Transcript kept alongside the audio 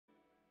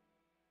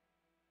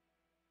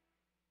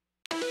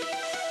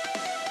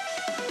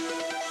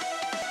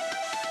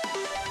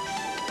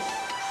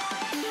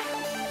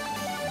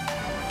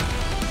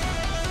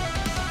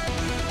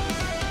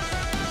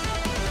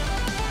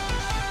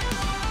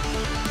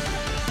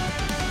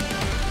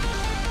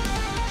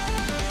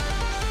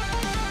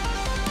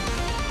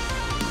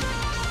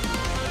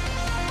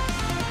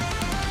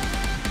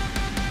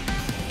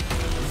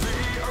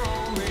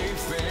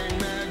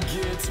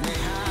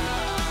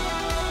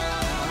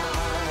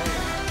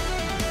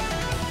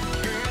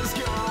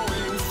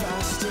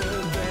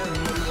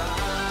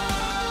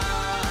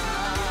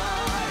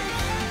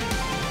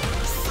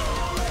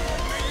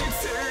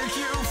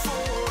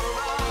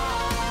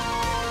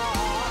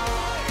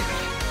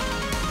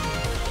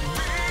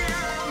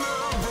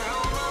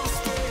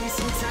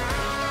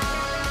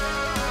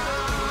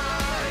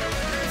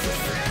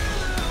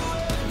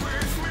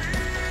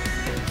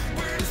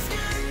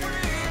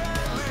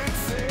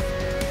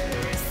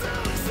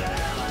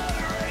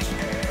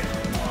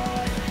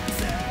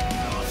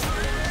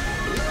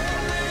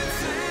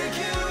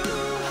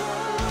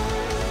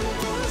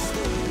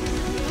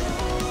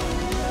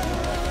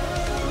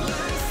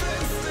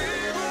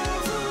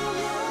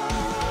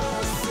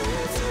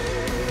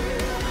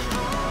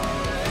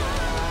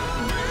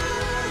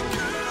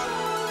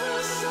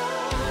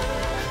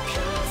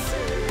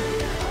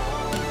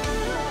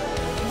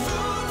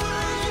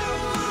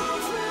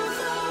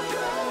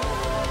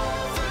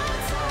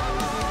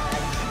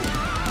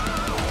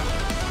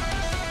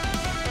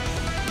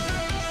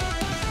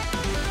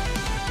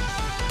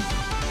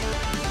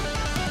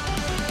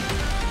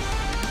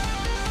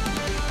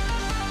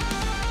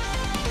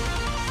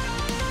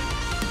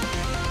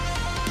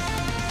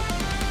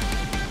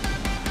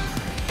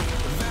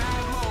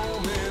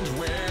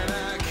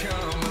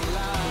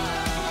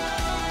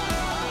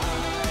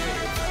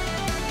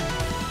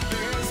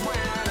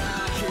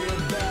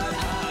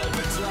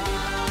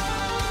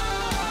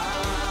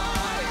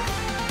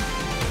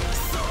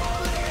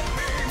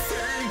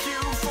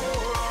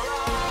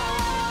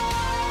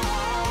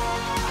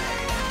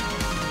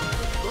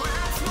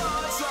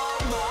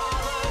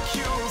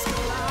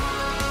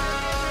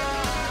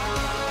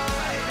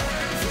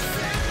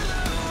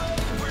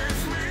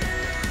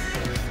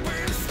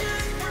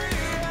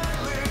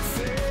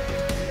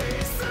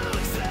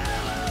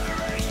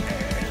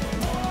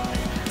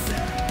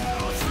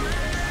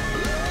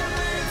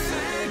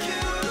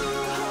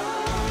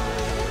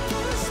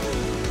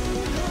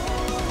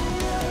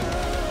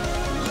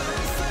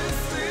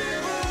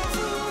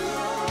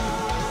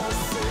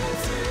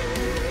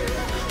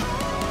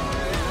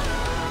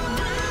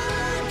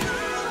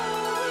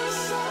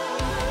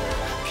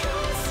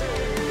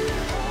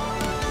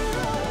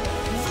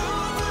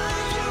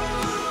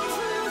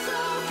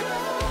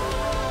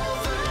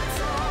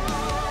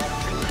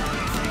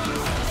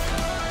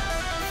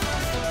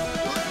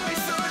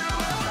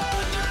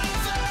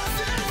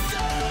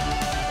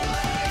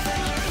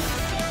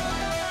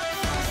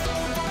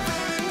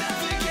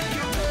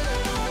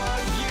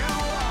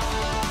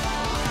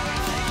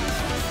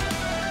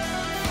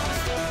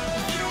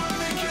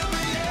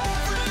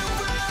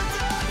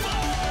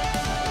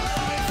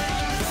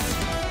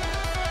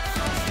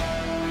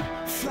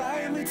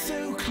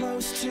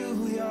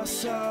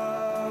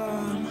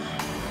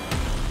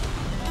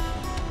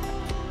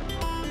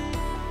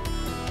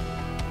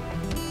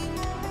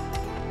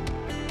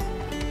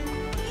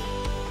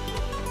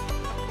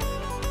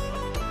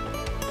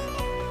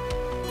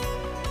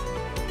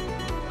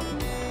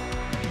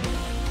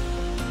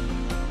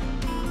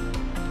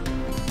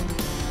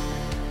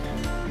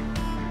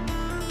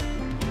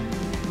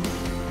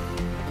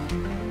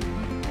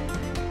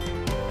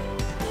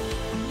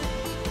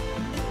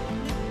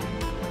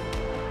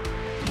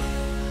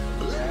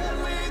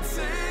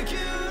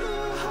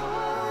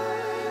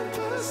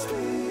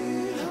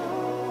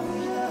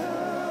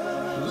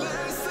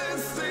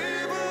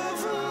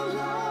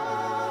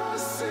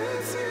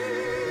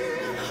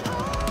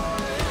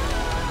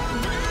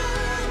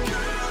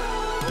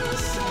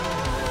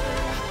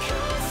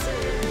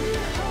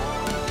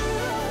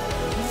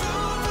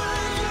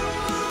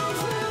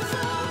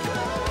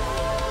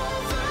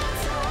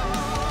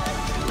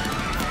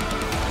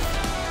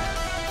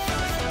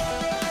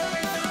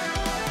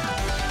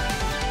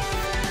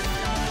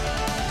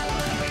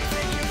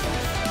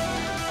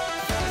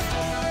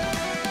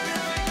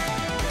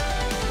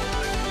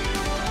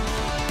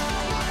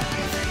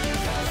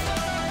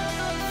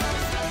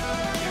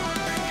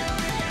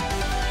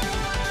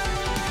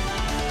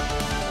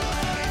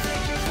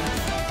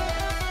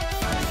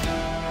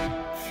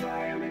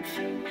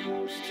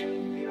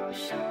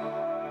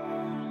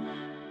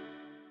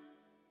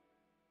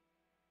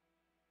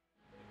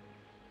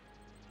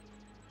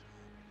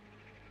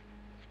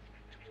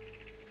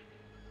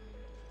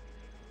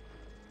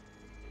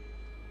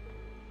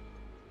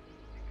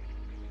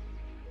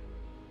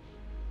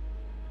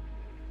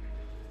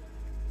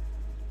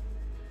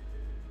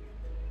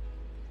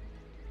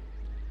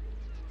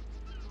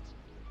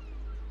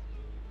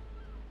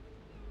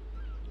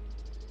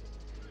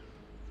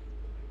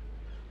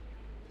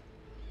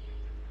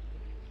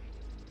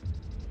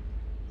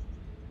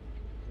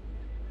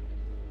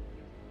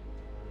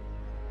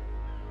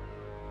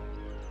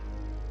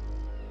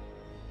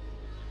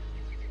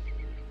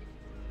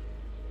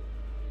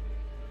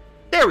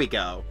There we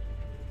go.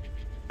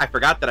 I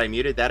forgot that I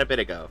muted that a bit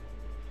ago.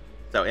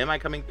 So am I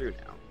coming through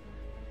now?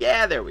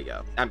 Yeah, there we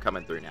go. I'm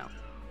coming through now.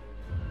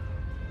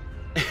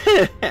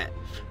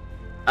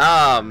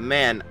 Oh,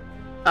 man.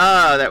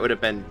 Oh, that would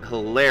have been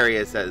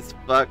hilarious as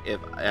fuck if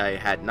I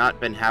had not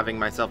been having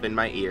myself in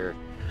my ear.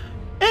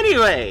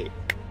 Anyway,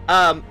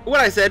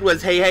 what I said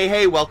was,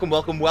 hey, welcome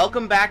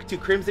back to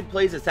Krimzon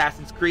Plays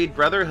Assassin's Creed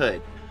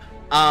Brotherhood.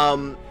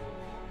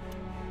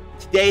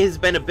 Today has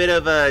been a bit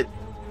of a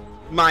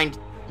mind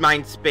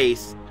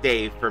space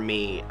day for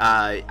me.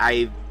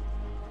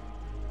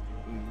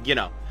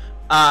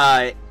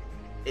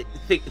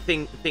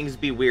 Things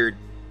be weird.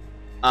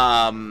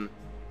 Actually,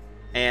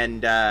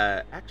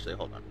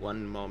 hold on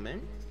one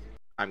moment.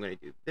 I'm going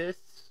to do this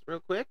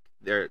real quick.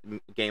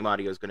 Game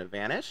audio is going to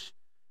vanish.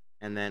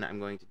 And then I'm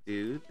going to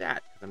do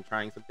that because I'm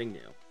trying something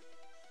new.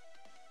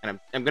 And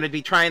I'm going to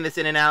be trying this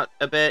in and out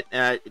a bit,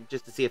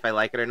 just to see if I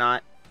like it or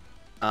not.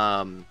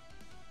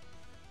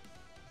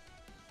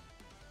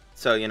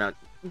 So,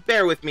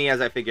 bear with me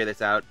as I figure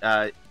this out,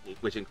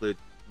 which includes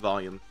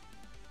volume.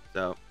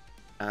 So,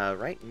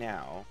 right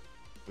now,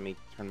 let me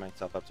turn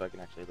myself up so I can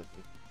actually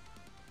listen.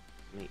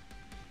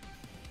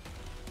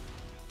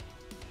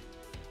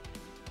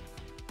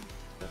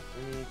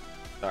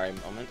 Sorry, a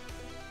moment.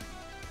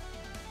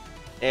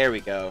 There we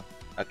go.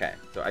 Okay,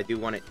 so I do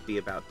want it to be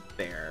about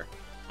there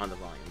on the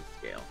volume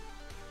scale.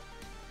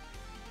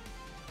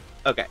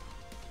 Okay,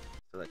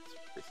 so let's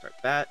restart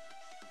that.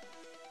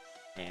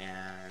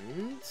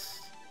 And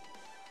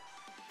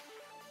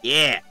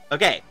yeah,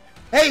 okay.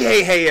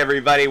 Hey,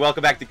 everybody!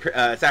 Welcome back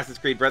to Assassin's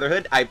Creed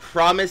Brotherhood. I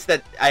promise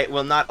that I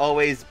will not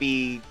always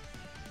be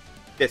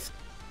this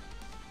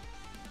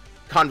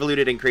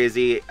convoluted and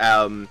crazy.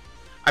 I'm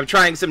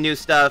trying some new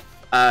stuff.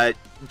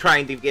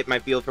 Trying to get my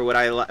feel for what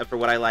I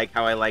like,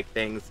 how I like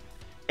things,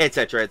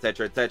 etc.,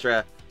 etc.,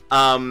 etc.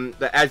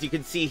 As you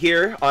can see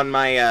here on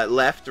my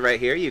left, right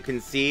here, you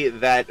can see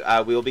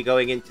that we will be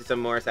going into some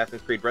more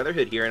Assassin's Creed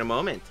Brotherhood here in a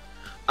moment.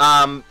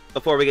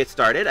 Before we get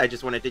started, I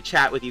just wanted to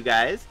chat with you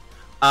guys,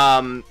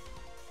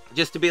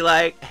 just to be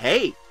like,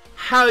 hey,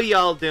 how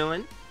y'all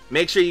doing?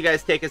 Make sure you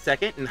guys take a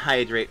second and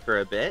hydrate for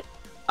a bit.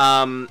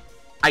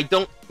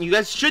 You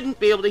guys shouldn't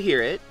be able to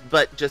hear it,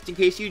 but just in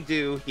case you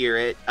do hear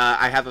it,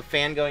 I have a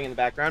fan going in the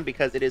background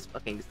because it is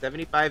fucking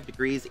 75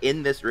 degrees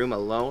in this room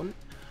alone.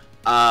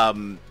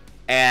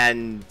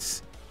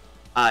 It's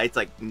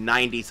like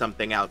 90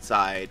 something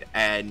outside,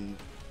 and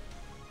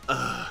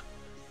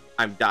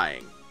I'm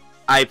dying.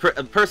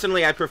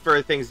 Personally, I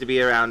prefer things to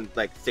be around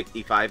like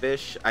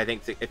 65-ish. I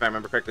think, if I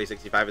remember correctly,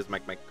 65 is my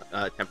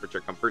temperature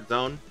comfort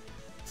zone.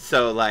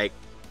 So like,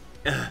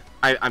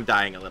 I'm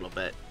dying a little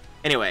bit.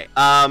 Anyway,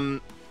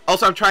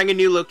 also I'm trying a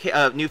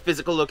new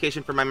physical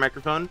location for my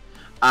microphone.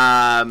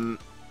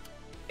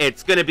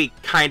 It's gonna be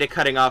kind of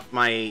cutting off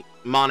my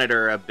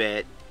monitor a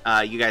bit.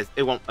 You guys,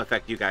 it won't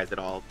affect you guys at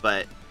all.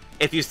 But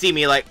if you see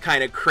me like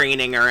kind of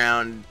craning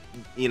around,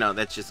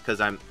 that's just because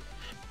I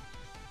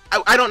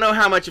don't know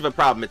how much of a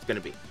problem it's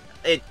gonna be.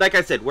 Like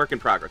I said, work in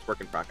progress.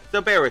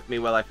 So bear with me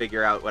while I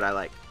figure out what I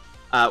like,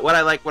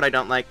 what I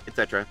don't like,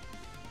 etc.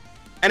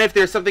 And if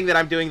there's something that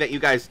I'm doing that you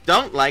guys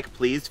don't like,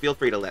 please feel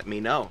free to let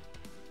me know.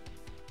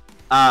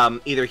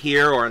 Either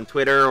here or on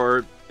Twitter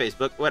or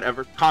Facebook,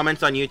 whatever.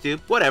 Comments on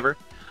YouTube, whatever.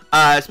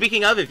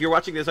 Speaking of, if you're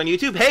watching this on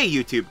YouTube, hey,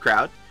 YouTube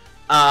crowd.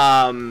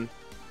 I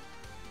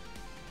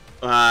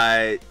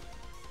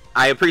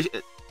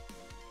appreciate...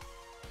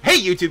 Hey,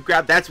 YouTube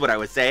crowd, that's what I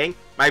was saying.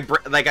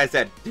 Like I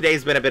said,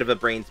 today's been a bit of a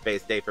brain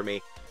space day for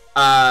me.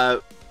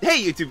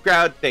 Hey, YouTube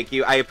crowd. Thank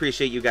you. I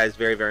appreciate you guys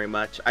very, very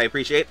much. I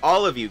appreciate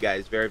all of you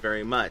guys very,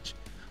 very much.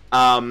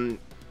 I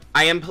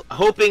am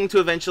hoping to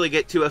eventually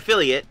get to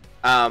affiliate.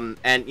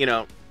 And, you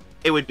know,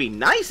 it would be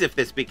nice if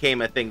this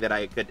became a thing that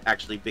I could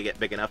actually get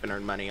big enough and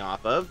earn money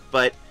off of.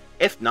 But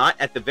if not,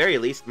 at the very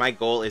least, my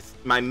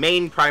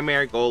main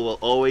primary goal will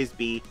always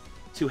be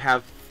to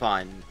have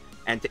fun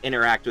and to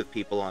interact with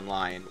people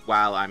online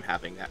while I'm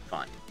having that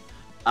fun.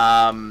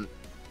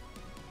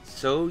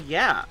 So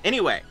yeah.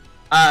 Anyway,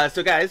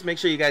 so guys, make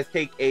sure you guys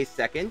take a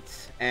second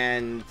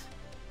and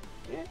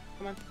yeah,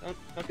 come on,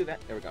 don't do that.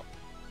 There we go.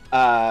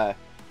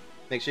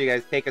 Make sure you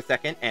guys take a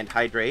second and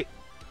hydrate.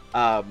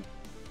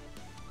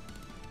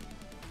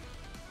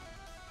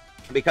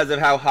 Because of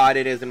how hot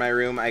it is in my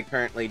room, I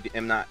currently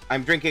am not.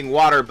 I'm drinking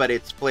water, but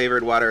it's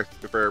flavored water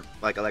for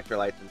like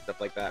electrolytes and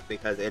stuff like that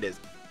because it is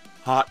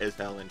hot as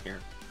hell in here.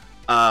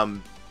 I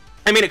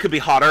mean, it could be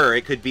hotter, or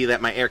it could be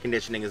that my air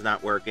conditioning is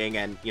not working,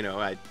 and you know,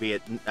 I'd be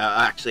at,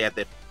 actually at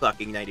the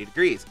fucking 90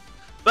 degrees.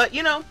 But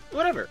you know,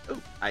 whatever.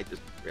 Oh, I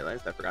just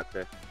realized I forgot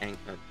to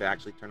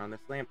actually turn on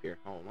this lamp here.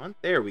 Hold on,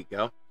 there we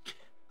go.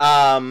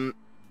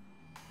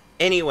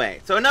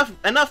 Anyway, so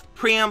enough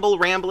preamble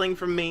rambling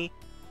from me.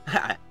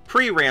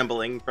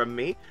 Pre-rambling from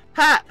me.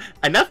 Ha!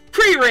 Enough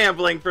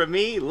pre-rambling from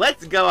me.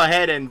 Let's go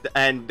ahead and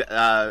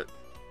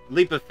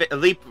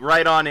leap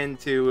right on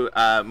into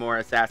more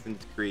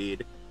Assassin's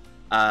Creed.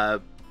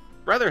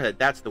 Brotherhood,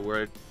 that's the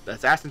word.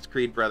 Assassin's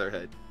Creed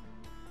Brotherhood.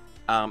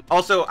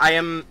 Also, I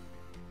am,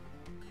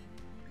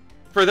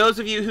 for those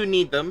of you who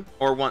need them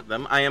or want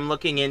them, I am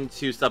looking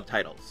into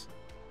subtitles.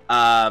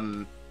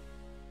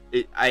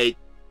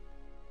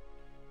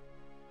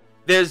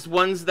 There's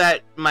ones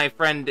that my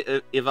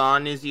friend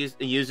Yvonne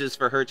uses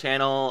for her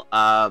channel,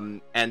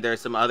 and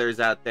there's some others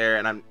out there,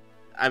 and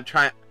I'm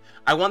trying.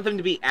 I want them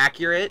to be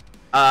accurate,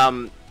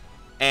 and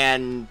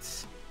I'm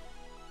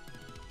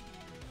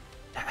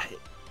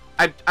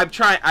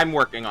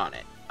working on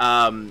it.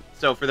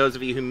 So for those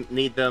of you who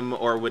need them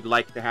or would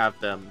like to have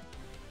them,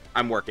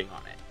 I'm working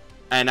on it,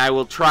 and I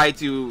will try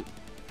to.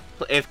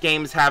 If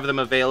games have them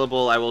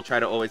available, I will try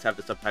to always have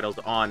the subtitles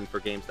on for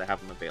games that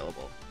have them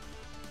available.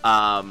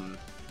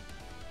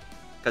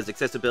 Because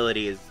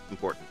accessibility is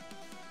important.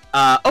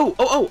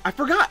 Oh, I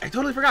forgot. I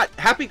totally forgot.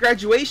 Happy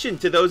graduation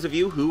to those of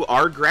you who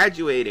are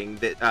graduating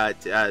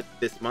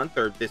this month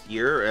or this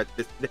year, or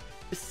this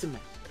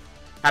semester.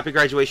 Happy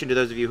graduation to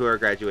those of you who are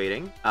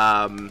graduating.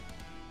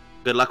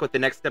 Good luck with the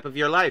next step of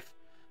your life,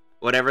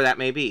 whatever that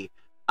may be.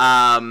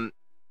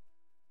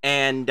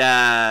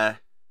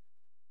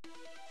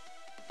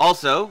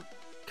 Also,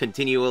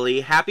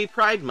 continually happy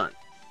Pride Month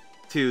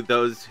to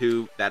those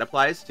who that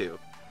applies to.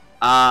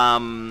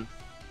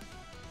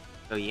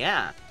 So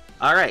yeah,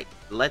 all right,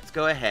 let's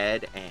go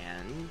ahead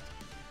and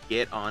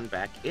get on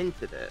back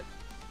into this.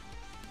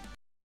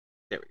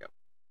 There we go.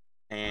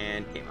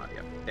 And game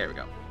audio. There we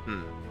go.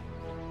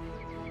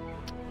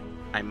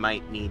 I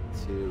might need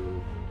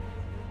to,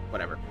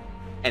 whatever.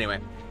 Anyway,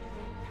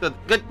 so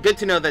good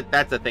to know that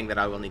that's a thing that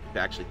I will need to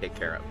actually take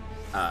care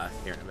of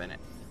here in a minute.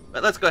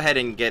 But let's go ahead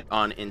and get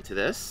on into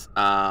this.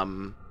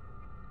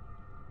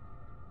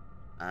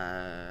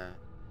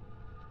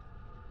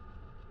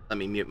 Let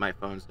me mute my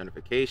phone's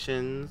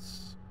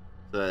notifications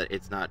so that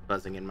it's not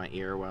buzzing in my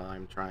ear while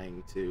I'm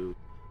trying to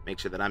make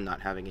sure that I'm not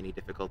having any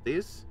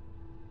difficulties.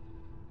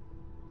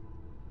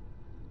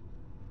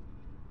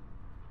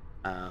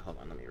 Hold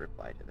on, let me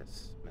reply to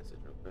this message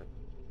real quick.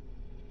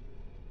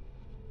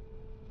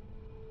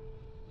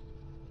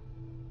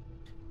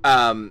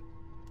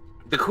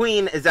 The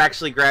Queen is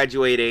actually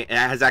graduating,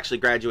 has actually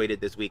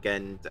graduated this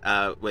weekend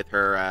with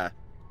her,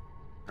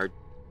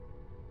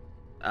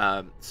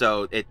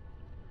 so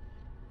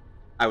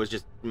I was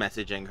just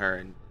messaging her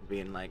and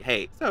being like,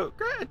 hey, so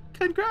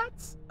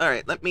congrats. All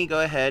right, let me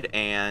go ahead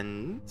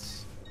and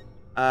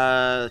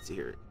let's see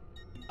here.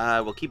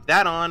 We'll keep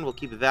that on. We'll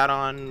keep that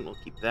on. We'll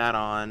keep that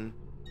on.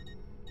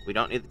 We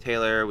don't need the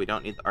tailor. We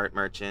don't need the art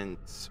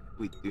merchant.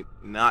 We do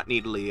not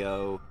need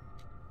Leo.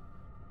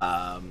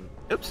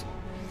 Oops.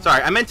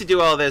 Sorry, I meant to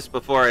do all this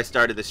before I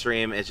started the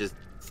stream. It's just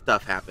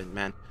stuff happened,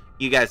 man.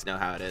 You guys know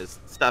how it is.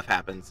 Stuff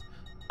happens.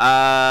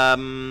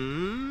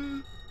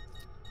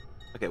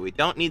 Okay, we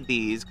don't need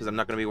these because I'm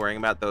not going to be worrying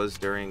about those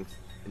during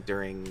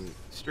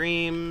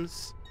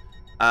streams.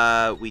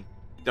 We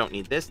don't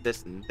need this,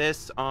 and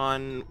this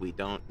on. We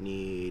don't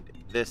need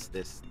this,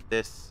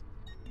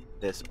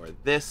 or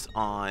this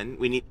on.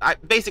 We need.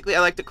 Basically,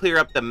 I like to clear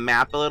up the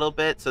map a little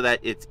bit so that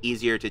it's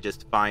easier to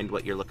just find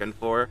what you're looking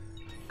for,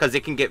 because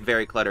it can get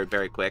very cluttered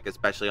very quick,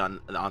 especially on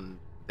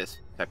this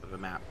type of a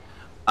map.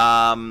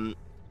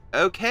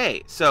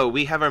 Okay, so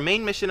we have our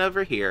main mission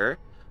over here.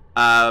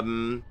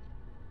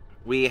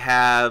 We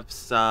have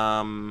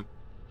some...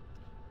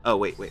 Oh,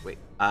 wait. Hold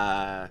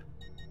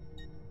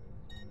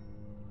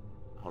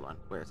on,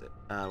 where is it?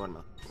 What am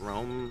I?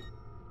 Rome.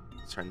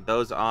 Let's turn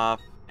those off,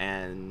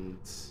 and...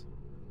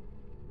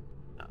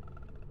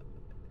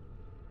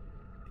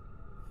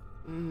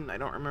 I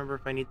don't remember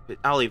if I need...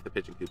 I'll leave the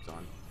pigeon coops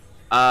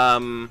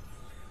on.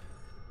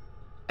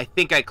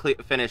 think I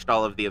finished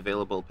all of the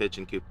available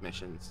Pigeon Coop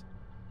missions.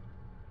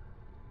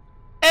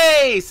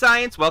 Hey,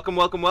 Science! Welcome,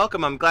 welcome,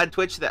 welcome. I'm glad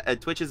Twitch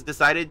has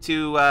decided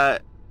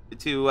to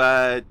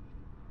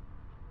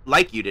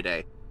like you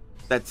today.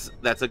 That's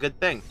a good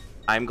thing.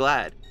 I'm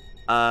glad.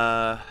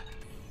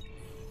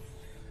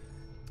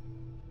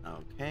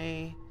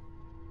 Okay.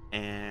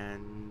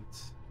 And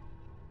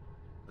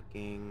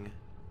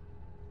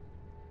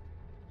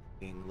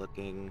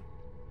looking.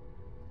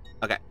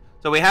 Okay.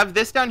 So we have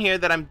this down here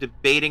that I'm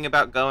debating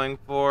about going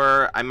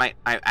for. I'm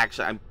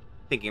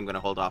thinking I'm going to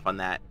hold off on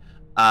that.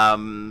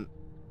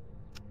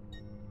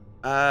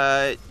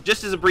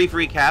 Just as a brief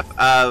recap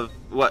of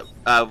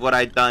what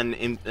I'd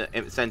done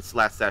since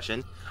last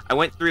session, I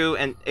went through,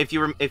 and if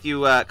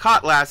you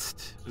caught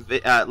last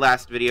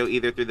video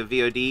either through the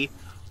VOD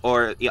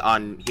or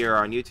on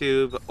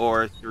YouTube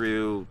or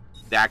through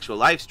the actual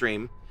live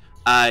stream,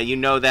 you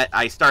know that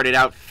I started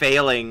out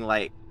failing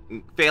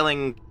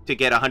to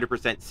get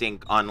 100%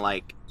 sync on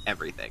like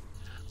everything.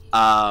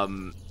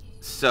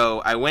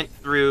 So I went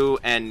through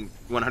and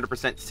 100%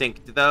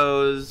 synced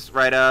those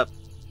right up.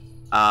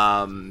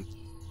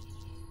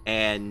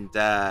 And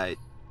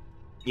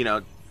you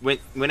know,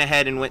 went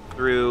ahead and went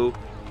through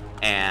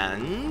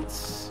and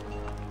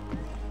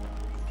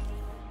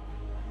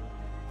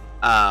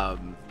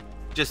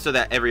just so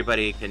that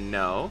everybody can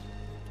know,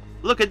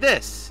 look at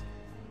this.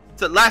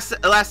 So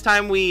last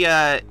time we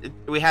had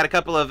a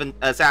couple of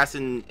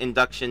assassin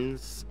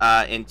inductions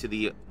into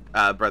the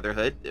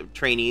Brotherhood,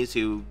 trainees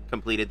who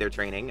completed their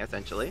training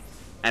essentially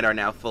and are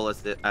now full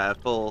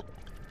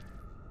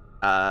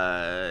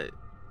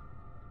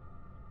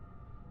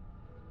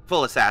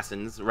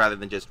assassins rather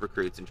than just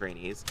recruits and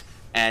trainees.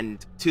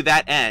 And to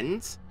that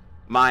end,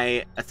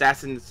 my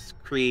Assassin's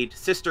Creed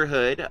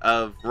Sisterhood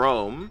of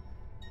Rome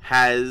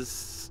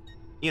has,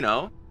 you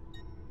know,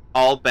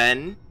 all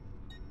been,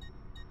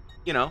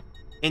 you know,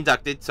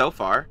 inducted so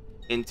far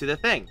into the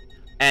thing.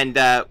 And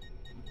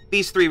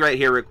these three right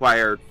here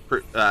require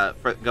for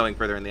going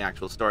further in the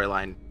actual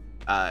storyline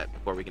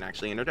before we can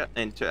actually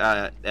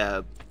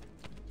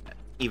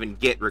even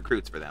get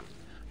recruits for them.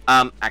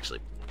 Actually,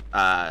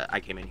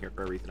 I came in here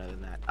for a reason other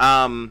than that.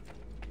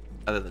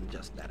 Other than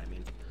just that, I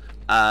mean.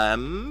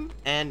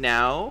 And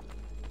now,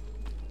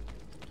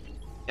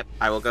 yep,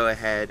 I will go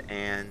ahead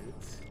and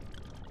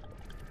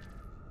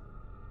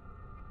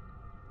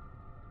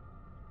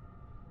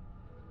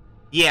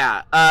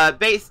yeah,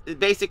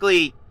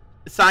 basically,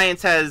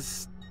 Science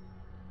has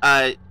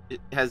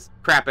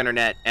crap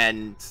internet,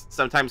 and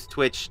sometimes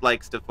Twitch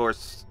likes to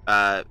force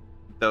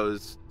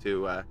those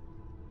to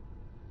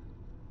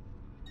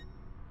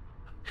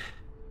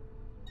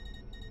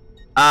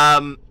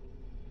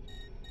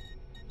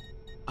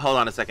hold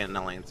on a second and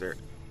I'll answer.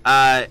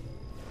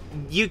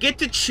 You get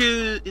to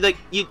choose, like,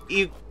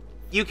 you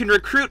can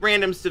recruit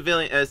random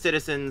civilian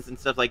citizens and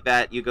stuff like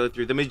that. You go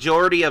through. The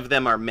majority of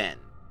them are men.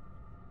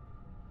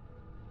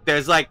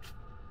 There's like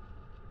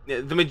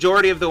the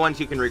majority of the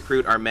ones you can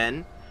recruit are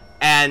men,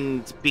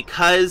 and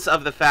because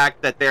of the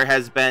fact that there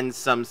has been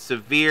some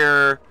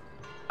severe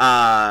do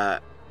I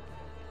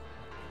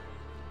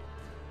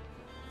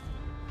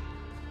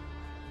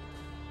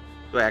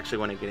actually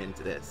want to get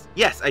into this?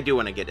 Yes, I do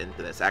want to get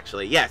into this,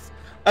 actually. Yes.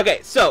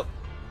 Okay, so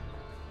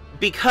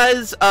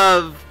because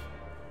of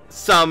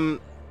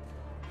some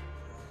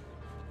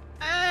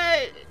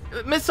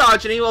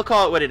misogyny, we'll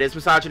call it what it is,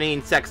 misogyny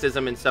and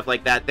sexism and stuff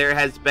like that, there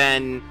has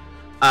been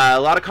a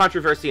lot of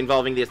controversy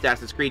involving the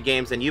Assassin's Creed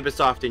games and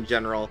Ubisoft in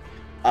general,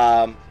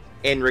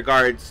 in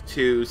regards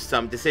to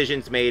some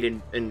decisions made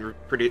in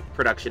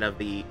production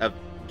of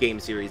game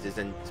series,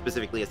 and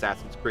specifically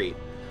Assassin's Creed.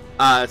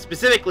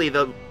 Specifically,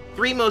 the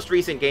 3 most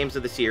recent games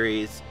of the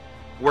series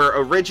were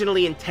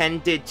originally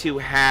intended to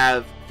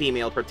have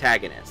female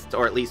protagonists,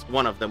 or at least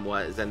one of them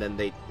was, and then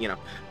they, you know,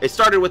 it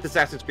started with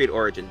Assassin's Creed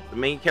Origins. The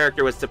main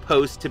character was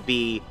supposed to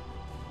be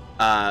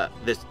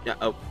this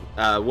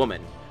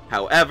woman.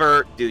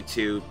 However, due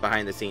to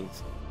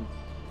behind-the-scenes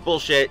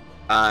bullshit,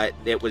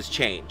 it was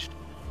changed.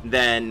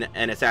 Then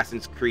in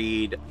Assassin's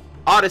Creed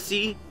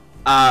Odyssey,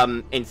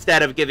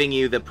 instead of giving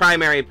you the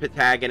primary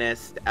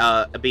protagonist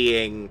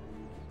being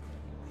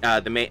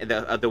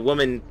the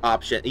woman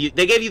option,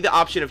 they gave you the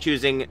option of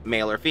choosing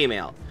male or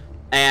female,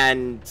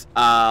 and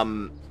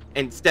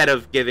instead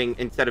of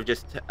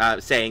just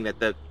saying that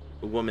the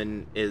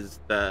woman is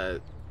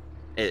the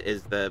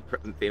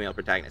female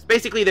protagonist.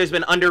 Basically, there's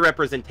been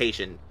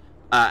underrepresentation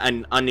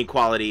and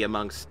inequality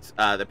amongst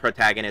the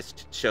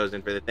protagonists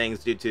chosen for the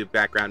things due to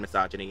background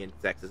misogyny and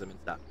sexism and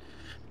stuff.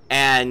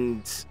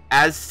 And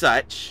as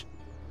such,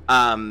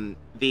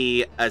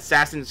 the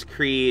Assassin's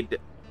Creed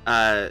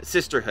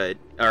Sisterhood,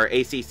 or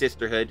AC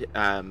Sisterhood,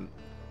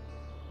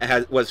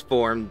 was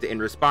formed in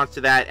response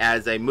to that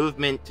as a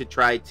movement to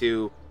try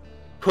to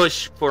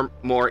push for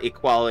more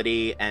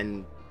equality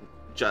and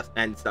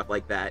stuff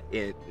like that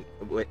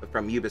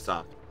from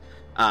Ubisoft.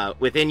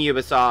 Within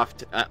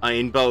Ubisoft,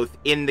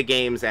 in the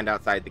games and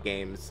outside the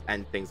games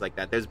and things like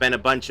that. There's been a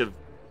bunch of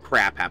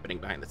crap happening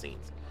behind the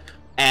scenes.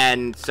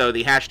 And so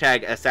the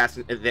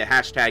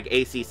hashtag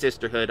AC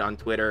Sisterhood on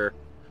Twitter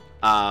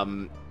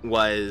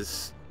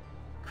was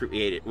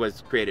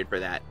created for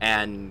that.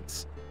 And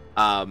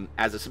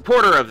as a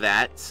supporter of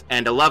that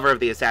and a lover of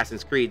the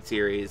Assassin's Creed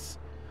series,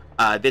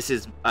 this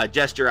is a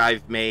gesture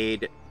I've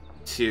made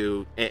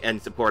in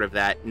support of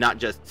that, not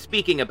just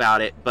speaking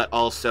about it, but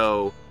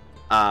also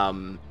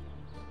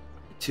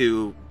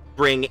to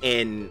bring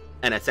in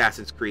an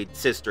Assassin's Creed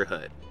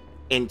sisterhood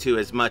into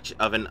as much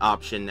of an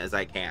option as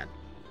I can.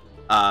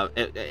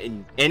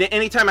 And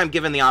anytime I'm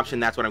given the option,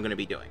 that's what I'm going to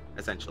be doing,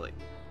 essentially.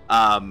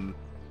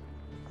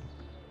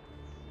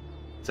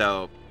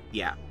 So,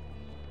 yeah.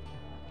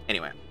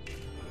 Anyway.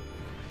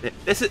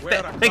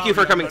 Thank you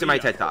for coming to my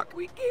TED Talk.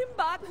 We came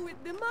back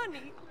with the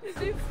money.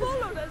 They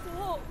followed us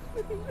home.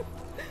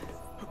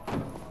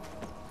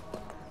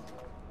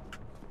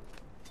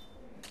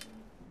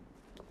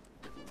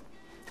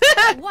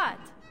 What?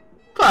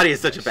 Claudia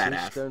is such a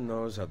badass. Sister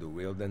knows how to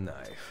wield a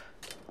knife.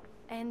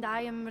 And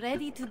I am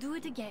ready to do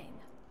it again.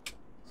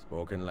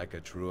 Spoken like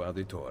a true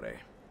auditore.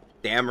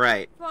 Damn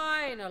right.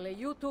 Finally,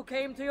 you two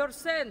came to your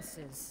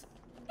senses.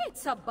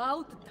 It's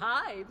about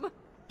time.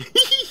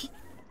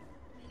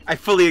 I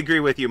fully agree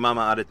with you,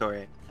 Mama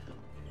Auditore.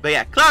 But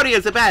yeah, Claudia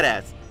is a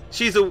badass.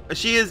 She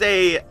is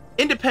a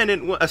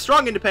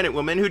strong independent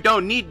woman who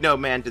don't need no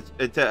man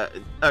to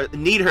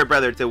need her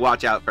brother to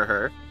watch out for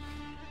her.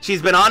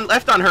 She's been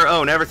left on her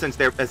own ever since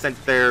their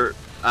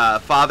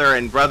father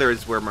and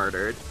brothers were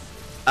murdered,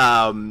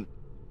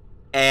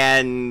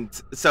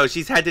 and so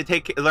she's had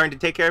to learn to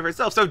take care of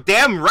herself. So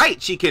damn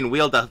right she can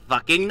wield a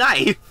fucking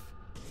knife.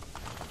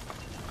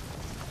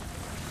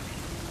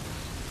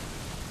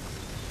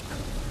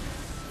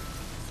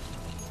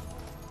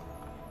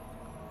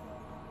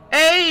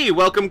 Hey,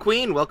 welcome,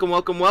 Queen. Welcome,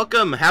 welcome,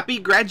 welcome. Happy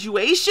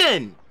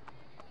graduation,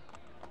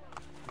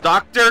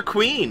 Dr.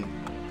 Queen.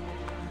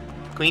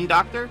 Queen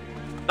Doctor?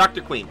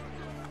 Dr. Queen.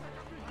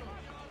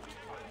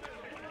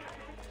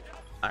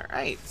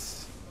 Alright.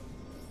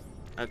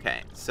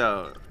 Okay,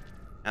 so...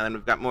 and then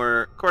we've got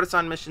more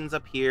courtesan missions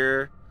up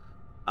here.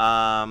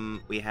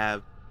 We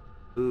have...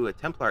 ooh, a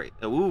Templar...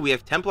 ooh, we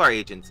have Templar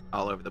agents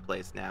all over the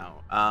place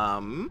now.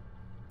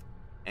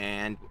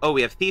 And... oh,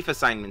 we have thief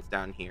assignments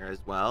down here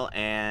as well.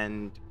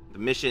 And the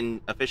mission...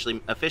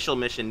 official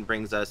mission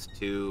brings us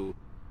to...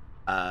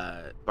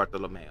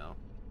 Bartolomeo.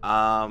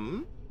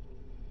 And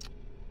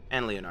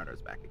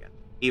Leonardo's back again.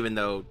 Even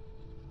though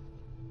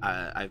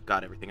I've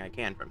got everything I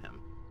can from him.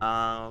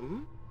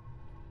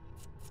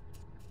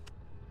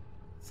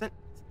 Since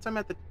I'm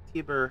at the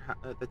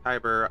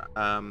Tiber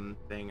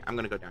thing, I'm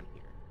gonna go down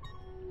here.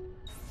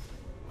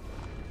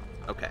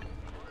 Okay.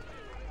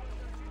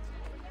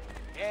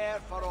 Air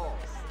for all.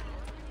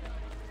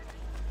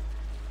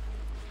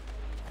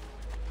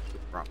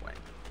 Wrong way.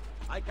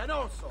 I can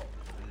also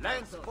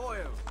lance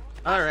foil.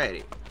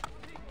 Alrighty.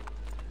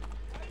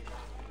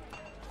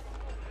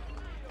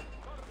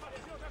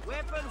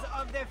 Weapons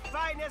of the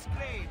finest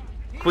grade.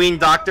 Queen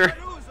Doctor.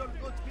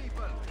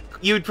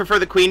 You'd prefer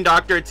the Queen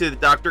Doctor to the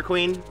Doctor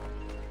Queen?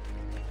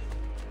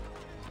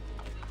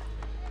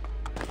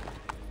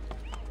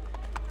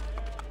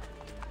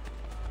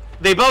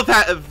 They both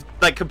have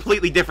like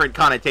completely different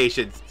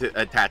connotations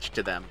attached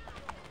to them.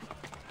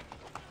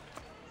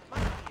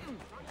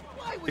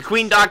 The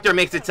Queen Doctor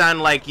makes it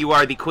sound like you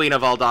are the queen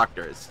of all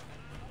doctors,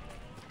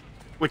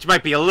 which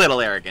might be a little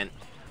arrogant.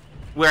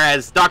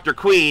 Whereas Dr.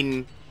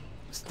 Queen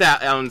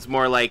sounds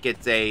more like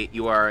it's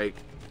you are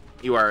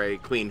a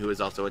queen who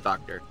is also a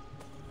doctor.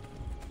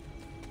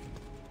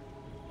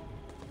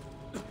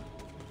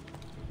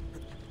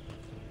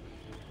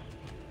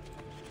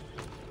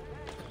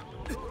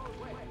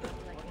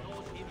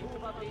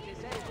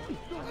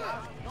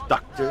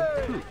 Doctor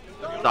Who.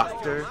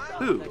 Doctor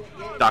Who.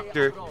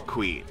 Doctor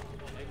Queen.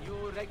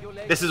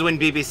 This is when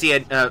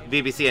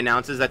BBC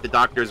announces that the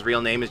Doctor's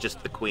real name is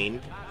just the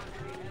Queen.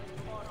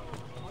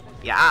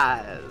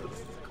 Yes,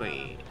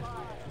 Queen.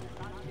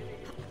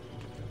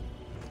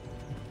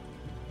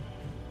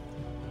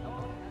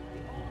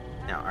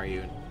 Now,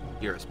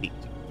 you're a speak.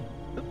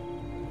 Oh,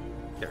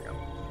 there we go.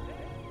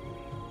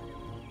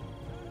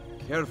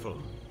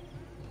 Careful.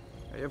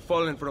 I have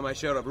fallen from my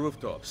share of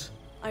rooftops.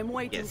 I'm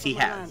waiting Yes, for he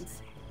my has.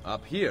 lance.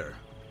 Up here?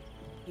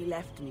 He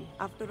left me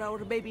after our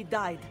baby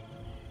died.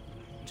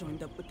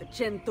 Joined up with the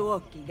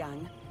Centoocchi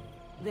gang.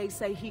 They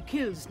say he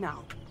kills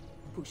now.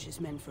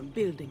 Pushes men from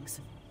buildings.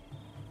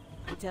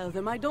 I tell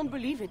them I don't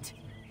believe it.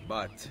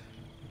 But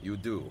you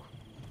do.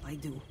 I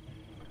do.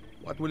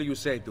 What will you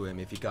say to him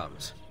if he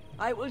comes?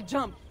 I will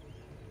jump.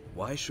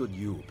 Why should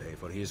you pay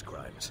for his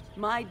crimes?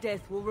 My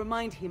death will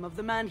remind him of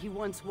the man he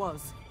once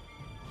was.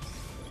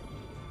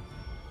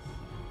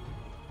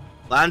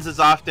 Lanz is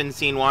often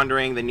seen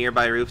wandering the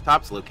nearby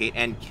rooftops. Locate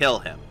and kill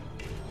him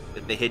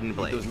with the hidden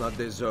blade. He does not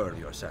deserve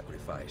your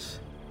sacrifice.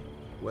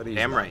 Where is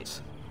Damn right.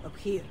 Lance? Up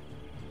here.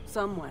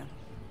 Somewhere.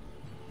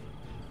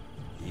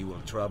 He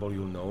will trouble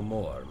you no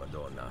more,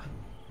 Madonna.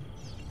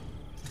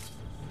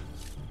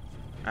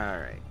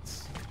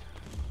 Alright.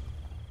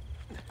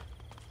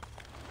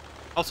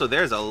 Also,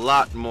 there's a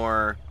lot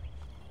more,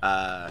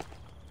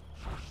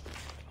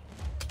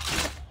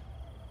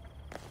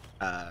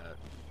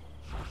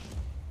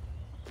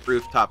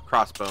 rooftop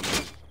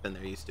crossbowmen than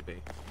there used to be.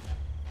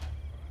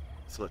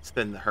 So let's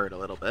thin the herd a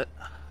little bit.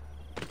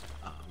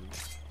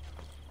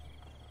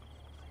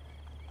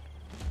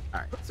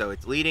 Alright, so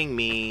it's leading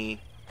me...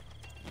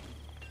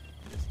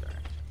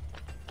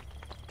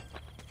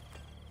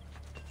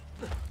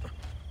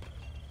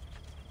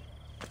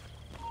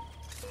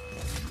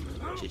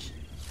 Shish.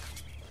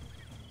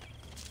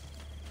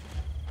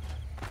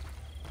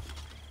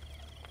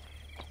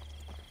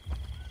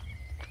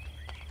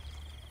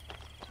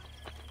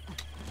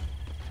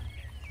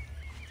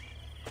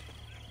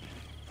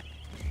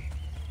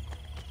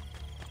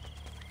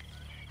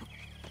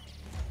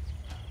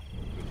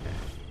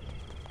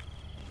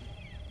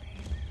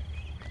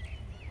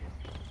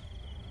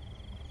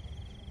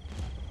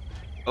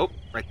 Oh,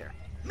 right there.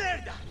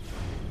 Merda!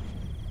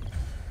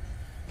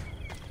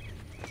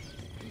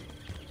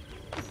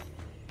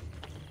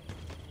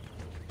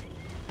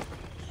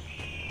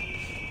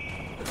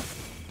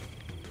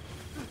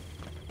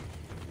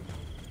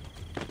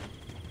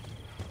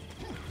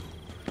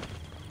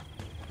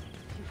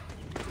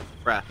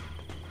 Bruh.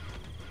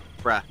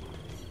 Bruh.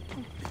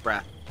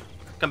 Bruh.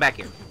 Come back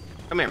here.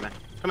 Come here, man.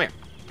 Come here.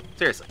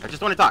 Seriously, I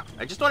just want to talk.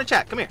 I just want to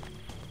chat. Come here.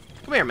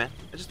 Come here, man.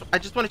 I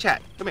just want to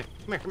chat. Come here.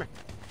 Come here. Come here.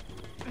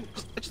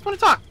 I just want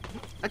to talk.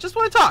 I just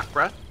want to talk,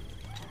 bruh.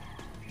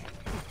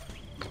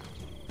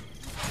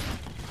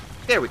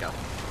 There we go.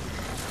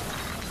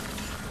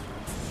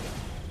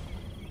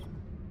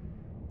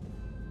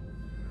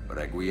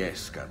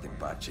 Requiescat in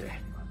pace.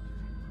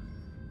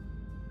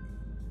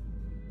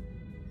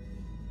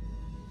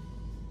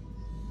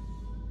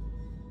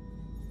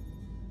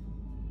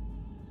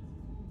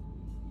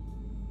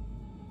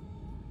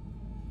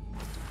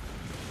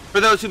 For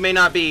those who may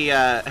not be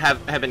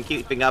have been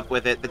keeping up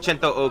with it, the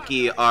Cento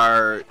Oki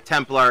are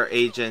Templar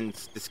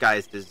agents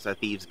disguised as a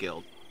thieves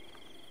guild.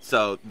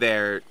 So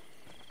they're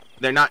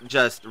not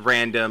just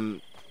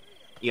random,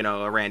 you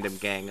know, a random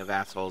gang of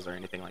assholes or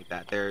anything like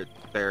that.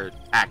 They're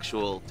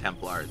actual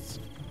Templars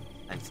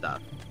and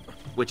stuff.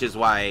 Which is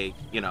why,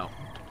 you know,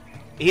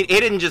 he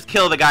didn't just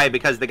kill the guy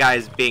because the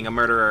guy's being a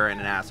murderer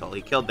and an asshole.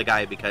 He killed the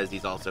guy because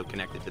he's also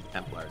connected to the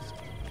Templars,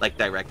 like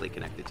directly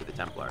connected to the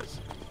Templars.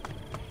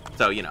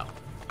 So, you know,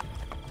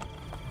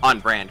 on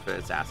brand for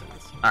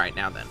assassins. Alright,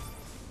 now then.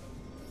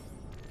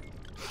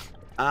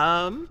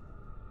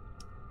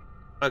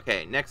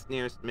 Okay, next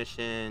nearest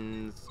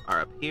missions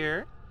are up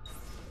here.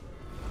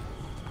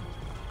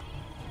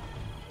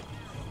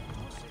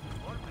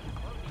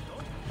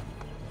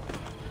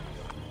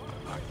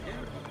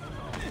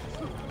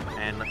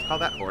 And let's call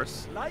that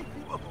horse.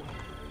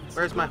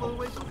 Where's my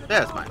horse?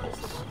 There's my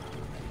horse.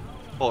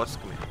 Horse,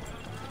 come here.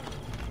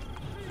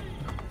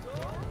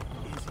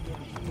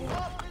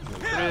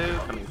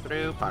 Coming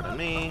through, pardon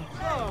me.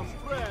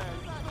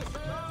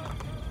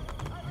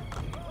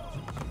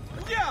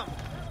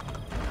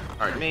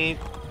 Pardon me.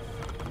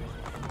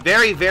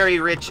 Very, very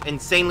rich,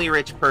 insanely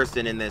rich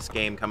person in this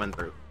game coming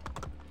through.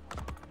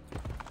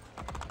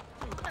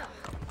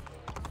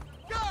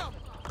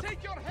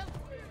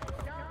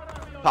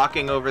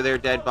 Talking over their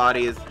dead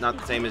body is not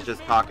the same as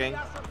just talking.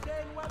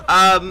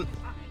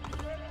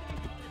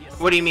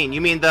 What do you mean?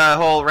 You mean the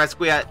whole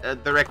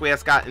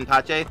Requiescat in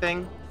pace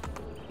thing?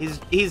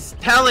 He's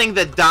telling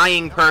the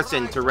dying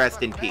person to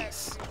rest in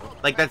peace.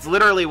 Like, that's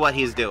literally what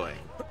he's doing.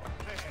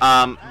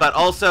 But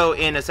also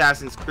in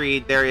Assassin's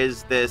Creed, there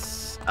is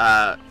this,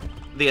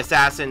 the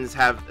assassins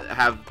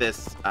have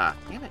this,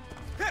 damn it,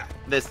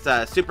 this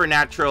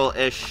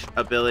supernatural-ish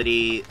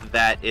ability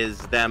that is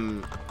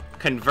them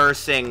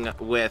conversing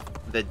with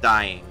the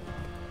dying,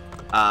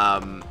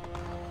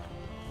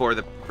 for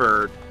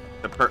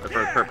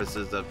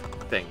purposes of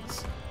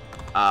things.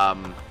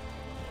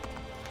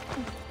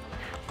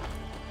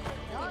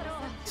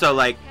 So,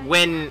 like,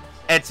 when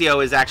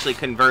Ezio is actually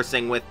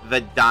conversing with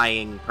the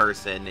dying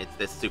person, it's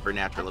this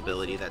supernatural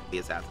ability that the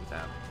assassins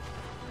have.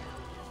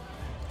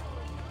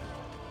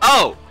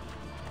 Oh!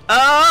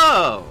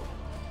 Oh!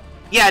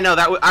 Yeah, no,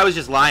 I was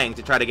just lying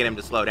to try to get him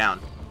to slow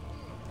down.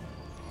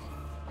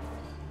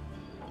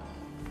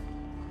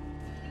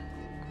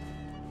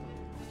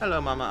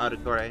 Hello, Mama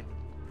Auditore.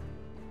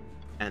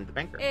 And the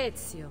banker.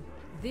 Ezio,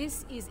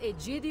 this is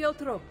Egidio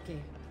Trocche.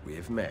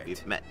 We've met.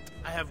 We've met.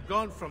 I have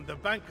gone from the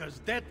banker's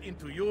debt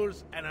into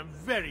yours, and I'm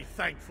very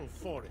thankful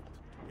for it.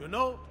 You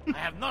know, I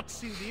have not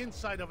seen the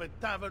inside of a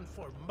tavern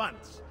for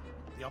months.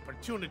 The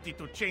opportunity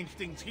to change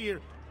things here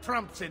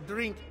trumps a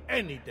drink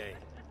any day.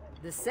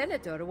 The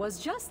senator was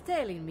just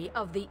telling me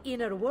of the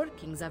inner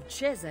workings of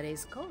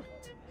Cesare's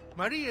court.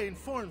 Maria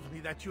informs me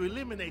that you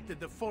eliminated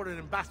the foreign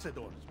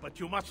ambassadors,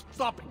 but you must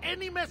stop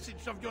any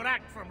message of your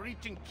act from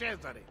reaching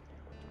Cesare.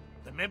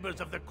 The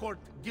members of the court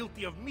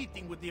guilty of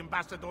meeting with the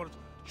ambassadors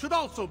should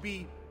also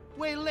be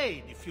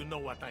waylaid, if you know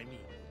what I mean.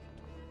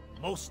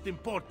 Most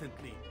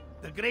importantly,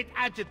 the great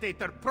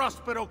agitator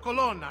Prospero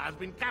Colonna has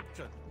been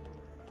captured.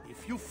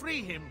 If you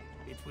free him,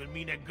 it will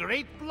mean a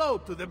great blow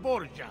to the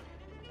Borgia.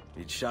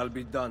 It shall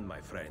be done,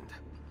 my friend.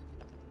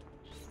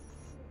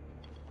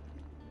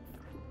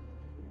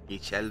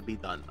 It shall be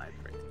done, my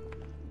friend.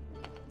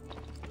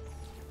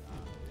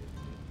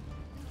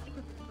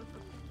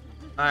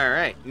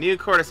 Alright, new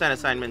courtesan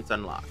assignments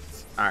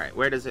unlocked. Alright,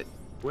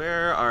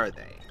 where are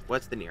they?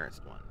 What's the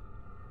nearest one?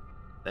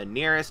 The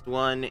nearest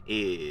one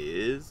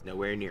is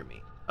nowhere near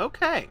me.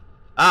 Okay.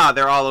 Ah,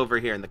 they're all over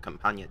here in the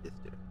Campania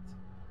district.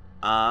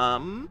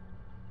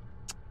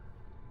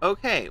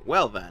 Okay,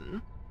 well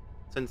then.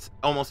 Since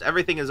almost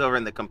everything is over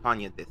in the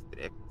Campania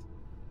district.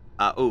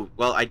 Oh,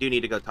 well, I do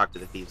need to go talk to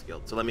the Thieves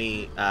Guild, so let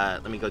me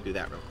go do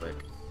that real quick.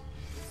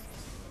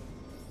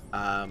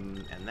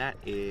 And that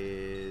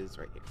is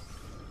right here.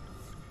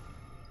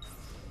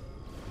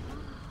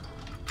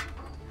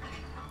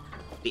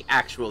 The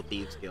actual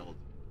Thieves Guild.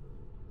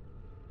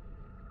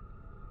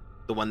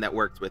 The one that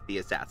works with the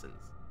assassins.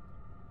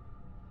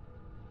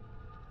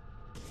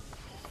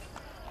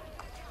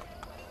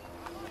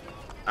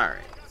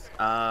 Alright.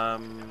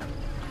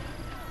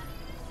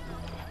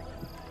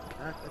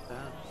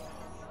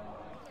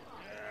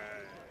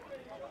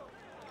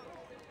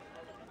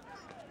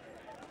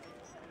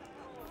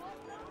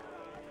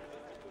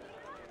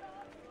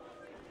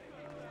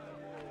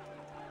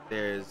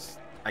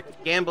 I could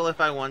gamble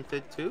if I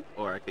wanted to,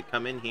 or I could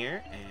come in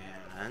here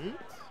and...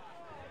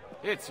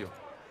 Ezio.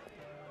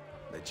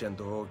 The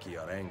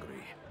Centooki are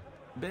angry.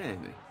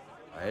 Bene.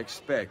 I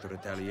expect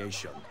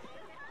retaliation.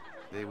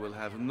 They will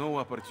have no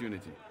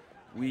opportunity.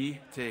 We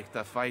take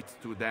the fight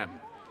to them.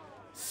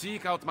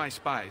 Seek out my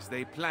spies.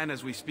 They plan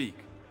as we speak.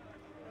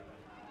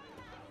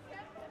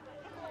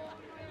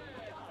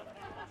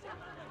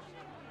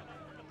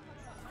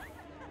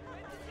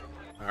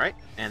 Alright,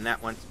 and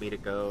that wants me to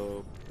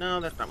go... No,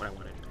 that's not what I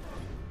wanted.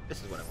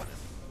 This is what I wanted.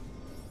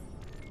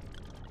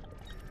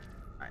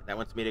 Alright, that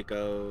wants me to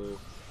go...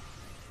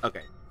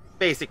 Okay,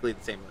 basically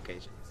the same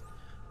locations.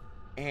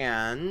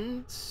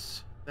 And...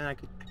 then I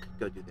could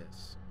go do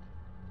this.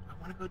 Do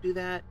I want to go do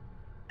that?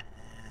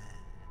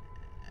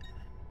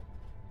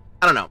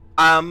 I don't know.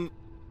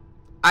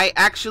 I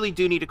actually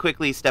do need to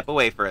quickly step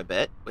away for a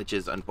bit, which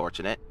is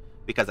unfortunate,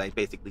 because I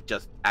basically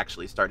just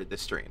actually started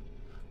this stream.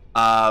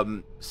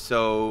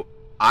 So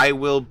I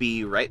will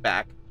be right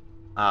back.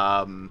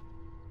 About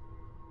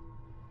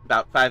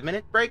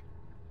 5-minute break?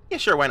 Yeah,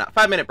 sure, why not?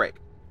 5-minute break.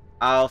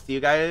 I'll see you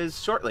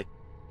guys shortly.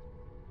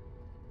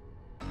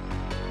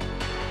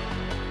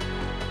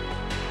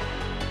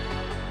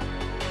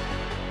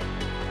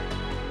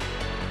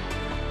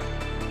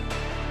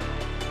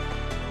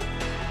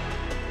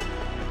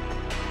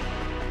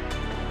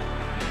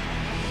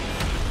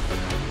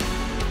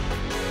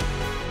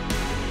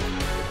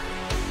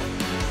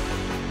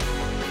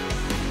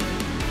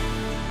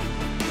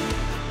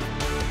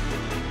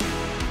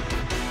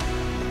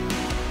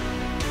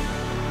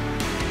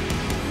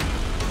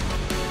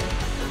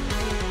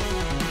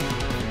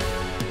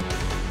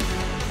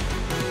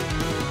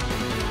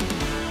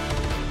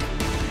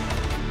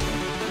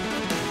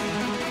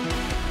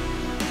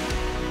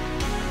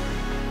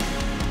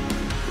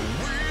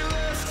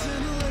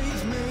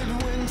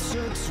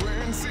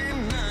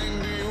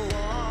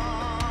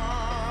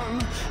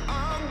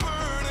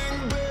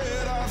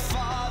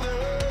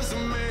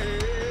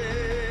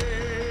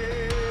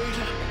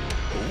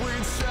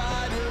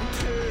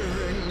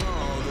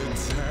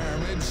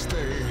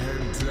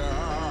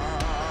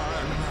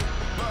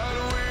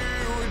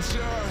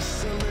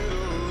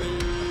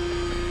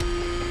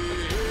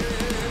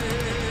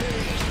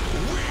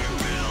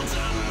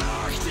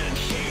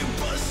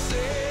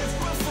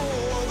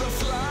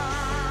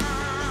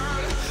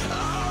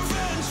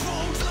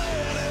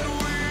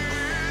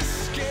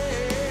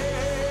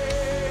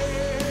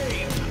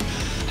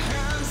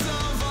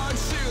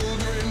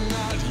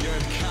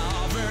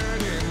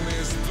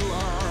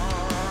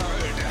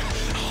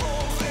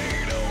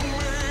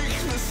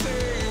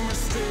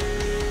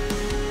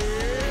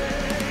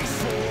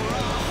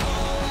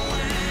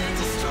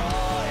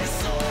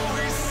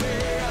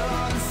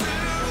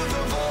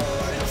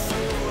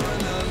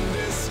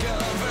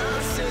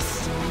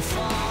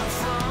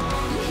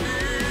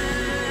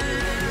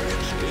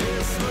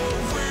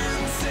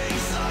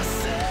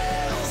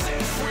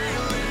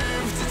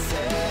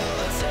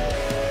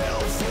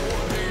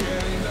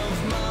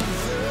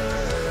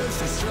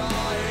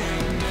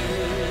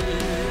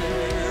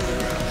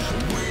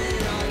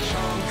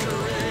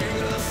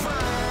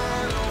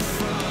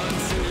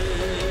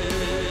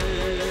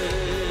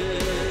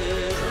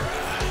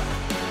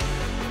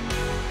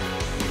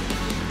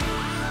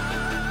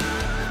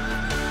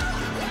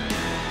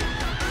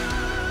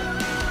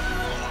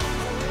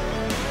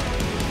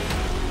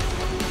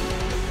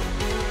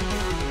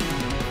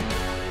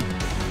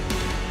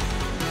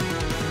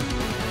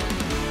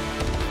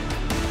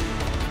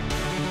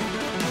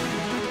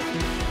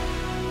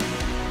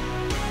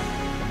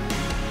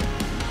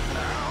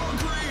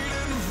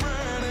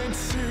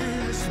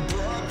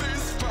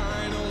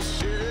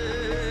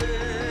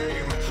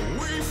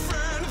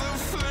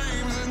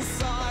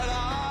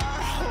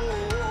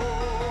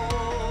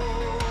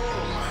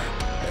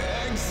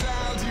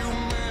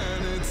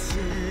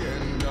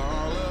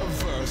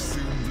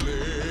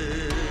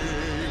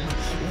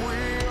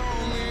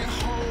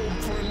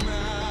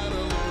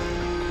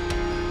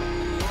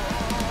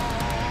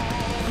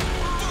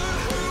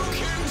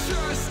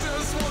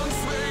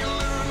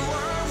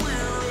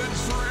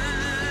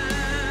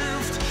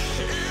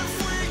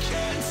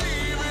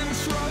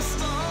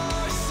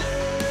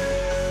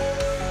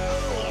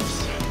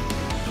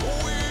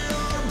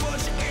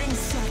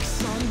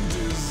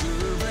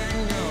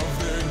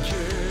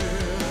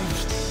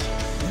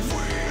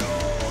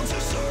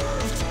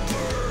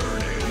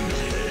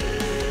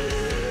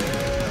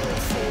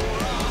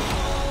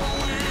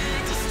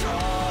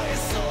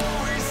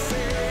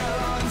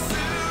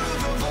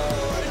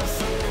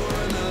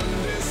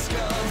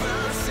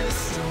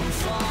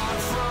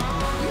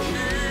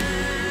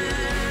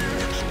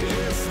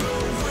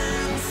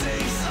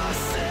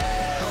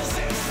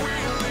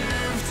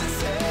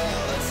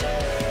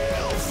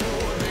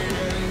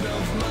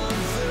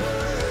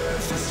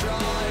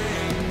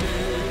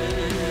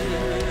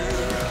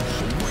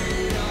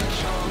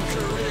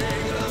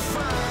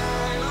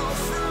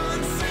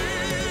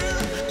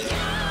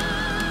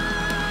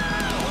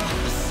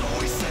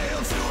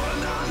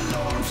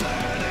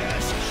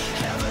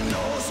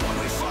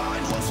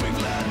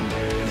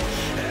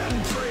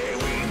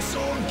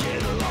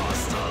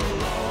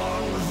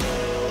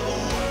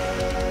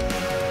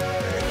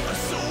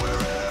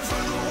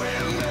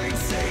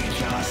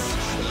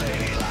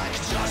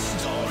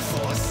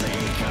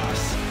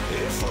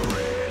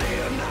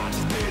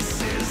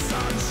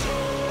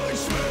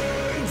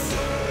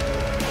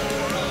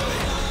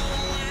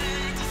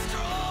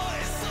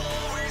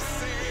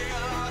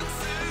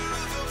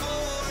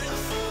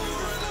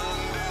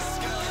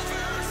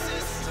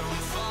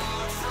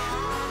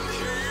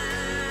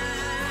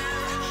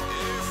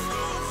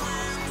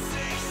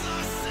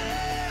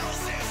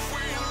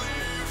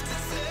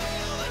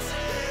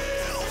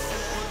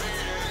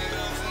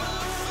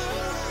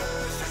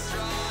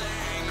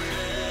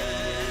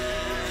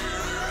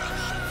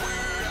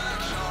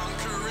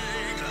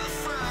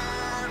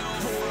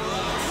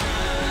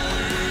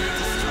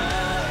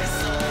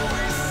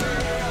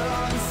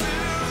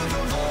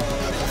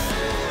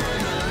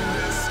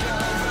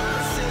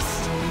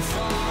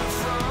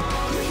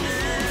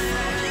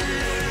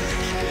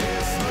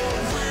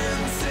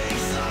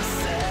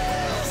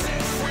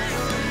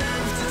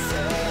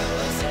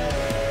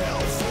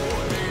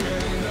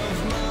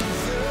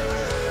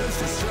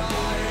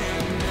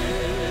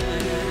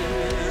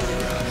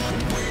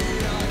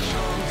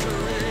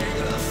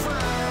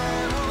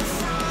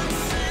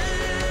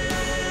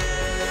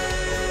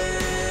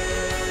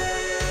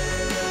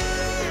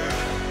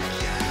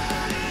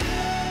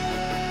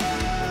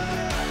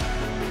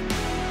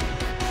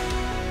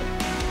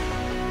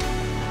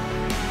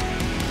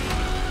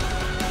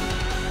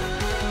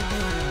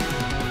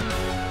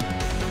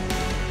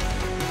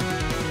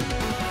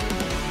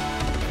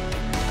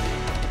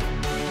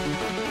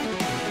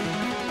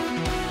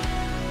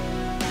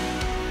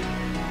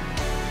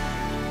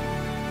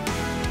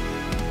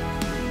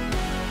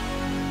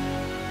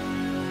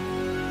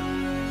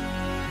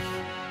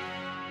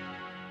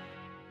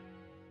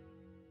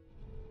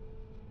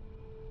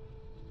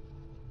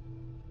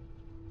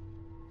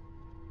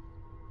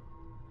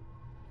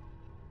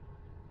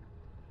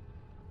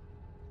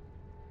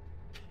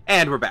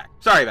 And we're back.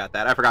 Sorry about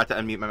that. I forgot to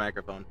unmute my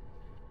microphone.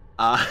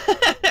 But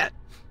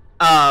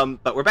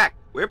we're back.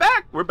 We're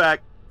back. We're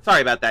back.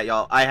 Sorry about that,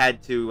 y'all. I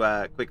had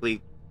to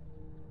quickly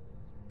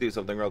do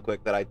something real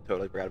quick that I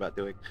totally forgot about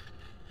doing.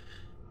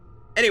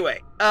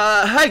 Anyway,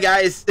 hi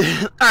guys.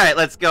 All right,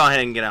 let's go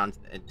ahead and get on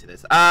into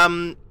this.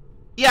 Yeah,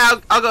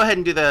 I'll go ahead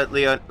and do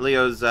the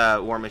Leo's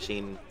War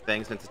Machine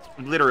thing since it's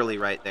literally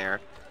right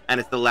there, and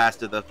it's the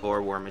last of the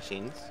 4 War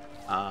Machines.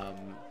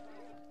 And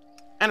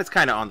it's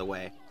kind of on the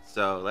way.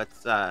 So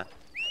let's do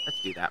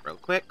that real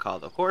quick. Call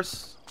the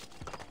horse.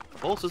 The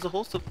horse is a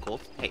horse, of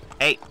course.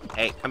 Hey,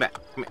 come back.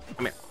 Come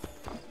here.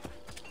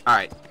 All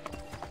right.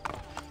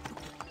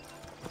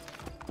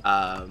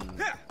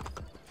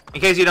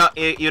 In case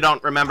you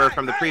don't remember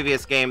from the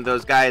previous game,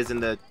 those guys in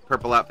the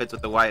purple outfits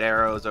with the white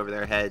arrows over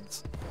their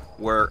heads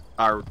were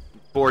our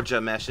Borgia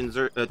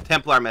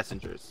Templar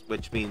messengers,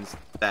 which means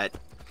that,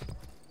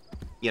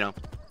 you know,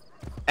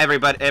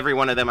 every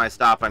one of them I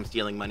stop, I'm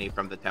stealing money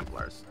from the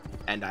Templars,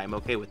 and I'm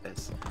okay with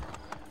this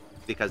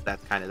because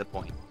that's kind of the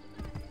point.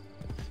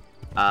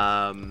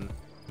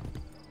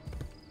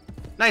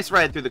 Nice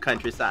ride through the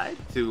countryside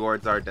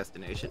towards our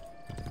destination,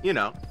 you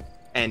know,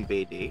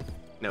 NBD,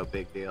 no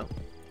big deal.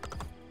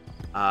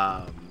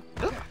 I'm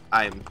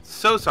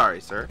so sorry,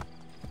 sir.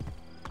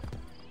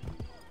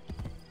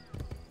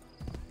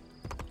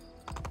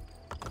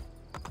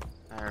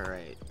 All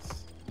right.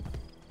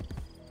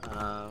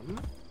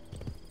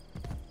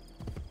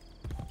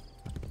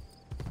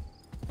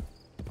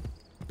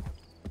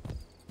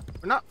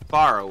 We're not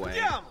far away.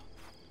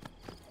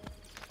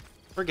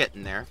 We're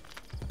getting there.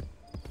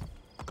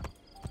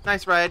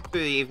 Nice ride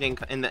through the evening,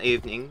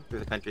 through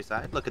the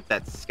countryside. Look at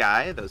that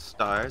sky, those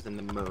stars, and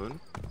the moon.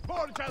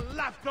 Borgia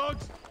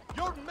lapdogs,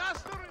 your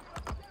master.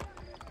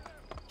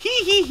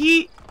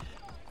 Hee.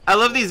 I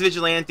love these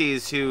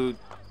vigilantes who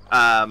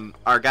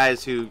are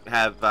guys who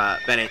have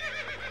been in,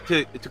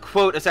 to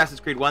quote Assassin's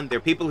Creed 1,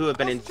 they're people who have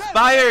been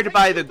inspired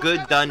by the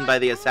good done by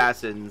the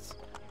assassins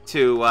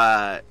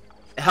to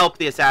help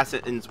the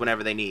assassins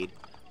whenever they need,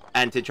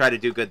 and to try to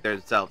do good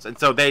themselves. And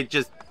so they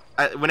just,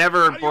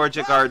 whenever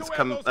Borgia guards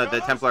come,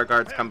 the Templar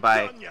guards come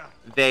by,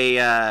 they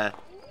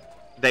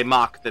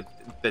mock the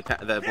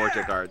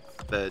Borgia guards,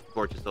 the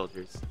Borgia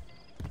soldiers.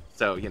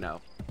 So, you know,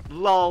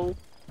 lol.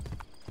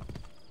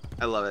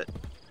 I love it.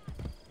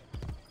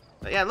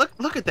 But yeah,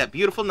 look at that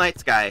beautiful night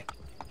sky.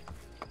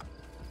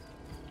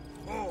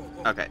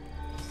 Okay.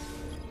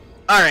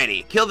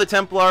 Alrighty, kill the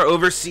Templar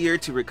Overseer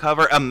to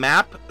recover a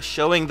map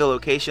showing the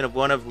location of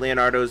one of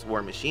Leonardo's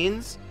war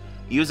machines.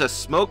 Use a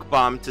smoke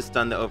bomb to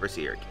stun the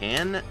Overseer.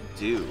 Can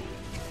do.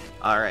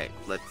 Alright,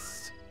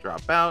 let's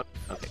drop out.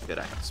 Okay, good,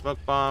 I have smoke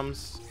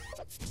bombs.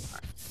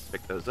 Alright,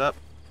 pick those up.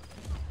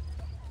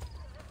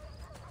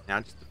 Now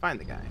just to find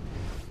the guy.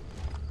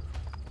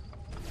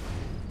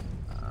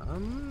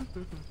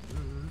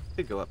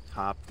 Could go up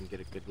top and get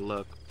a good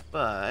look,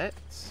 but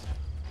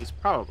he's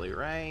probably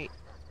right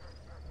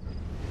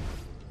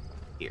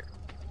here.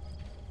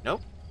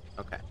 Nope.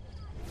 Okay.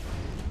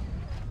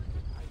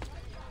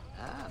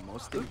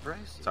 Most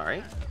impressive.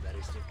 Sorry. That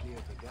is to clear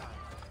the guard.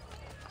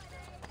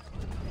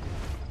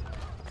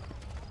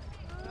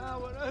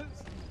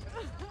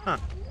 Huh.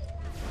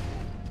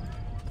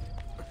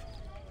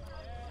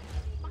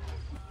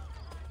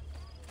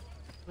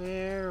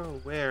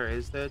 Where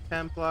is the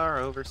Templar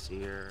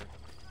Overseer?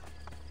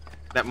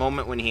 That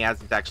moment when he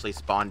hasn't actually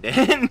spawned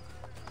in.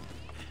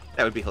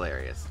 That would be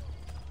hilarious.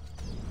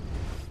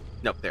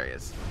 Nope, there he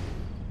is.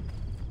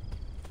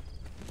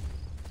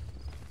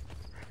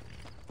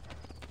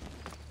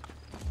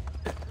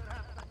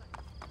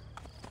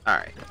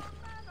 Alright.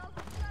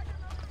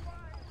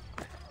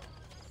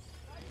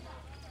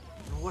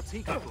 What's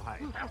he got to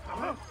hide?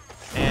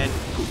 And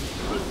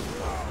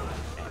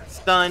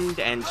stunned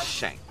and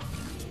shanked.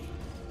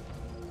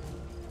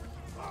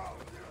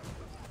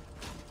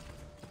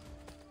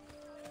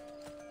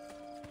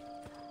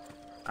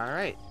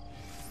 Alright.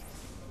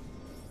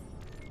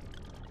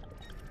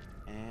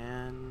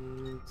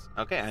 And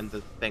okay, and the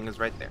thing is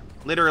right there.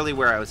 Literally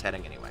where I was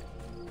heading anyway.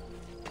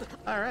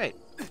 Alright.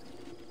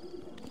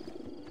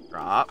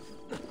 Drop.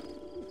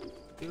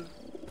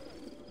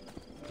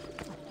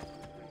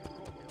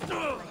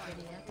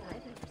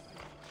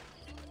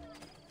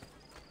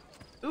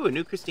 Ooh, a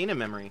new Christina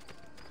memory.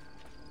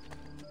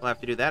 We'll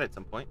have to do that at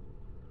some point.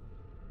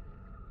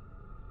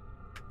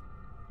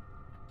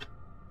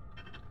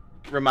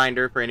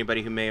 Reminder for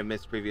anybody who may have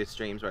missed previous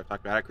streams where I've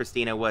talked about it.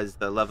 Christina was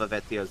the love of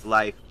Ezio's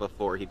life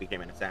before he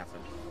became an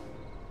assassin.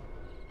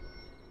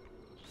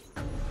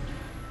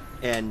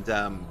 And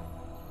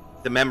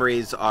the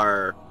memories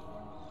are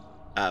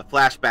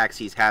flashbacks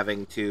he's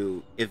having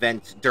to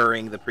events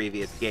during the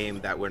previous game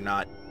that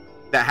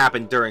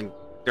happened during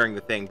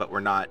the thing, but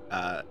were not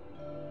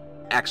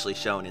actually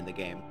shown in the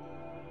game.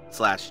 /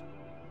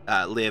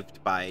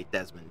 lived by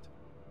Desmond.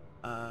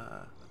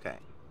 Okay.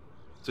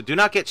 So do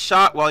not get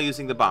shot while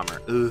using the bomber.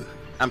 Ugh,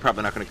 I'm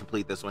probably not going to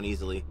complete this one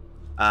easily.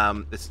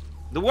 The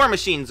war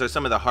machines are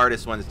some of the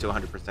hardest ones to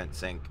 100%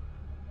 sync.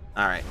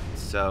 Alright,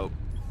 so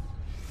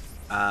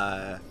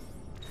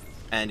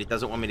And it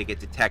doesn't want me to get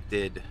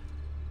detected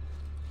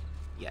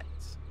yet.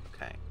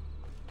 Okay.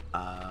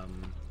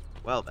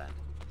 Well then.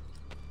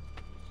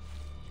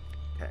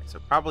 Okay, so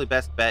probably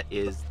best bet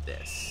is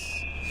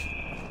this.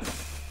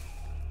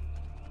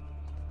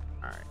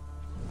 Alright.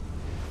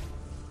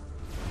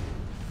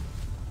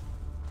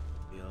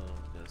 We'll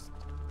just...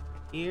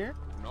 here.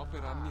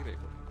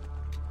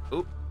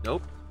 Oop,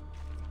 nope.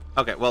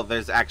 Okay, well,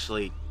 there's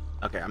actually...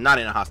 okay, I'm not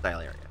in a hostile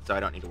area, so I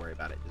don't need to worry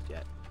about it just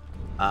yet.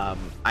 I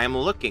am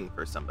looking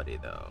for somebody,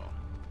 though.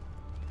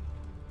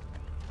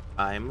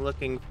 I'm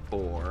looking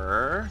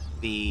for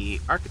the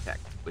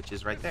architect, which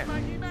is right there.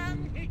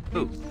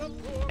 Ooh.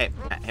 Hey,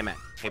 man.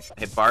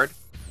 Hey, Bard.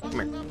 Come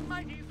here.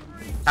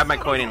 Have my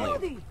coin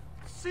and leave.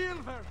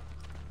 Silver.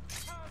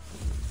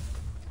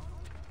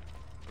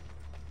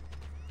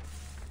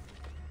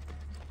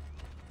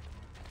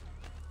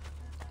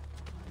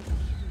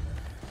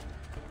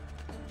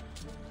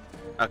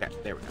 Okay,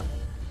 there we go.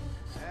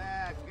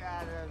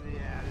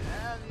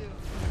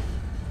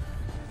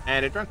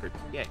 And a drunkard.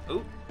 Yay.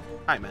 Ooh.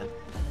 Hi, man.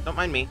 Don't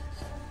mind me.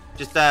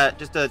 Just a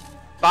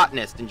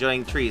botanist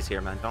enjoying trees here,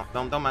 man.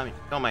 Don't mind me.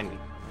 Don't mind me.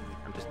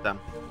 I'm just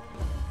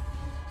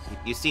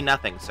you see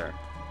nothing, sir.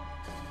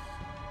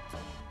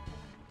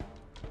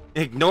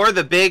 Ignore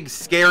the big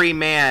scary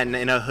man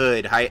in a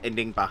hood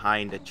hiding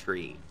behind a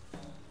tree.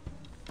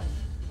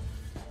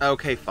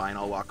 Okay, fine.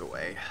 I'll walk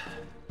away.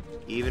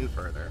 Even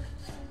further.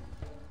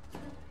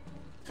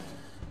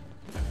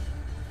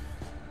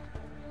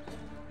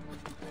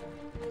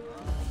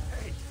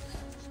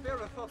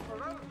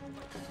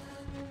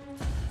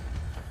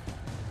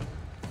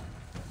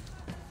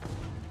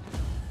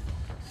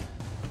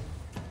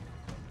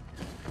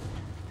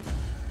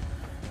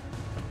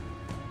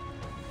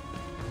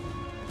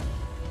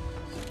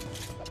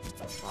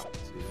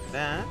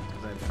 That,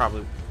 because I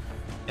probably...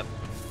 yep,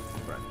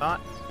 that's what I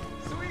thought.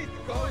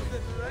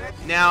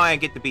 Now I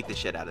get to beat the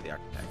shit out of the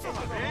architect.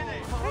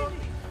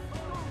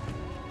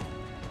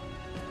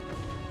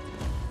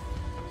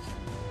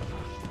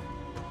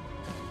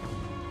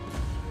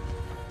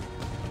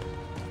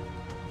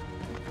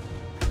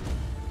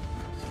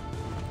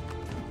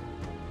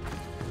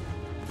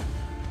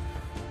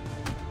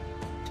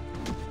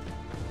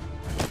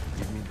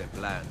 Give me the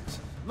plans.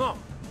 No,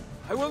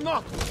 I will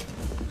not.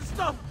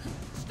 Stop!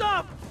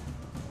 Stop!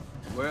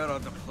 Where are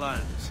the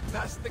plans?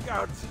 Past the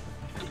guards.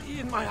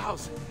 In my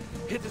house.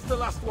 It is the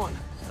last one.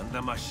 And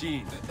the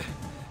machine?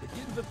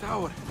 In the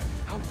tower.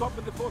 On top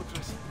of the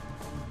fortress.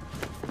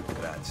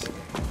 Grazie.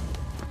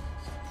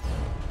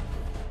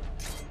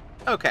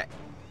 Okay.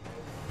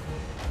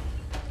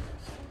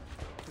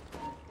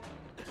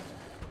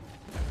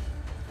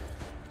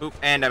 Oop,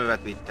 and I'm about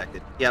to be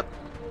detected. Yep.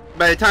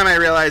 By the time I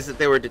realized that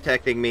they were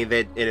detecting me,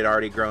 that it had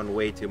already grown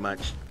way too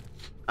much.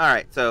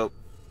 Alright, so...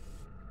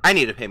 I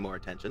need to pay more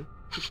attention.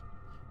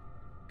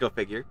 Go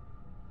figure.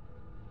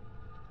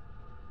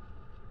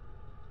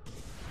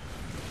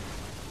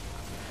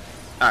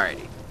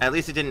 Alrighty. At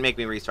least it didn't make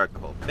me restart the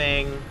whole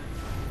thing.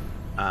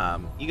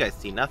 You guys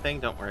see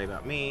nothing. Don't worry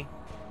about me.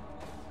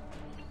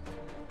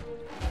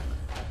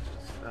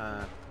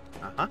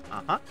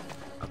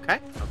 Okay,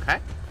 okay.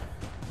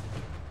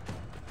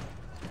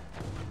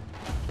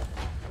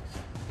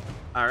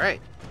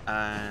 Alright.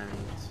 And...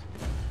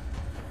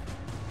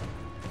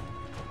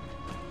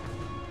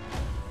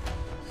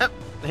 oh,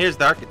 here's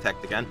the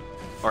architect again.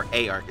 Or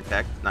a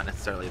architect, not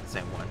necessarily the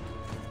same one.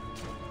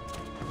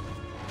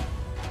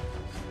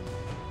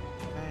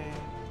 Okay.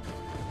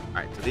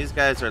 Alright, so these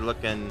guys are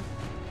looking...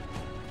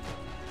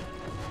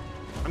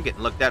 I'm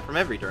getting looked at from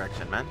every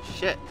direction, man.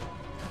 Shit.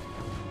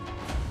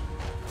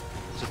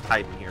 Let's just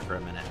hide in here for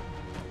a minute.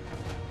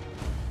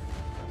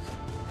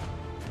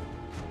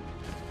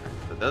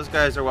 Right, so those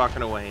guys are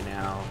walking away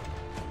now.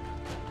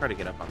 Try to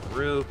get up on the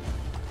roof.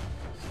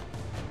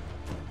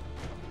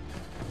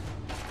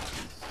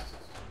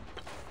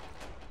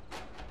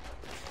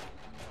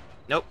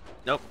 Nope,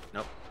 nope,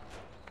 nope.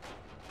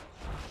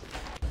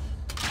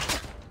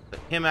 Put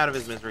him out of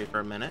his misery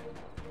for a minute.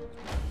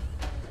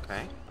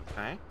 Okay,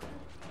 okay.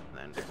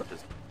 And then we'll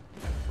just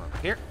go over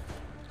here.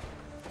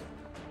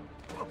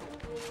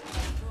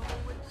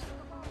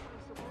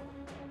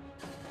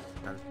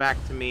 Comes back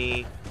to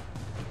me.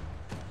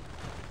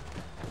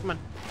 Come on.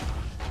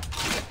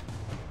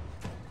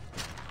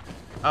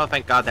 Oh,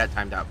 thank God that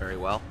timed out very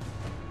well.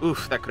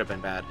 Oof, that could have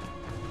been bad.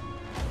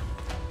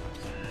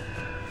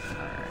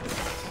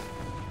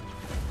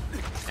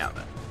 Now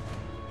then.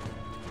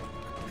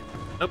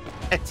 Nope.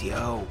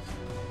 Ezio.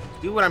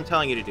 Do what I'm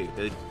telling you to do,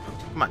 dude.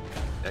 Come on.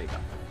 There you go.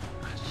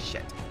 Ah,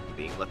 shit. I'm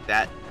being looked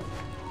at.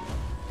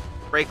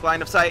 Break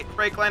line of sight.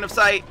 Break line of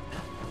sight.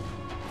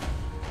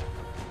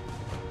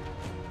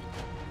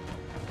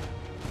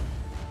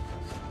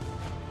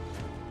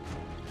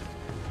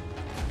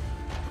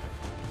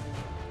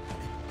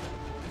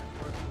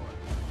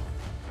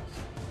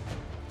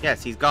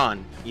 Yes, he's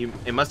gone.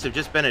 It must have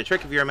just been a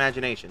trick of your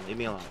imagination. Leave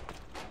me alone.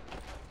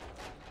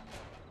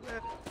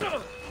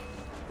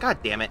 God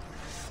damn it.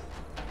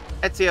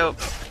 Ezio.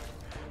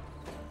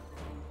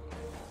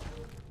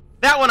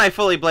 That one I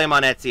fully blame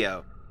on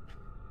Ezio.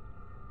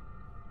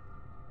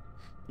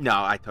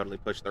 No, I totally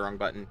pushed the wrong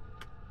button.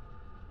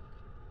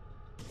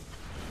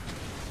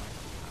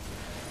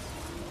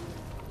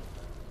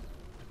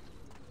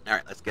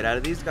 Alright, let's get out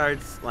of these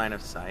guards' line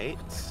of sight.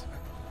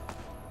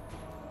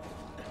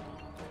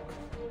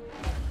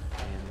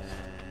 And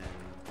then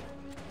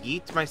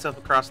yeet myself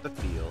across the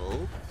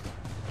field.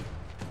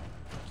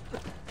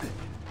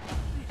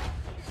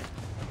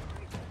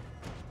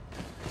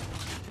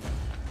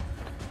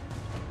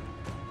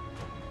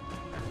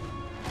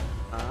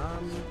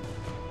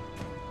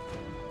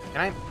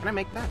 Can I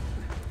make that?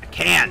 I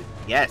can!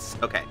 Yes!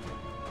 Okay.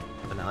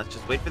 So now let's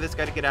just wait for this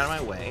guy to get out of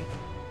my way.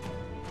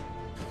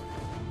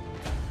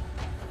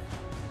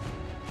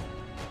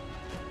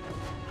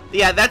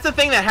 Yeah, that's a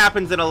thing that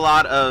happens in a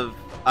lot of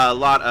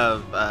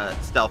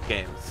stealth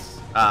games.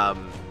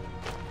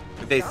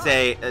 They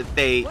say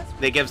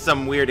they give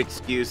some weird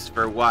excuse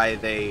for why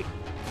they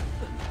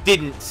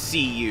didn't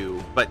see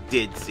you but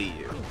did see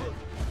you.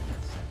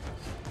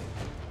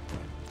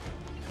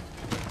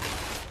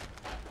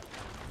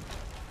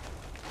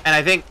 And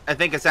I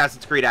think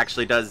Assassin's Creed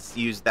actually does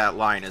use that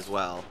line as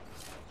well.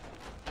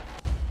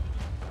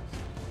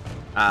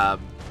 But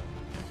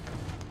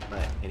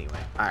anyway,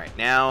 all right.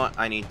 Now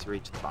I need to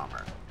reach the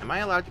bomber. Am I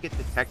allowed to get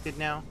detected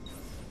now?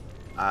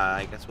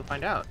 I guess we'll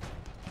find out.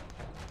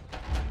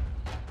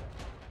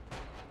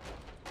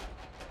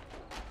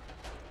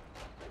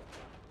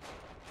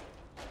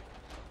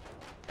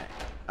 Okay.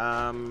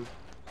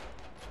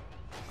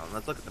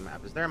 Let's look at the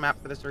map. Is there a map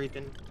for this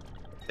region?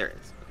 There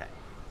is. Okay.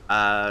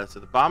 So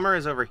the bomber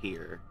is over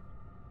here.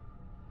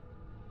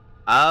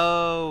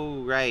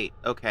 Oh, right.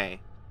 Okay.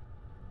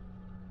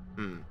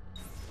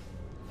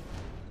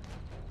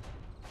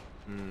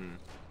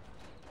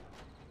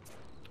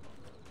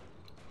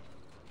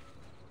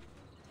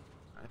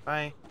 If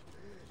I...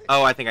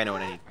 Oh, I think I know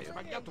what I need to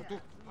do.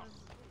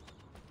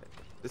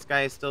 This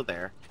guy is still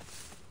there.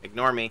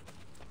 Ignore me.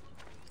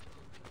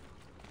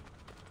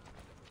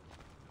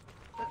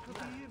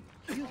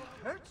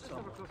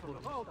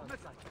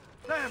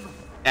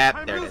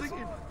 There it is.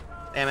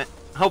 Damn it.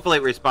 Hopefully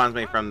it respawns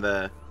me from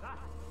the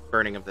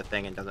burning of the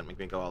thing and doesn't make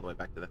me go all the way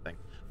back to the thing.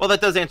 Well,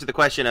 that does answer the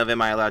question of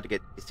am I allowed to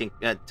get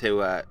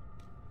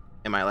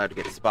am I allowed to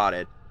get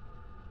spotted?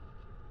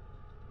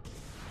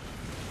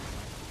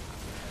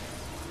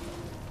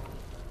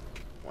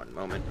 One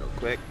moment, real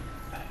quick.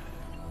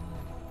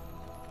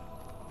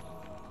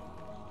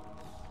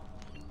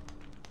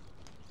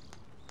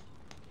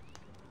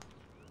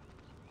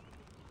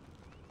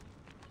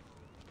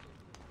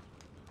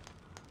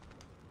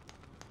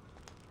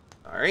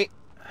 Alright.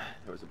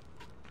 There was a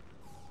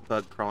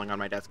bug crawling on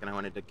my desk and I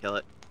wanted to kill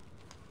it.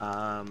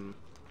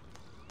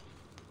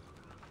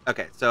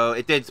 Okay, so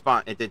it did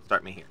spawn. It did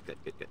start me here. Good.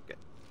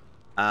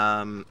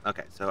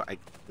 Okay, so I'm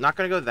not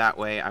going to go that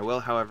way. I will,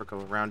 however,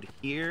 go around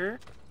here.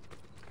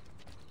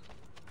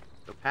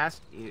 Go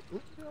past you.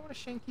 Ooh, do I want to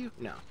shank you?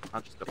 No,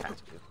 I'll just go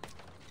past you.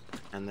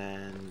 And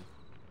then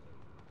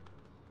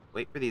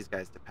wait for these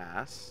guys to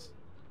pass.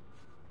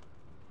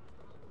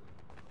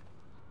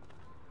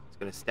 Just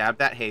going to stab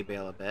that hay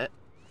bale a bit.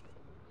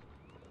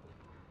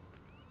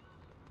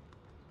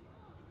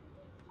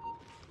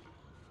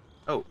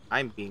 Oh,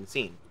 I'm being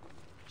seen.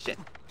 Shit.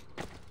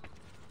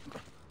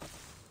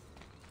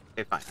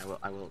 Okay, fine.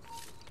 I will.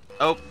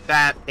 Oh,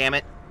 that. Damn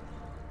it.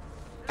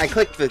 I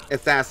clicked the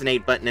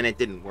assassinate button and it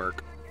didn't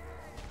work.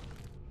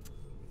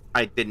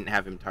 I didn't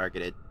have him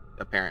targeted,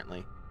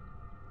 apparently.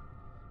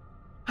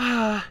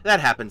 That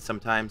happens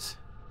sometimes.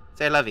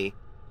 C'est la vie.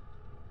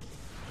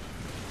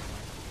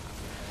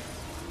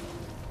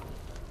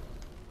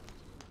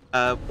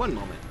 One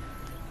moment.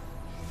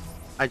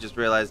 I just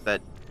realized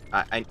that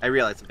I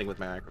realized something with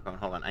my microphone.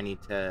 Hold on. I'm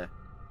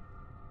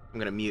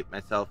gonna mute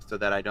myself so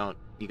that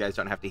you guys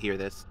don't have to hear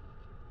this.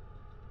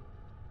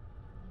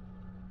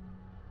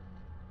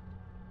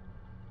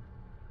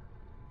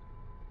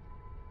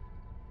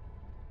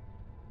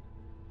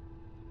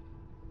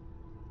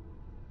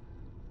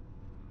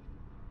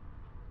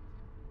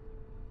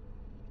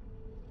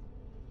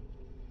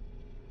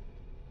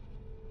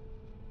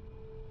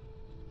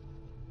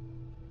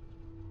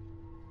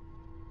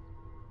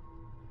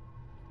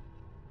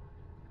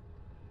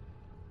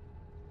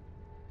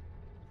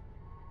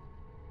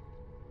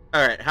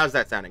 Alright, how's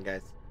that sounding,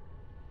 guys?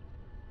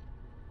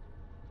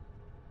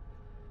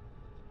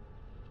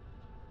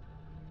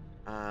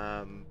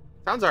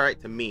 Sounds alright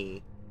to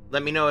me.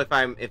 Let me know if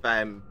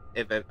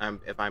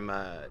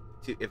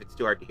it's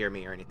too hard to hear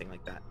me or anything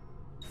like that.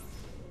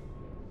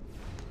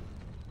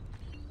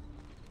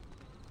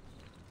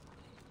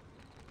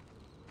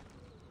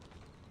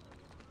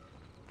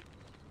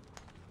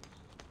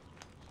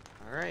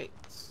 Alright.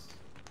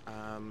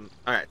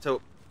 Alright,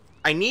 so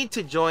I need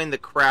to join the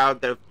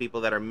crowd of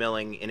people that are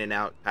milling in and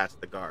out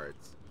past the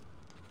guards.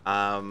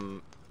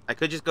 I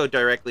could just go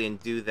directly and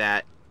do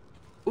that.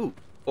 Ooh,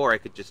 or I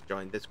could just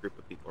join this group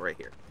of people right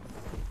here.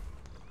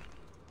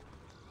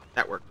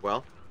 That worked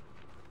well.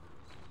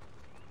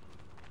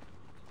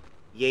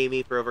 Yay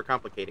me for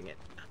overcomplicating it.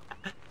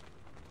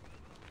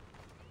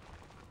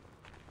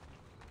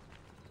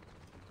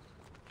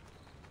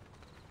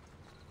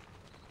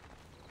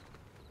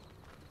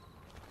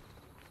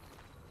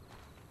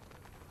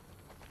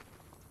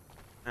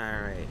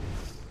 Alright.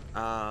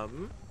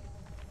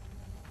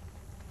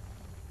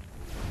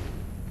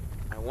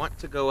 I want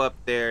to go up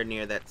there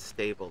near that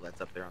stable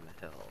that's up there on the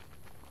hill.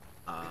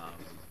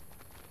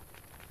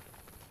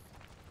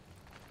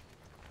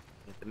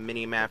 The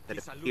mini-map that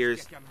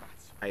appears...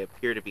 I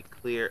appear to be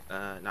clear...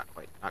 not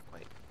quite, not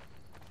quite.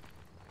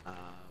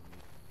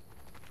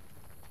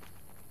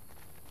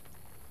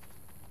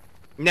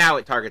 Now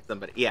it targets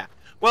somebody, yeah.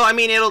 Well, I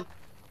mean, it'll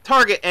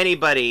target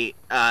anybody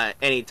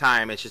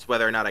anytime. It's just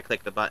whether or not I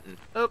click the button.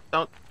 Oh,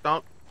 don't,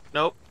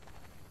 nope.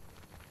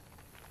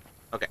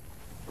 Okay.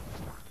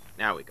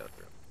 Now we go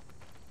through.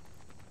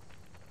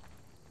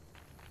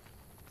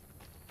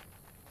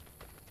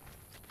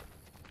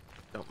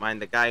 Don't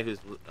mind the guy who's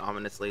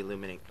ominously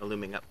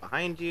looming up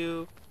behind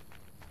you.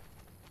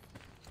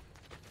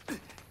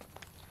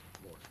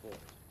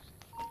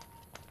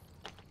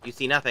 You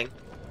see nothing.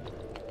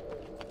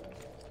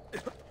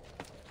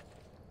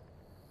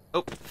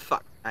 Oh,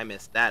 fuck. I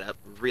messed that up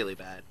really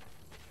bad.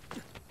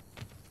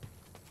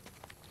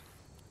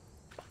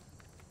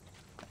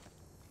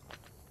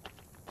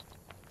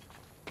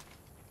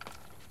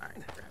 Alright,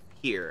 grab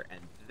here,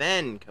 and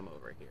then come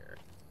over here.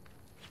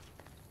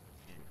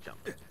 And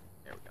jump. There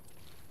we go.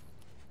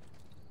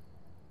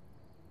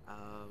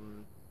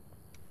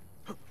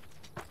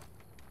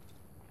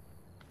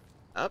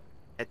 Up.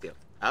 Ezio.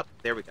 Up.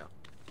 There we go.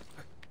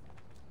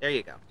 There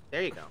you go.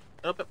 There you go.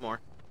 A little bit more.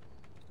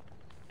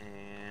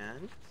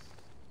 And...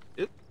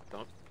 Oop.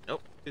 Don't.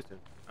 Nope. Too soon.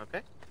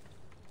 Okay.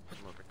 Come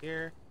over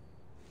here.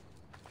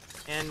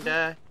 And,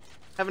 have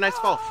a nice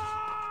fall.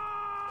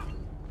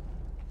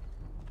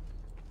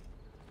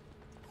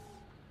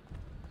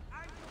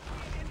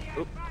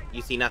 Oop.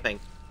 You see nothing.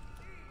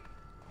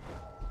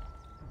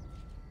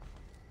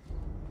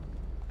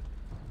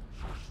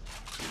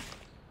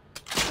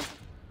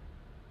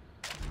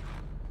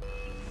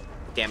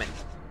 Damn it.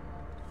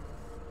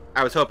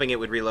 I was hoping it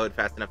would reload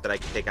fast enough that I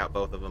could take out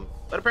both of them,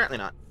 but apparently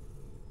not.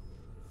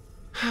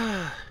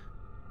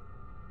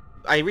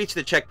 I reached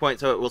the checkpoint,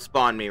 so it will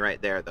spawn me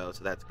right there, though,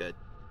 so that's good.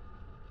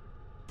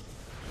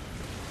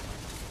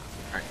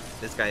 Alright,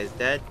 this guy is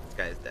dead. This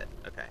guy is dead.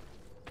 Okay.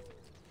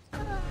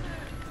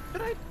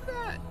 Could I do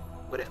that?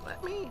 Would it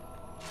let me?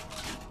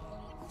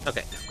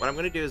 Okay, what I'm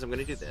going to do is I'm going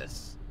to do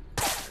this.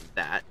 And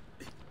that.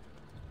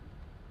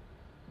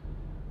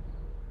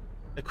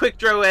 A quick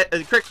draw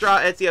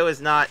Ezio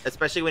is not,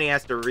 especially when he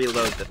has to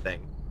reload the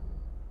thing.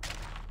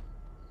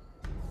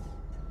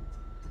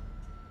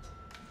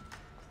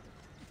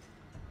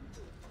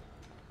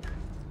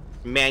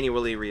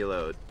 Manually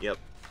reload. Yep.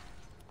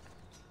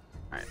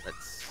 Alright,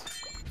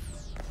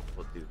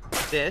 we'll do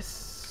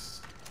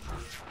this,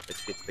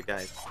 which gets the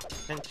guy's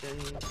attention.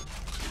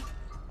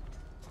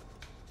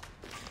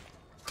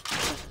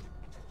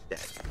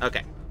 Dead.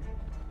 Okay.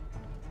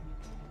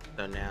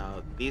 So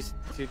now these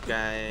two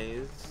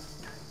guys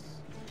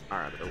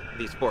are out of the way.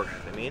 These four guys,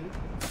 I mean.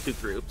 Two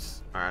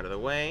groups are out of the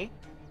way.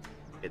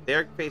 Okay,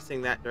 they're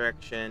facing that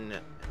direction.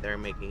 They're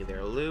making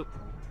their loop.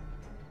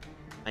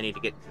 I need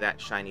to get to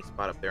that shiny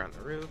spot up there on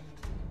the roof.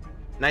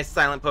 Nice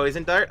silent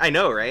poison dart. I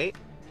know, right?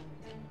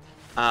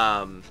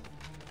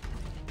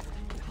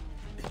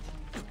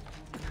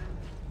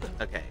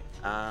 Okay.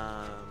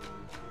 Alright.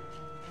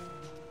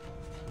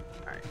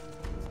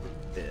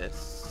 Let's do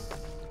this.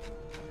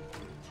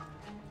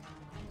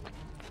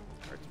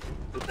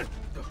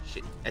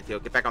 Shit.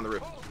 Ezio, get back on the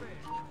roof.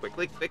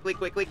 Quickly, quickly,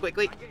 quickly,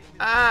 quickly.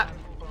 Ah!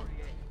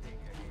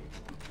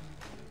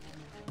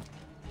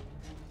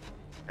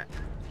 Okay.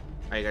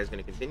 Are you guys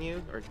going to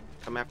continue or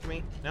come after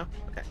me? No?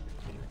 Okay.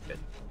 Good.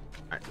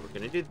 Alright, so we're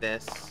going to do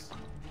this.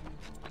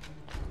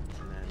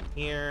 And then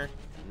here.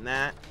 And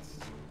that.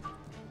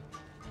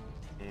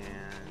 And...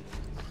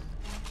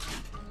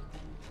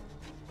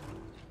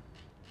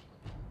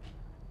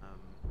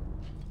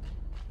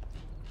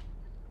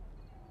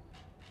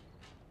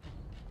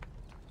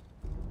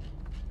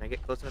 Can I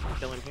get close enough to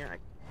kill him here?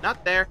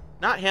 Not there!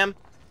 Not him!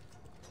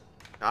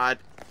 God.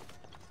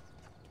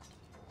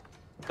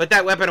 Put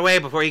that weapon away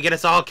before you get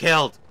us all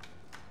killed!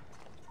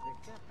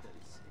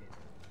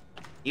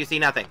 You see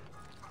nothing.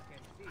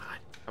 God,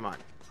 come on.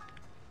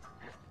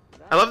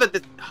 I love that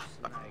this... Oh,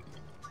 fuck.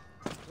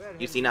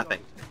 You see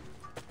nothing.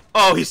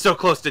 Oh, he's so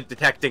close to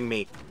detecting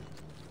me.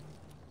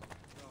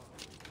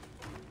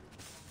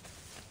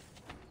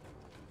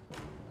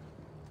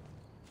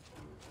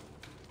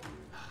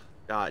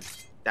 God,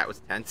 that was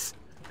tense.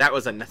 That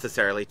was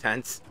unnecessarily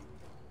tense.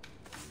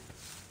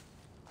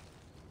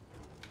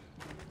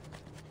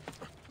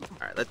 All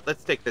right,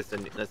 let's take this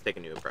and let's take a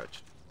new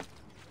approach.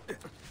 Go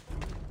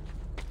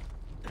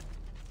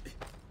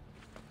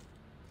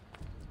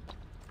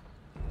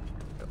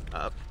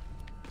up.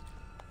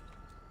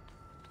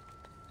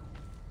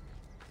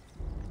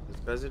 Those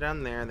guys are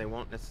down there. They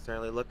won't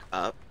necessarily look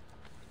up.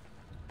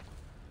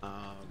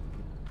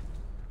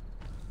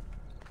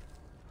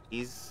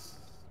 He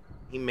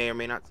may or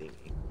may not see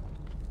me.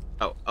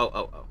 Oh.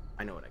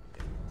 I know what I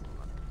can do.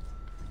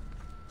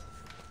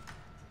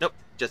 Nope,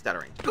 just out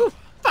of range. Ooh,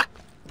 fuck!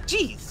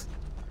 Jeez!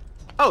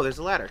 Oh, there's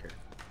a ladder here.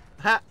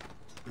 Ha!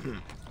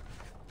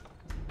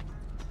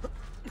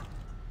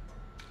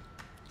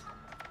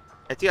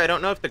 See, I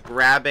don't know if the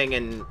grabbing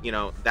and, you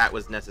know, that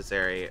was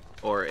necessary,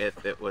 or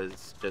if it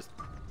was just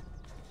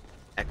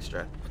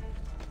extra.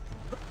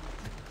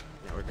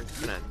 Now we're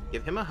just gonna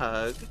give him a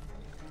hug.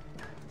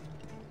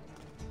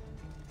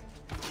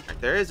 Right,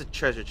 there is a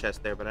treasure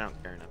chest there, but I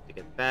don't care enough to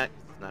get that.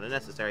 It's not a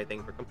necessary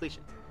thing for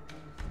completion.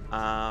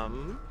 Now,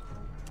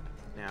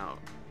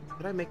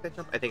 did I make that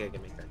jump? I think I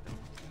can make that jump.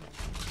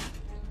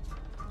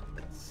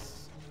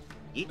 Let's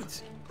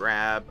eat,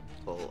 grab,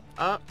 pull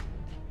up,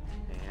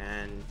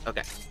 and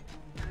okay.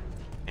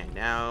 And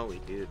now we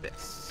do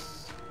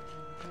this.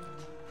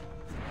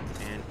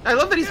 And I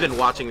love that he's been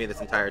watching me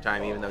this entire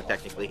time, even though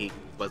technically he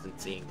wasn't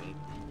seeing me.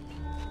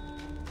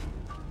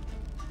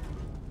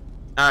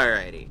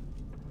 Alrighty.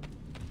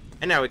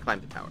 And now we climb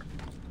the tower.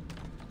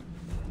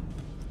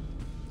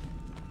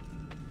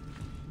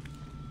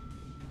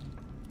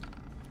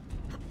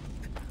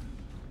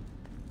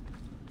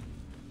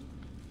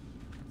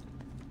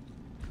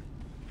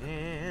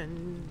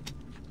 And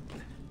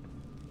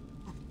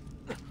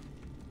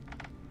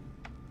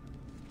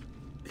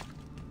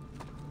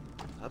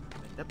up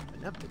and up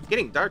and up. It's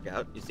getting dark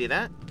out. You see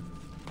that?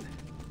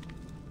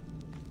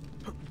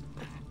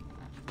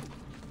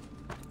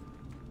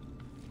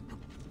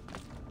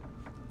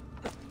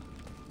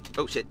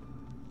 Oh shit.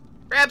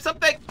 Grab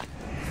something!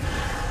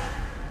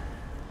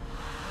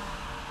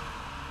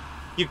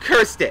 You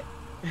cursed it!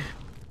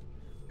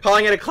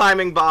 Calling it a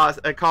climbing boss,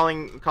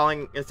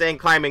 saying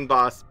climbing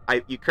boss,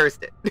 you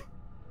cursed it.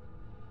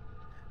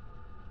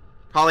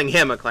 Calling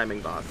him a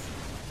climbing boss.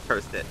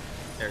 Cursed it.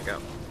 There we go.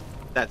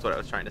 That's what I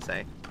was trying to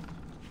say.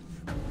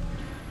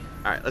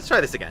 Alright, let's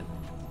try this again.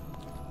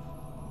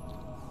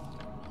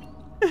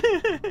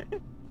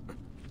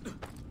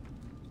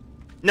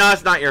 No,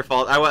 it's not your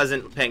fault. I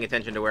wasn't paying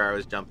attention to where I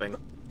was jumping.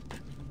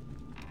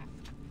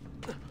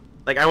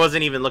 Like, I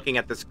wasn't even looking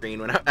at the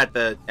screen when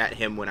at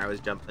him when I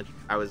was jumping.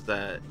 I was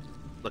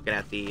looking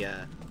at the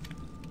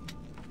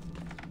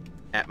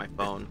at my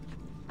phone.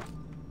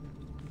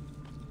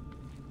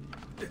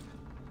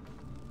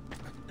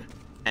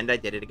 And I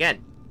did it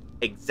again.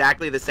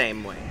 Exactly the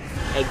same way.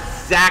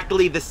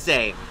 Exactly the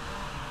same.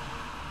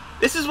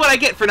 This is what I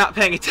get for not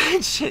paying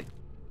attention.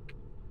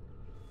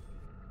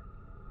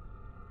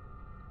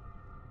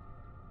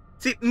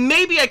 See,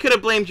 maybe I could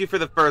have blamed you for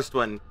the first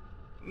one.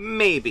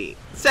 Maybe.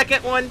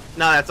 Second one?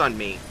 No, that's on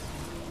me.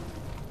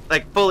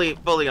 Like,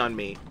 fully on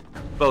me.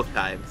 Both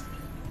times.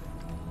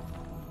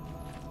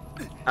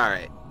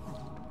 Alright.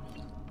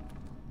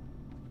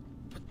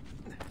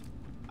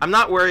 I'm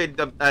not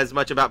worried as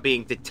much about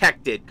being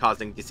detected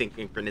causing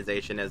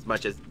desynchronization as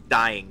much as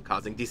dying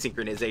causing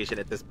desynchronization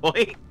at this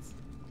point.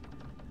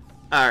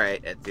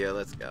 Alright, Ezio,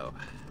 let's go.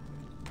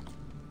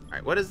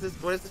 Alright, what is this?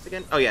 What is this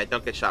again? Oh yeah,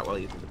 don't get shot while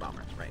using the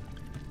bomber. Right.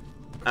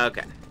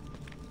 Okay.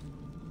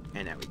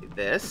 And now we do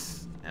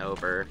this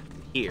over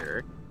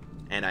here.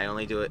 And I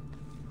only do it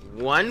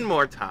one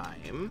more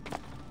time.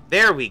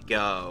 There we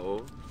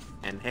go.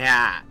 And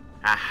ha!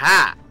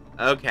 Aha!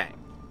 Okay.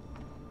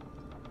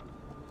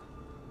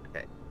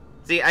 Okay.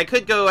 See, I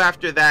could go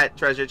after that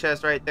treasure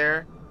chest right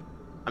there.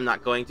 I'm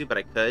not going to, but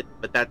I could.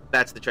 But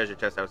that's the treasure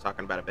chest I was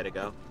talking about a bit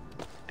ago.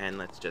 And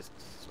let's just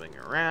swing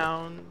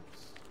around.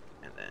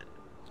 And then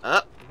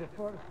up. The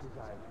first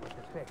design was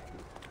effective.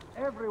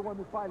 Everyone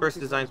who piloted First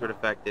designs were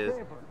defective.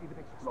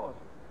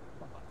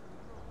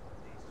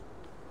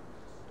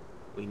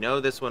 We know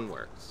this one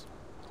works.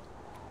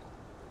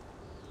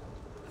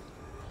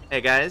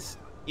 Hey guys,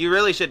 you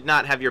really should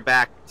not have your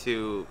back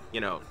to,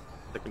 you know,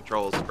 the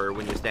controls for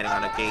when you're standing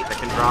on a gate that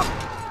can drop.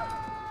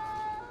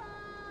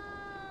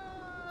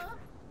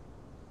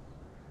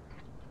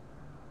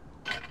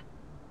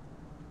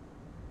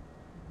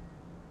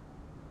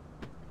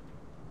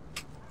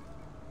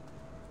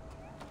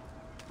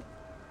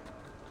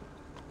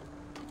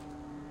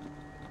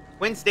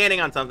 When standing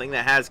on something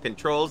that has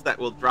controls that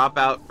will drop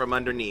out from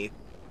underneath,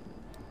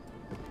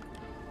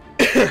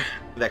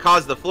 that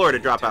cause the floor to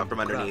drop out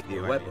from underneath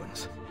you.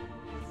 Weapons.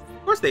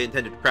 Of course they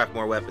intended to craft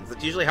more weapons.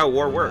 That's usually how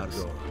war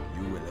works.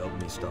 You will help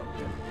me stop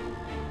them.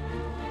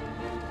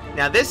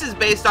 Now this is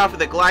based off of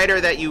the glider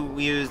that you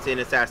used in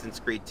Assassin's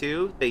Creed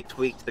 2. They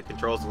tweaked the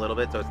controls a little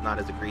bit so it's not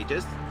as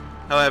egregious.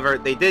 However,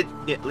 they did.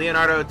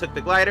 Leonardo took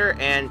the glider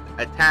and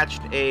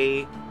attached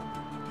a.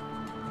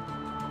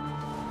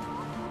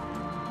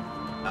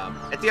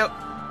 Ezio,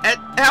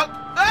 help!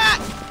 Ah!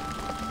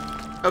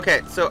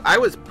 Okay, so I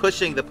was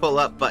pushing the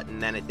pull-up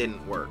button and it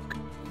didn't work.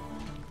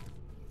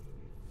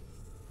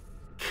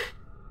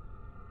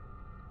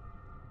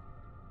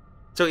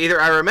 So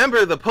either I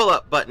remember the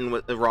pull-up button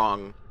was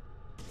wrong,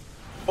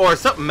 or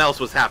something else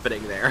was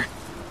happening there.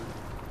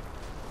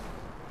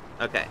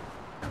 Okay.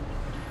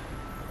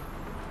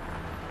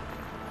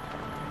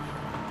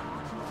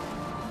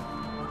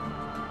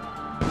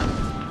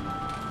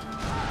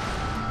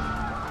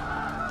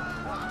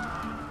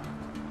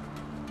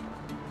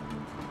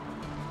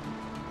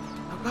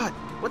 God,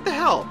 what the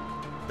hell?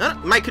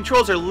 My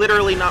controls are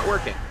literally not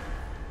working.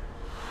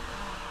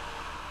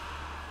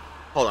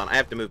 Hold on, I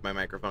have to move my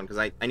microphone because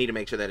I need to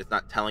make sure that it's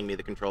not telling me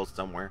the controls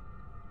somewhere.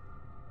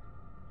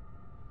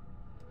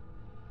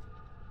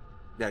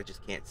 that I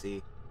just can't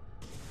see.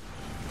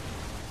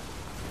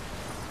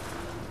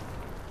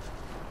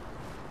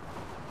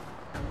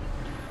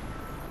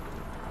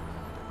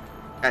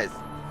 Guys,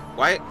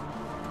 why?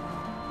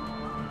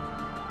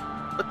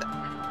 What the?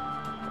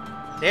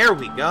 There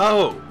we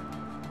go.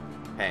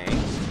 Okay.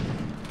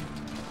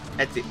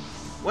 That's it.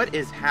 What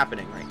is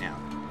happening right now?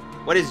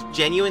 What is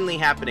genuinely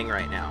happening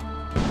right now?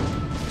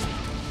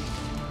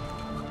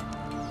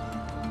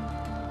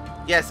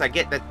 Yes, I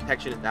get that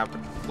detection is out.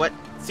 What?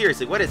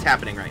 Seriously, what is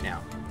happening right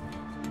now?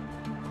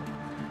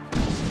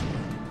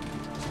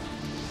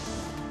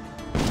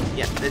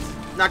 Yeah, this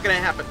is not gonna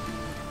happen.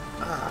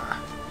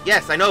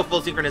 Yes, I know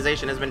full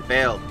synchronization has been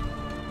failed.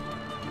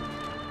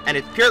 And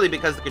it's purely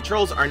because the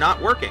controls are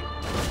not working.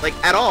 Like,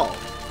 at all.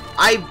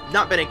 I've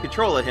not been in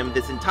control of him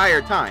this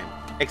entire time.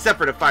 Except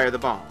for to fire the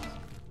bombs.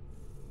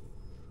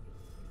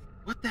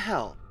 What the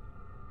hell?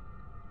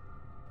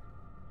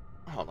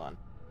 Hold on.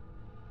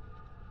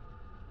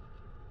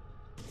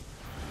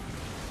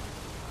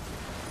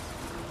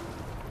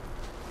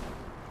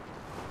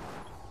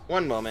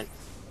 One moment.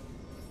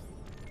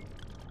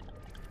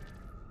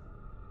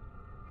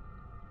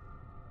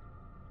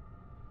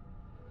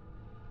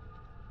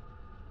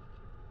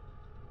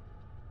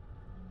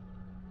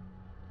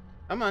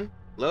 Come on.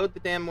 Load the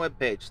damn web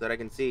page so that I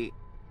can see.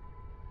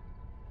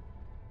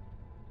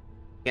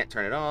 Can't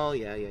turn it all.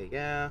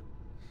 Yeah.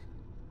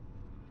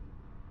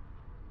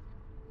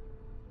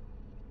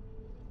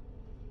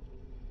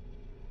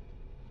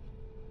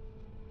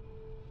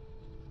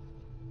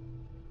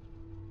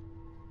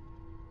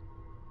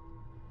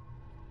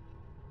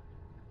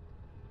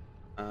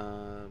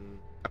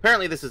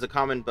 Apparently this is a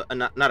common,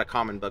 not a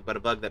common bug, but a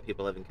bug that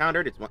people have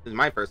encountered. It's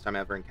my first time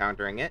ever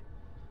encountering it.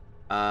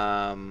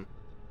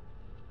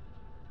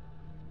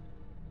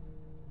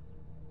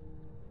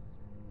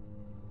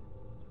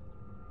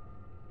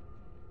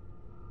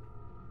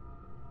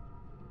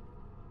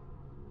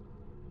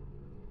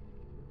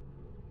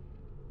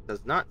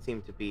 Does not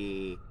seem to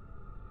be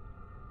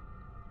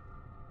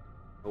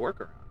a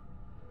workaround.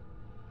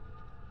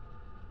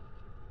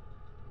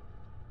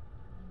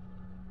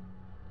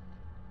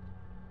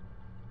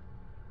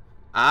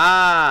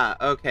 Ah,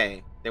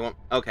 okay. They won't.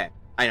 Okay,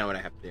 I know what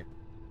I have to do.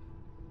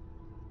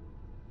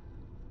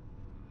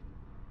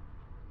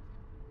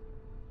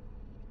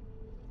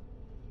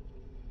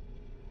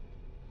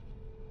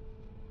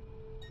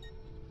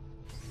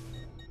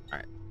 All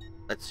right,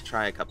 let's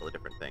try a couple of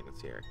different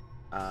things here.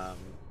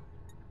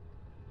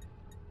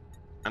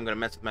 I'm gonna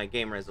mess with my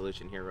game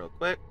resolution here real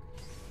quick.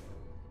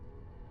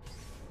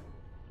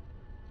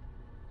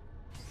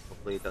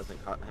 Hopefully it doesn't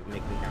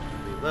make me have to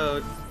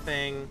reload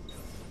thing.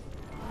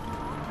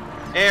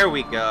 There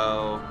we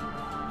go.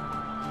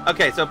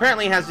 Okay, so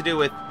apparently it has to do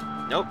with...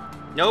 Nope.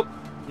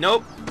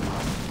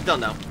 Still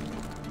no.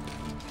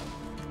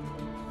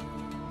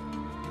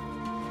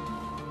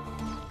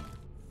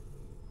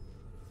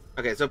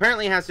 Okay, so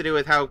apparently it has to do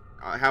with how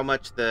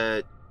much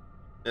the...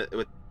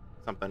 with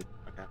something.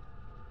 Okay.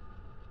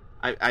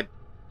 I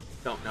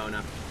don't know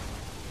enough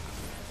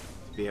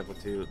to be able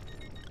to...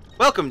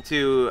 Welcome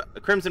to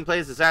Krimzon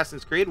Plays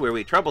Assassin's Creed, where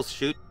we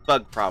troubleshoot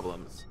bug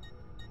problems.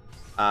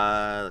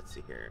 Let's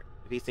see here.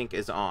 VSync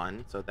is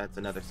on, so that's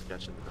another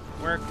suggestion that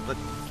doesn't work. Let's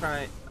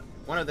try...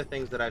 One of the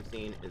things that I've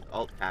seen is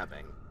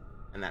alt-tabbing,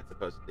 and that's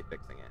supposedly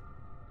fixing it.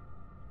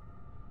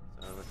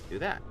 So let's do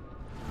that.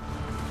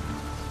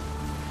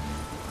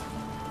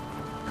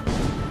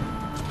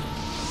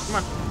 Come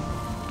on.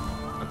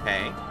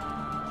 Okay.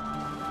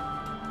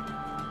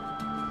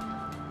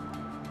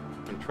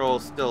 Control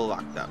still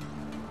locked up.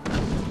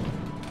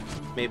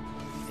 Maybe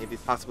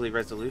possibly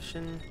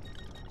resolution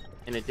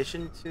in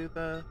addition to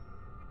the...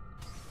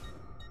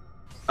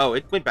 Oh,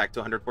 it went back to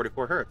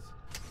 144 Hertz.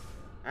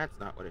 That's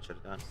not what it should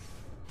have done.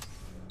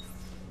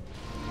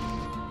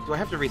 Do I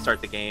have to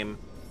restart the game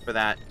for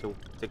that to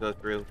go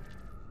through?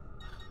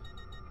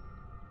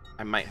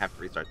 I might have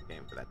to restart the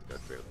game for that to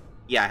go through.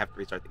 Yeah, I have to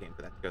restart the game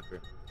for that to go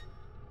through.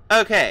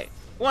 Okay,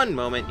 one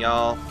moment,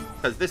 y'all,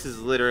 because this is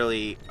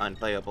literally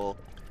unplayable.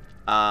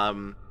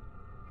 So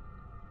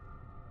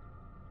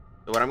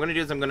what I'm going to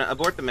do is I'm going to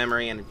abort the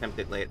memory and attempt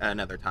it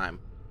another time.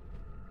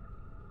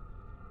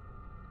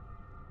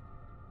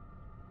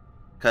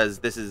 Because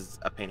this is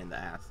a pain in the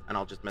ass, and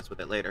I'll just mess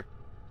with it later.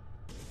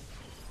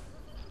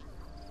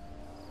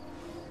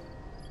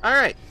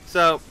 Alright,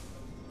 so,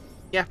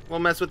 yeah, we'll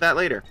mess with that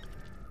later.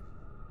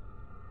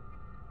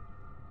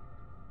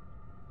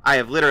 I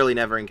have literally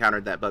never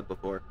encountered that bug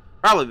before.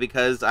 Probably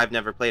because I've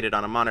never played it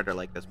on a monitor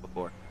like this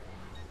before.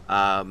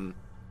 Alright,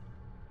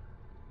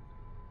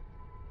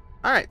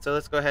 so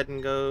let's go ahead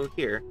and go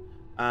here.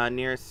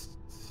 Nearest...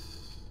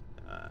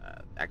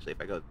 actually,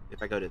 if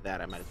I go to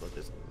that, I might as well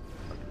just...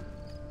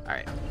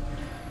 Alright.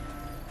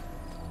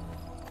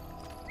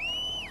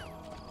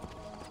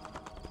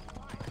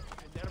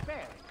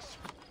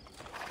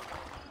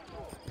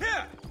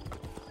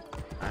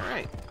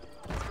 Alright.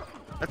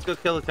 Let's go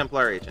kill the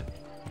Templar agent.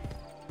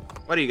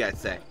 What do you guys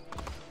say?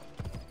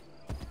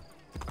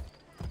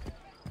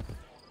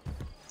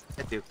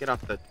 Hey, dude, get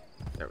off the...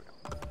 There we go.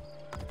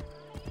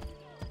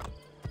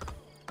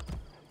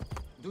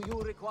 Do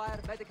you require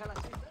medical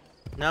assistance?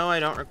 No, I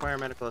don't require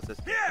medical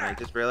assistance. And I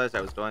just realized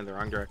I was going the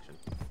wrong direction.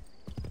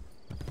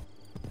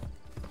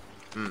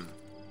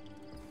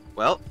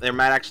 Well, there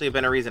might actually have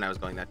been a reason I was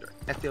going that direction.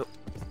 Ezio,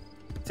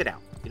 sit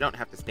down. You don't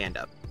have to stand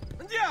up.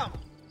 Andiamo!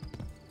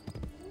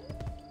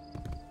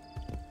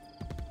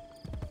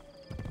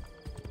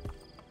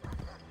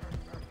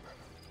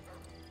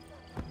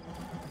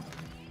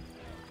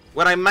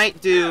 What I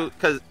might do,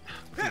 because...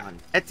 Come on.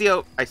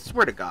 Ezio, I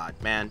swear to God,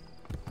 man.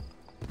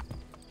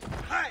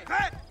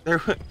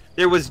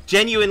 There was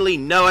genuinely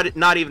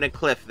not even a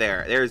cliff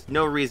there. There's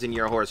no reason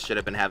your horse should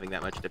have been having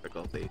that much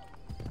difficulty.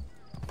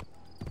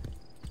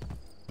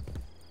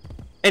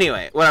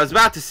 Anyway, what I was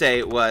about to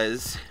say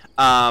was,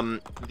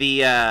 what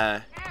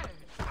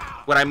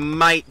I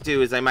might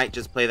do is I might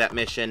just play that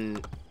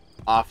mission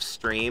off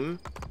stream.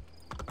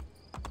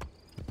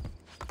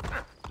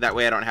 That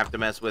way I don't have to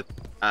mess with,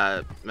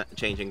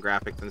 changing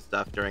graphics and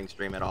stuff during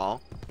stream at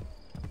all.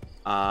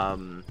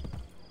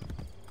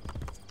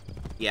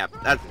 Yeah,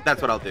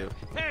 that's what I'll do.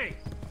 Hey!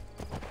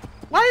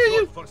 Why are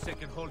you...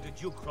 Forsaken hole did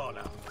you crawl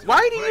out?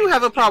 Why do you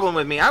have a problem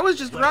with me? I was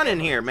just running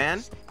here,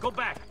 man. Go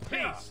back,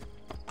 please.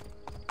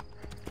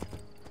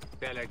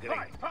 Pellegrini.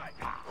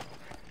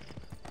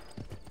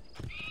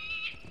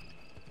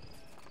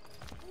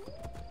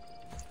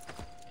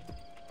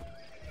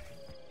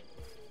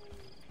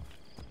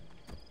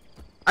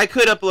 I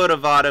could upload a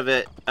VOD of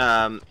it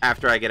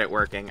after I get it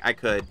working. I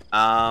could.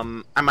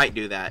 I might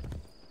do that.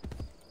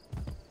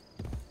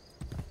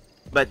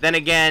 But then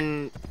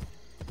again,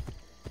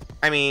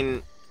 I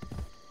mean,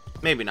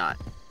 maybe not.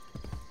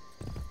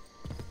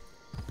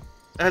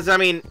 Because, I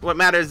mean, what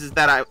matters is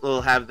that I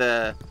will have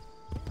the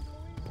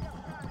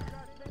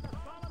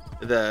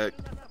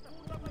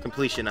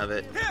completion of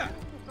it.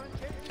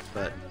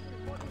 But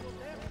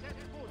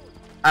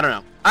I don't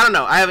know.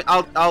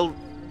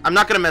 I'm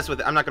not gonna mess with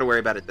it. I'm not gonna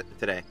worry about it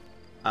today.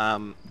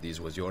 This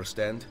was your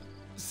stand?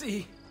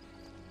 See,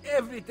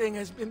 everything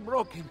has been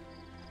broken.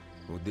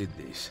 Who did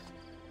this?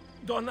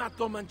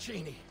 Donato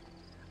Mancini.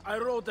 I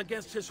rode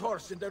against his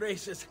horse in the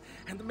races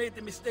and made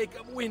the mistake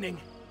of winning.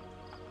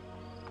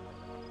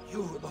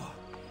 You, though,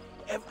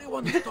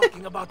 everyone is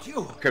talking about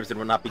you. Krimzon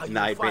will not be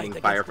denied raining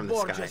fire from the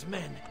sky.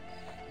 Men.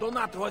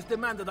 Donato has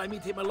demanded I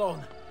meet him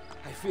alone.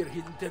 I fear he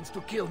intends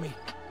to kill me.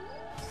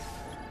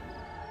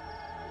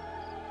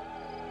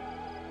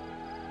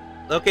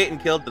 Locate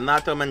and kill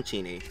Donato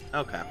Mancini.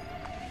 Okay.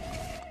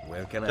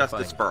 Where can Justice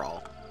I find for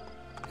all.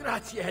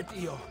 Grazie a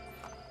Dio.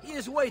 He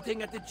is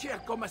waiting at the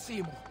Circo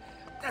Massimo.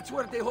 That's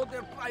where they hold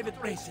their private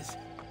races.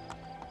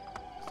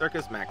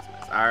 Circus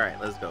Maximus. Alright,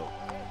 let's go.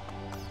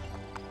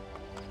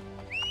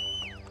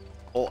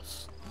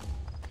 Horse.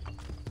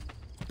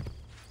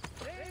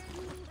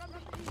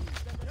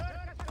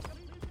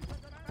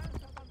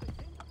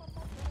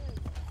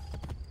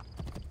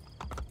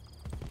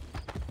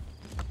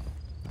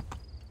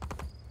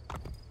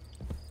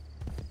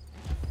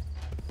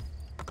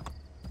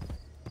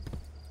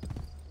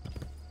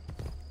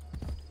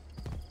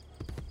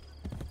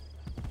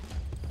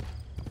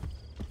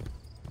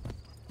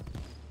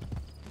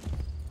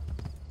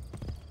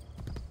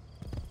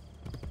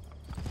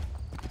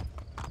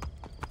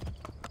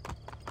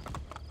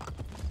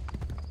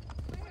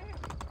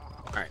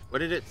 What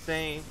did it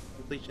say?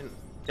 Completion?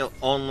 Kill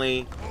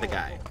only the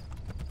guy.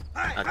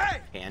 Okay.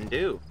 Can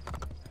do.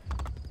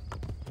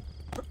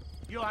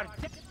 You are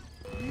dead.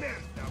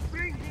 Merda,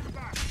 bring him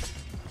back.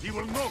 He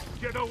will not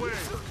get away.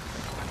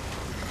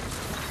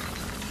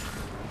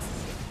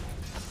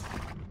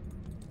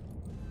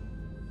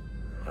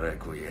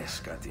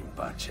 Requiescat in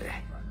pace.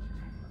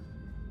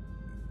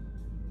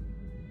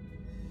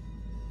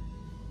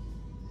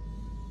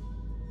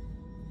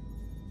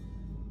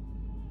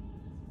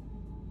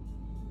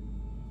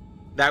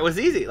 That was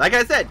easy. Like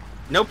I said,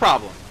 no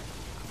problem.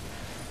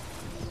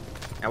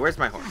 Now, where's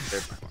my horse?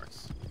 There's my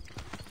horse.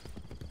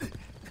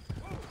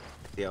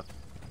 Theo,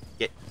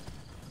 get...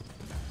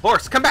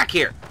 Horse, come back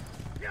here!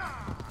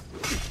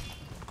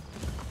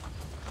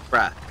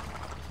 Bruh.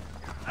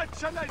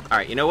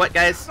 Alright, you know what,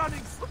 guys?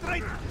 Running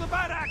straight to the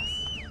barracks.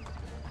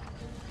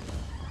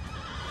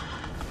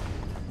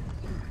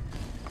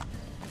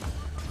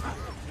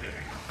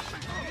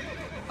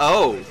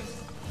 Oh.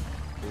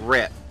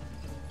 Rip.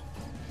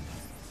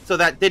 So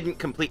that didn't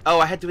complete...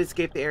 Oh, I had to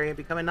escape the area and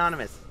become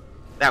anonymous.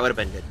 That would have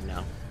been good to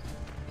know.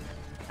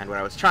 And what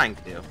I was trying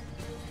to do.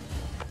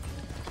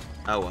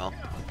 Oh, well.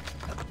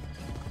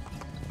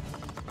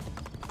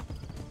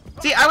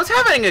 See, I was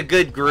having a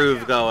good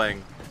groove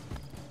going.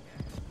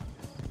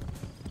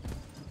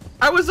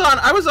 I was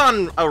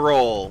on a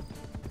roll.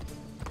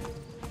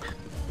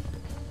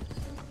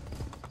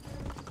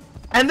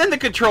 And then the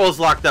controls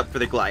locked up for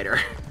the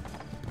glider.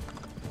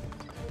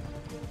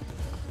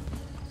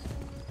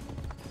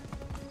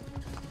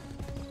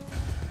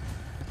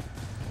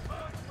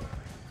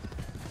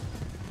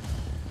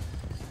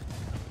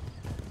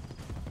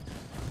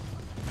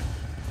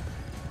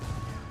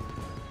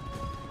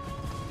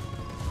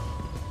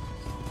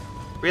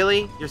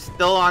 Really? You're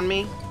still on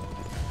me?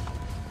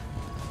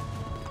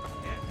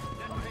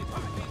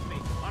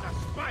 On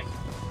a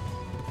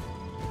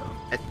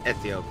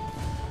Ezio,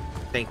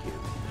 thank you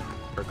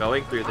for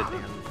going through the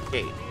damn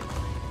gate.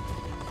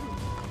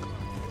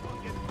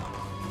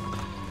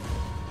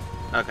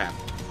 Okay.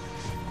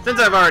 Since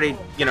I've already,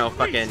 you know,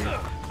 fucking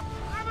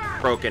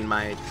broken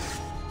my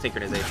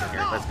synchronization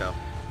here, let's go.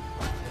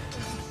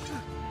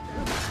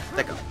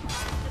 Let's go.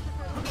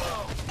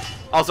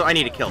 Also, I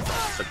need to kill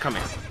someone, so come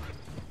here.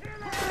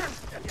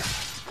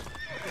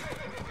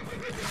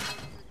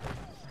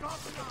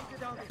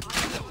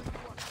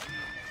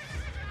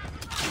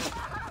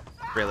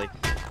 Really?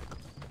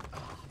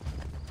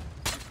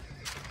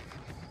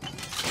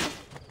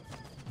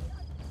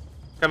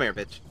 Come here,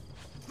 bitch.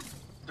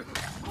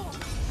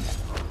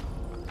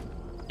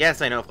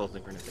 Yes, I know full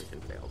synchronization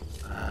failed.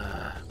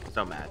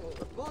 So mad.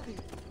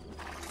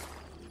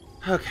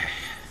 Okay.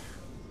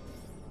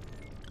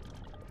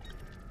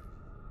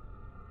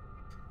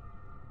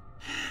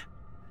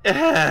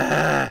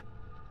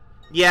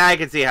 Yeah, I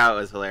can see how it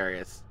was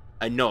hilarious.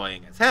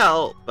 Annoying as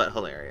hell, but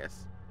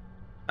hilarious.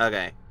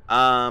 Okay.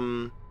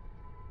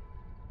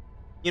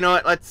 You know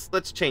what?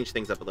 Let's change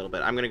things up a little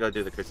bit. I'm gonna go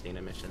do the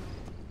Christina mission.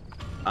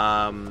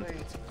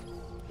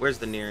 Where's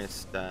the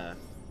nearest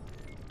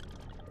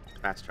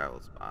fast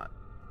travel spot?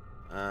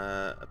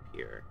 Up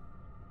here.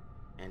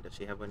 And does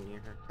she have one near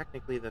her?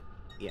 Technically,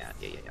 yeah.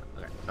 Okay,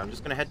 so I'm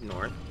just gonna head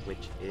north,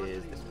 which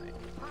is this way.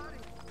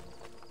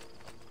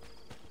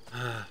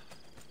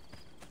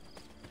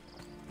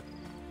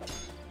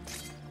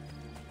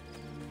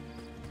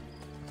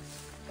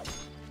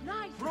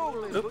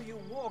 Oop.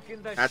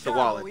 That's the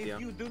wallet, yeah.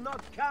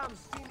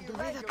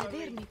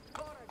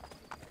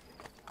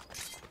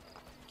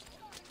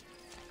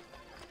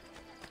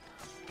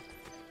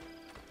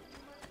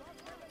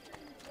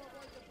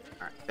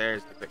 Alright,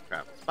 there's the quick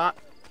travel spot.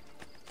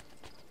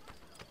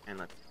 And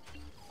let's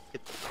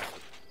get this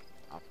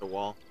off the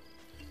wall.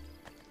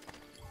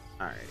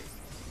 Alrighty.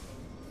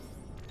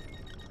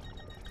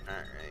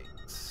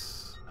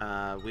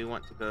 Alright. We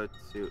want to go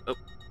to... Oh,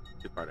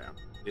 too far down.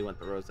 We want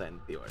the Rosa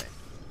and Fiore.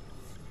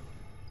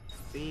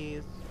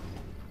 These.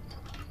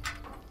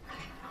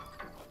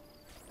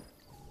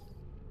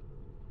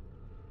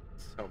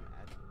 So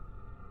mad.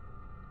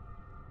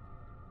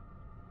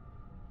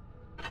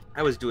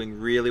 I was doing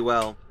really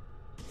well.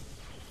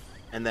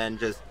 And then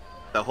just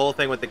the whole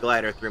thing with the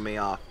glider threw me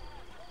off.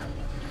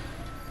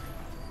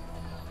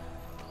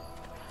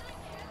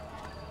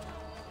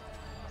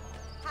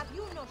 Have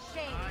you no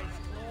shame?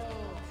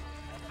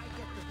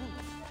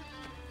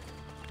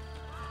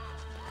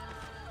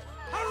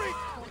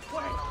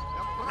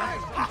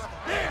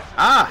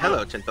 Ah,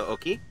 hello, Chinto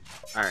Oki.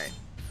 Alright.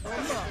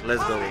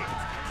 Let's go.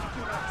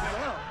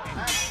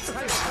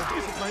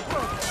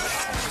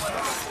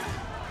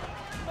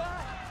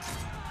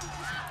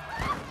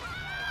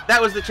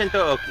 That was the Chinto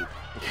Oki.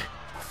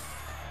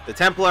 The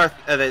Templar,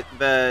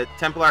 the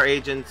Templar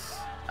agents,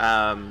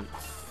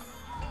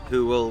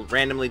 who will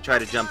randomly try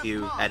to jump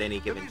you at any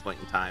given point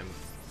in time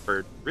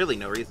for really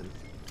no reason.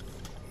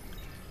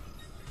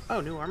 Oh,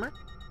 new armor?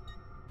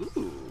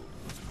 Ooh.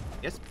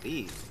 Yes,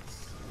 please.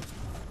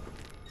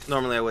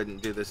 Normally I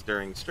wouldn't do this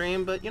during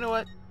stream, but you know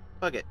what?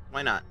 Fuck it.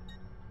 Why not?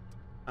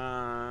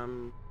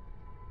 Okay,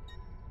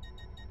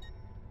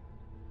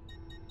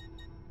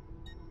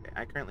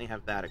 I currently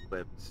have that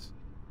equipped.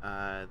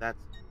 That's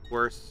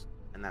worse,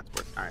 and that's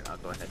worse. Alright, I'll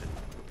go ahead and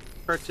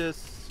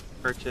purchase.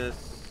 That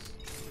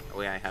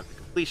way I have the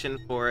completion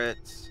for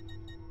it.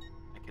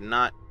 I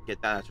cannot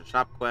get that as a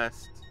shop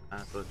quest.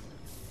 So let's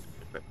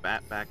equip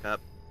that back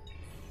up.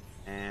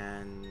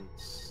 And...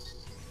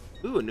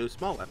 Ooh, a new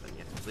small weapon.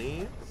 Yes,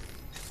 please.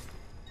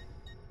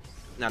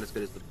 Not as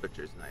good as the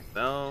butcher's knife,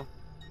 though.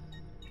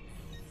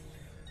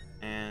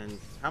 And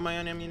how am I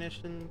on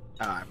ammunition?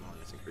 Oh, I'm only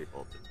missing 3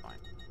 bolts. It's fine.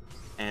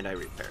 And I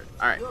repaired.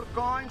 All right. Your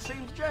coin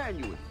seems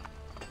genuine.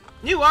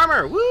 New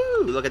armor!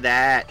 Woo! Look at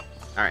that.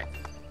 All right.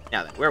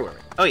 Now then, where were we?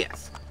 Oh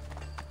yes.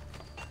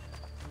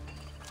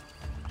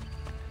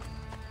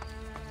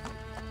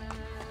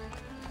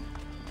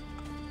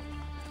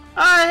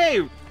 Ah,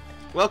 hey!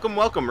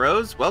 Welcome,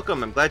 Rose.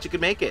 Welcome. I'm glad you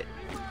could make it.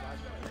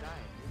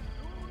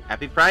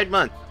 Happy Pride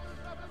Month.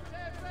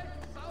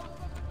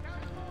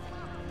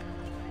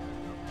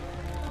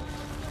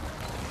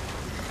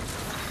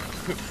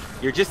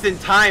 You're just in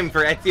time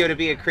for Ezio to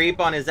be a creep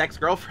on his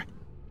ex-girlfriend,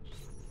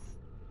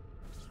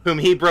 whom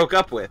he broke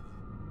up with.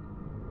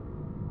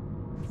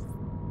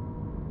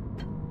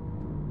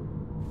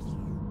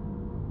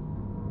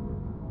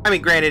 I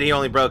mean, granted, he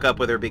only broke up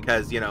with her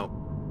because, you know,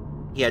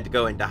 he had to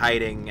go into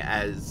hiding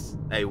as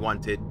a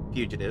wanted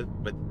fugitive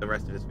with the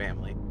rest of his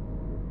family.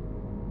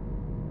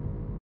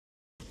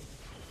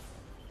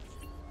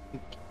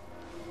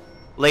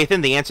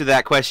 Lathan, the answer to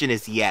that question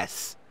is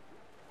yes.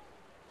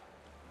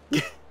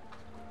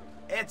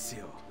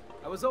 Ezio,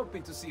 I was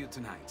hoping to see you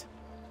tonight.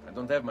 I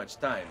don't have much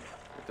time.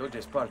 The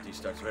Doge's party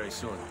starts very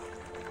soon.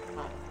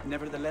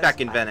 Nevertheless, Back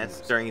in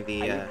Venice during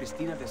the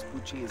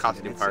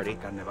costume party.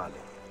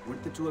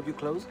 Weren't the two of you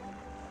close?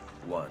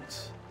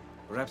 Once.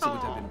 Perhaps it would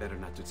have been better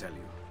not to tell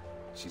you.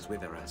 She's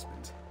with her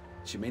husband.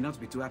 She may not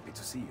be too happy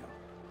to see you.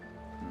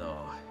 No,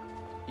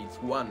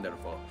 it's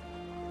wonderful.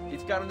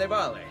 It's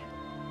Carnevale.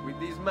 With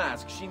these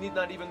masks, she need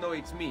not even know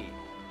it's me.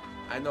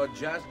 I know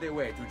just the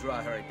way to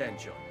draw her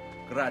attention.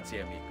 Grazie,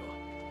 amico.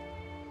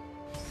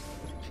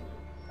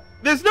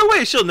 There's no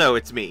way she'll know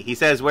it's me, he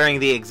says, wearing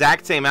the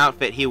exact same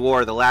outfit he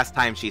wore the last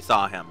time she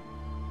saw him.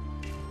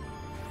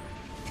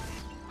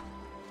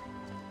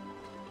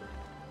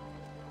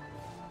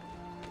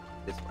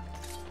 This way.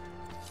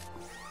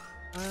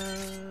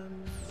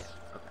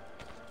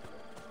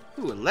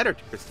 Okay. Ooh, a letter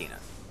to Christina.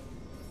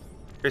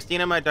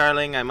 Christina, my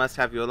darling, I must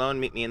have you alone.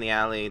 Meet me in the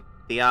alley.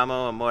 Ti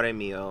amo, amore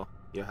mio,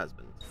 your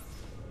husband.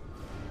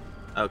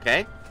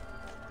 Okay.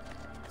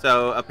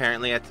 So,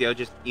 apparently Ezio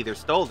just either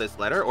stole this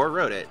letter or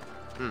wrote it.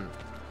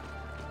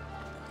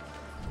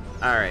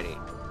 Alrighty.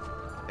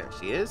 There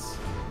she is.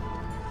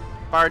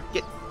 Bard,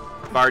 get.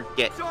 Bard,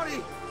 get.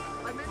 Sorry!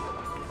 I meant...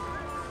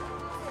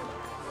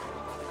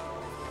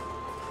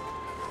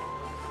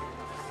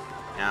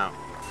 Now.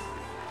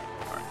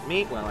 Bard,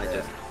 meet while I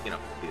just,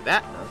 do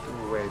that. Now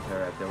to wait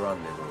her at the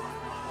rendezvous.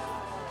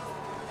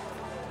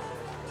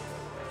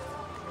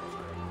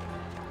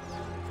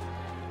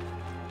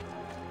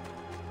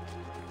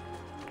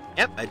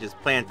 Yep, I just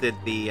planted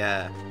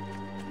the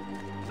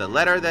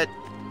letter that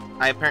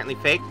I apparently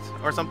faked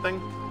or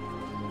something.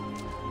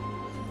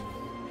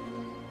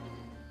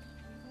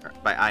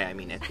 By I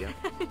mean Ezio.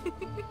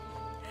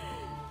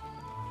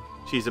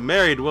 She's a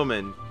married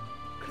woman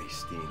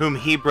Christine. whom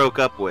he broke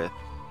up with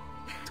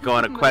to go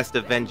on a quest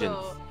of vengeance.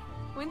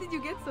 When did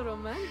you get so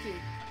romantic?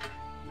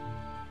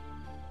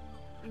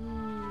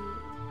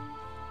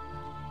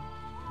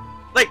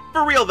 Like,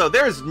 for real though,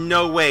 there's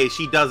no way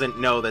she doesn't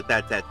know that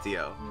that's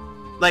Ezio.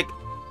 Like,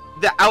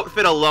 the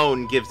outfit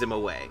alone gives him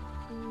away.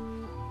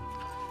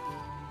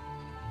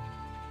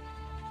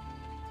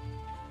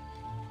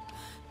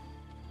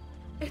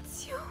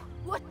 It's you!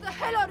 What the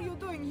hell are you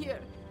doing here?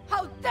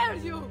 How dare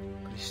you!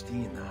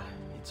 Christina,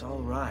 it's all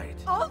right.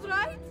 All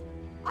right?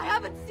 I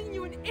haven't seen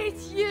you in 8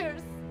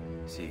 years!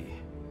 See,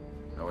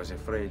 I was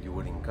afraid you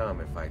wouldn't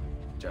come if I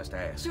just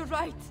asked. You're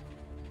right.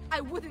 I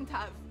wouldn't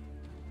have.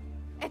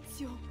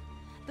 Ezio,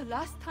 the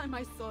last time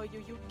I saw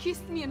you, you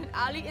kissed me in an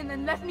alley and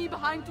then left me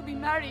behind to be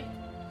married.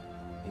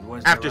 It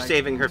was After the right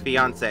saving her thing to do.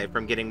 fiance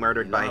from getting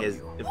murdered by Love his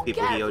you. the Who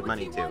people he cares owed what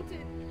money he to.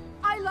 wanted?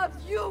 I love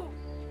you!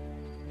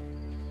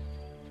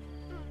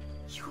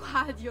 You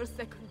had your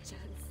second chance.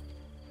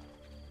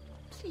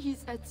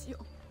 Please, Ezio,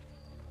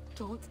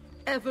 don't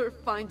ever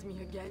find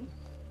me again.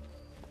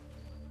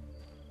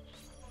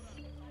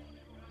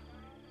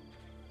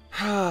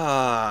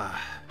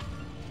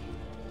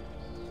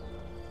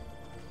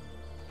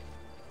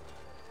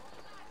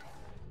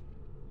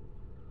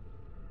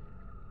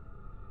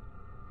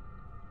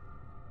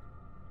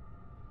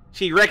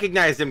 She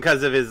recognized him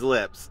because of his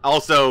lips.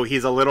 Also,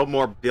 he's a little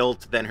more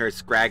built than her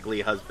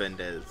scraggly husband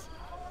is.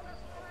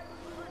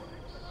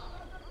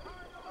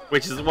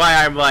 Which is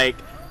why I'm like,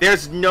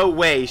 there's no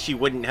way she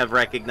wouldn't have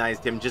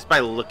recognized him just by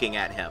looking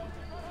at him.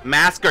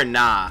 Mask or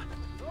nah.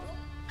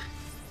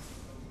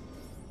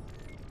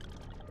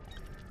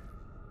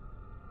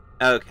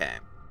 Okay.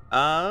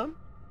 Alright.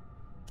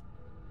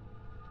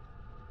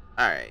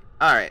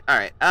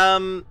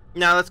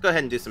 Now let's go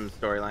ahead and do some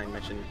storyline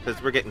mission,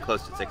 because we're getting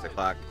close to 6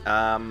 o'clock.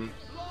 How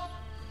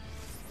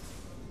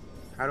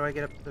do I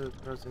get up to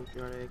Rosen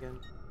Fiore again?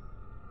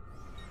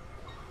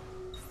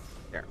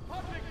 There.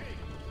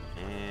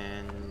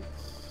 And...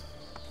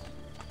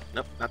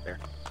 nope, not there.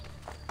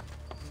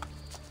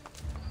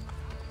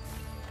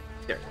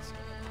 There it is.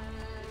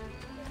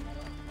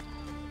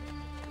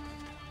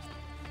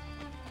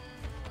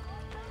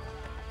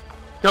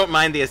 Don't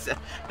mind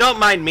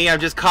me, I'm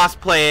just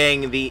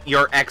cosplaying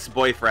your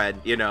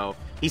ex-boyfriend, you know.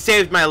 He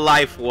saved my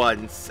life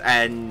once,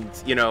 and,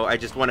 you know, I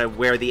just want to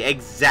wear the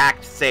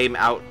exact same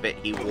outfit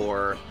he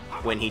wore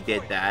when he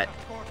did that.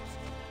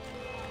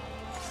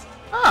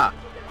 Ah,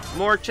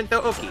 more Chinto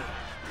Oki.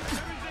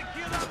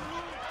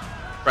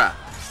 Bruh.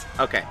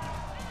 Okay.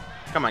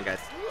 Come on, guys.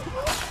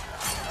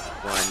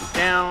 1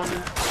 down,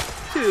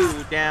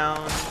 2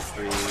 down,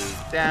 3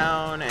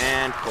 down,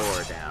 and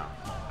 4 down.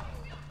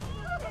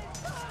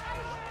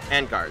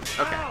 And guards.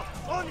 Okay.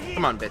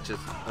 Come on, bitches.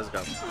 Let's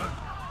go.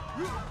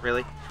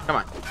 Really? Come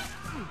on.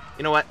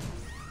 You know what?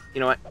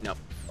 You know what? No.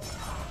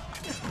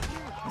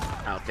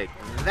 I'll take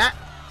that.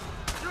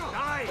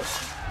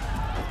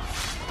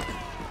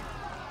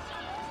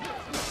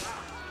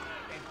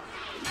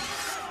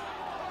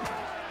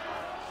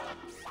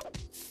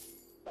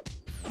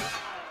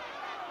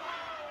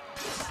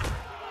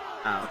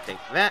 I'll take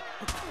that.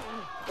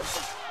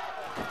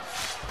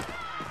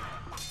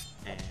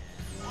 And...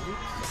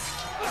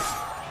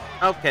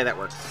 okay, that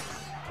works.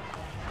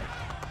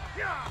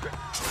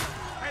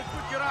 And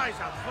put your eyes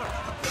out first.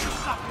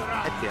 Stop your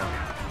eyes. That's you.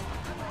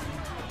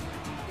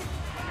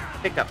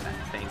 Pick up that.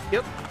 Thank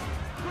you.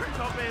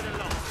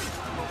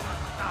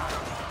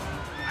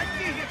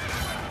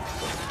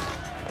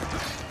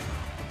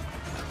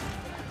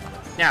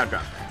 Now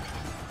drop that.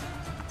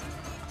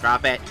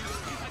 Drop it.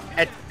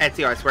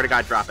 Ezio, I swear to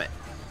God, drop it.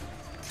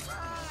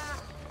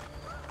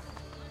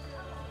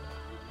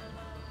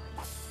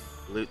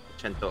 Loot the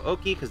Chento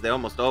Oki, because they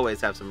almost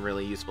always have some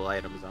really useful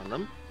items on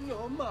them.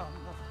 No, Mama.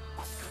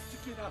 Got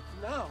to get up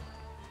now.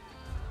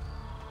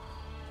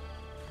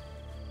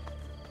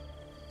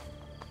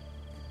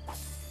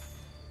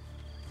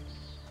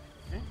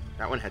 Okay.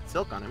 That one had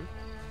silk on him.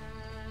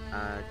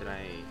 Did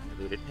I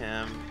looted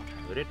him?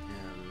 Looted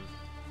him.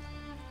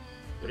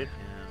 Looted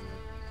him.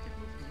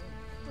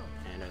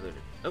 And I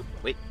looted. Oh,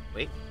 wait.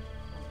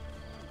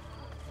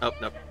 Oh,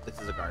 nope. This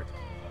is a guard.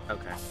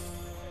 Okay.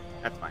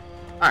 That's fine.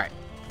 Alright.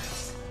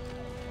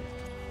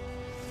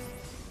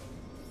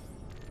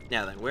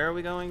 Now then, where are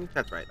we going?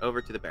 That's right,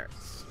 over to the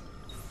barracks.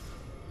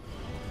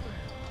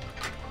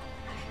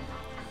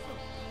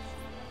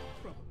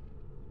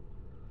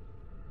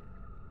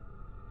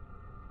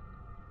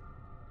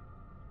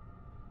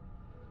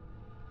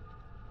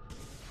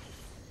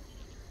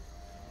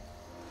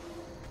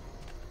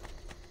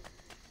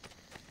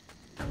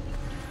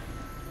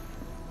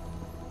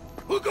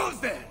 Who goes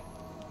there?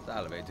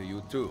 Salve to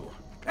you too.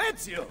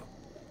 Ezio!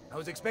 I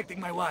was expecting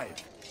my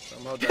wife.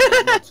 Somehow that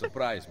does not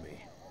surprise me.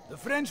 The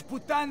French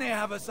putane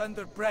have us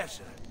under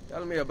pressure.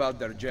 Tell me about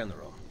their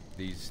general,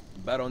 these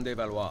Baron de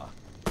Valois.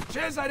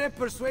 Cesare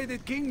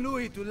persuaded King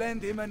Louis to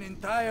lend him an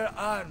entire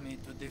army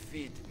to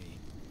defeat me.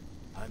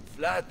 I'm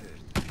flattered.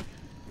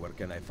 Where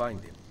can I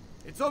find him?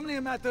 It's only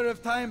a matter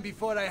of time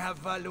before I have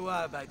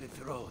Valois by the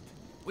throat.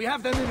 We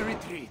have them in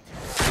retreat.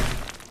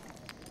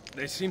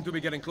 They seem to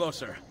be getting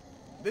closer.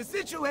 The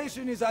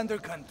situation is under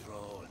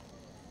control.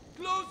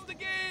 Close the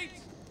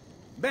gates!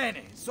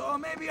 Bene, so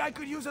maybe I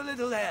could use a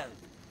little help.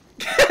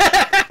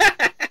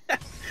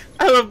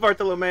 I love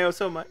Bartolomeo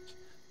so much.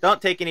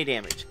 Don't take any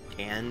damage.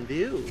 Can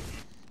do.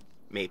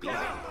 Maybe.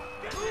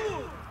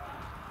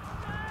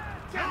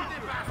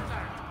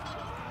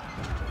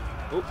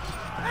 Oop.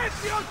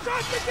 Ezio,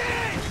 shut the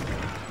gate!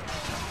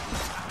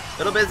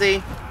 Little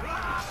busy.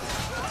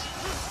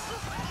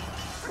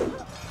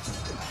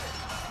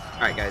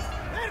 Alright, guys.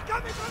 They're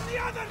coming from the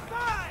other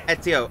side!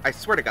 Ezio, I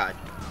swear to God.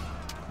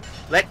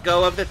 Let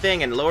go of the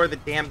thing and lower the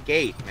damn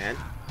gate, man.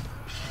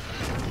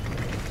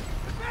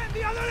 Defend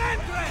the other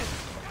entrance!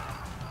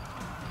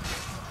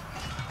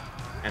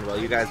 And while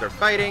you guys are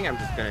fighting, I'm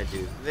just gonna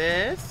do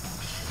this.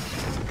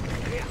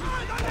 The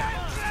other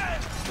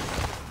entrance!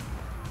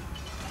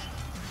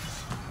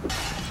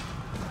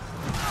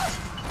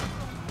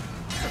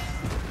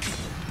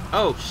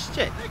 Oh,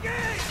 shit.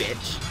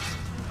 Bitch.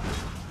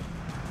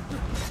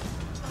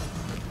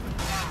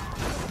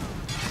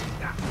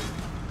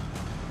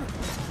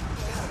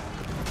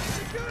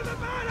 Secure the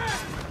banner!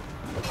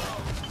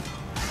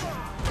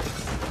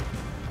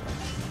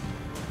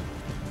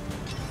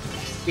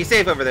 Be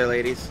safe over there,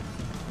 ladies.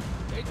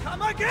 They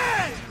come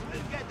again!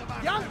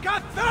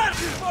 Bianca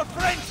thirsts for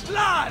French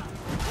blood!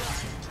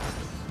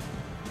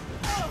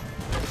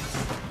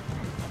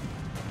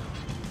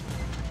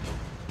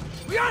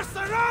 We are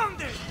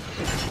surrounded!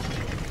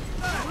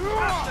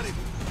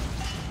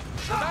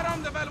 The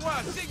Baron de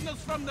Valois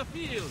signals from the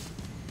field.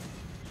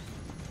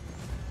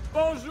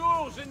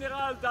 Bonjour,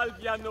 Général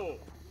d'Alviano.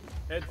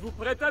 Êtes-vous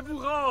prêt à vous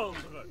rendre?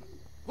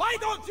 Why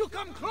don't you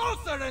come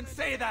closer and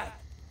say that?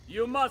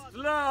 You must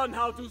learn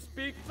how to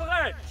speak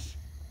French.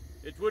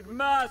 It would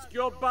mask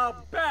your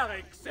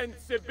barbaric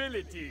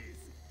sensibilities.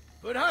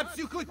 Perhaps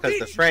you could Because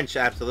teach the French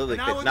absolutely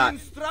me, and I could would not.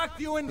 instruct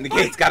you in The fight,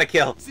 gate's gotta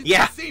kill. since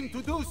Yeah. you seem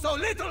to do so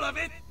little of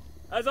it.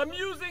 As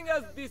amusing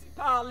as this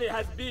parley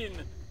has been,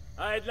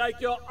 I'd like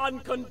your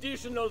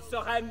unconditional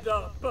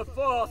surrender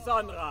before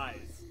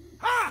sunrise.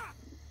 Ha!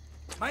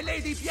 My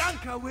Lady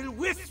Bianca will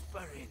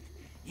whisper it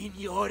in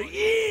your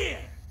ear.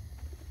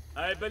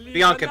 I believe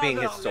Bianca another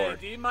being his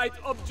sword. lady might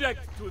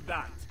object to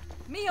that.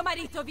 Mio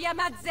marito vi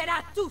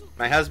ammazzerà tutti.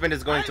 My husband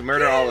is going to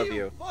murder all of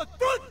you. For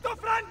tutto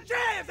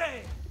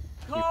francese!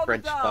 Calm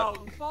French down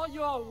fuck. for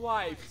your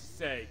wife's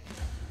sake.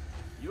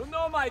 You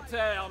know my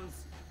terms.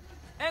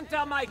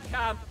 Enter my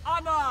camp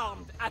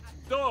unarmed at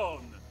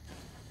dawn.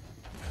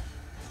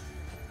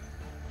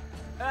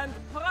 And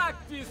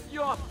practice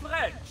your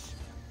French.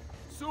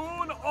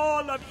 Soon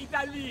all of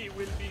Italy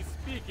will be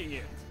speaking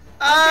it.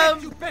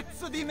 You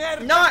pezzo di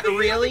merda, Not figlia di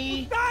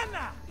really.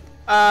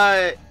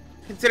 puttana!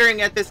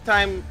 Considering at this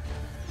time,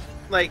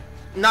 like,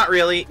 not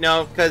really,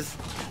 no, because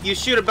you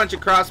shoot a bunch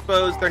of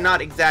crossbows, they're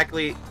not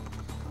exactly...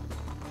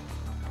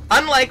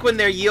 Unlike when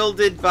they're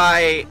yielded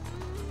by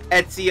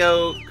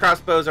Ezio,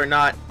 crossbows are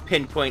not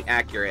pinpoint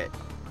accurate.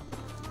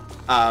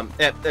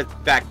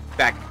 Back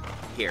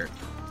here,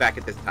 back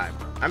at this time.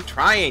 I'm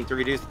trying to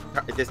reduce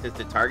the distance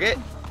to target.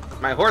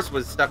 My horse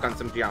was stuck on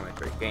some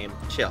geometry. Game,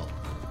 chill.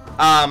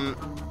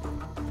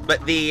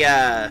 But the,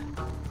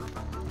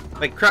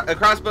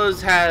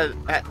 crossbows have,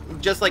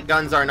 just like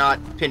guns are not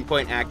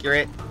pinpoint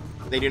accurate,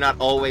 they do not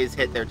always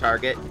hit their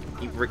target,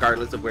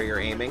 regardless of where you're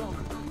aiming.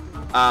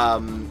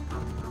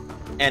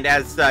 And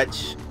as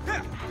such,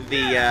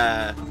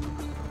 the,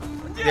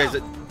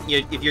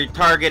 if you're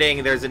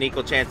targeting, there's an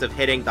equal chance of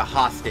hitting the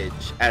hostage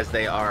as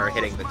they are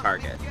hitting the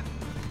target.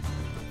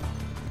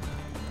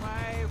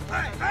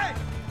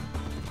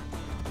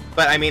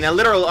 But I mean, a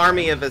literal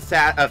army of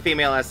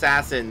female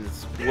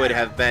assassins would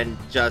have been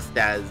just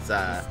as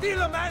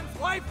Steal a man's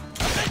wife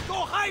and then go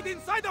hide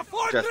inside a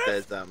fortress.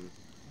 just as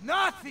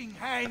Nothing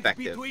hangs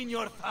effective. between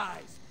your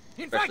thighs.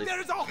 In Especially- fact,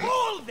 there is a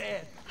hole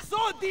there,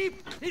 so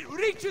deep it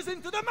reaches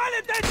into the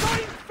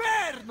Maledetto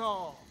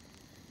Inferno.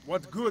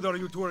 What good are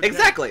you two?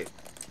 exactly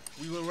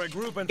We will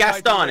regroup and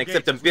Gaston,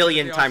 except a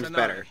billion times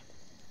better.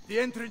 The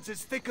entrance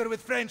is thicker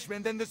with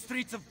Frenchmen than the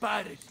streets of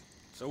Paris.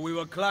 So we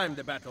will climb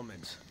the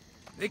battlements.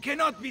 They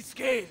cannot be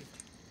scaled.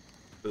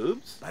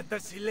 Boobs? But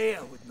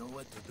Basilea would know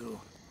what to do.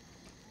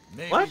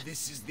 Maybe What?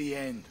 this is the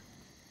end.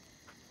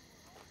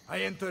 I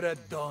enter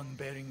at dawn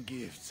bearing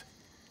gifts,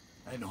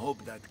 and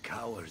hope that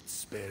coward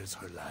spares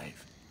her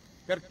life.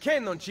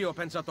 Perché non ci ho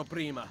pensato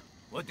prima?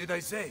 What did I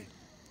say?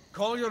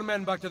 Call your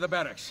men back to the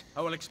barracks.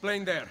 I will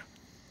explain there.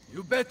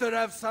 You better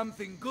have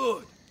something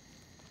good.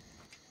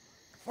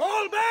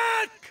 Fall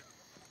back!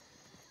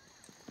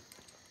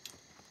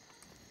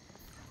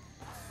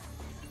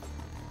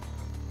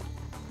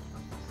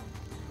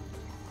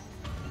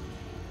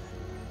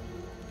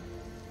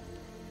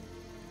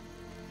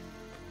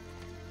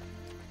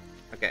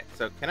 Okay,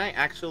 so can I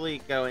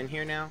actually go in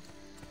here now?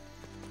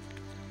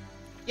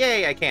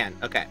 Yay, I can.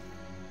 Okay.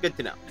 Good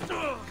to know.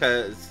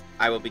 Because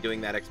I will be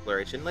doing that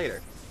exploration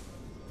later.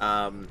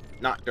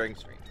 Not during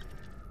stream.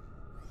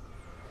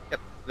 Yep,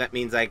 that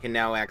means I can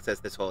now access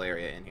this whole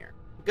area in here.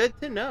 Good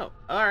to know.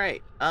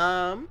 Alright,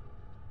 5,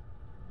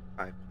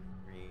 3...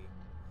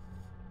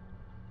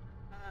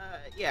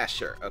 yeah,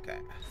 sure, okay.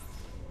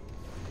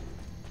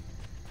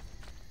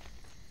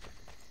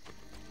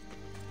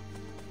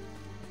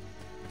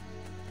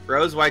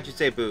 Rose, why'd you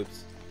say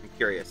boobs? I'm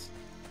curious.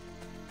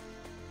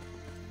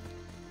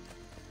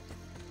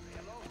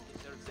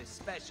 Deserves a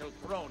special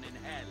throne in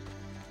hell.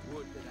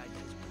 Would that I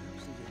just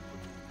use it.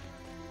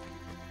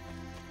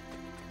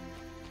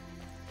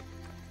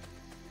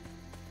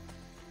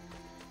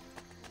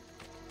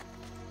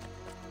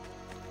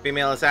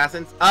 Female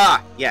assassins?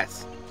 Ah,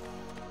 yes.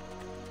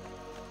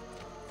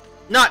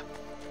 Not.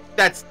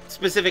 That's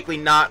specifically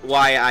not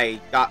why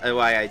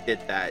I did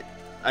that.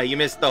 You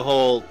missed the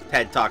whole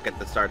TED Talk at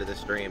the start of the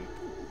stream,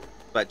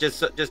 but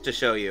just to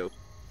show you.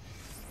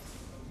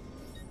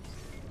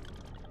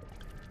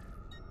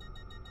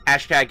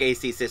 Hashtag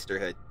AC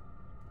Sisterhood.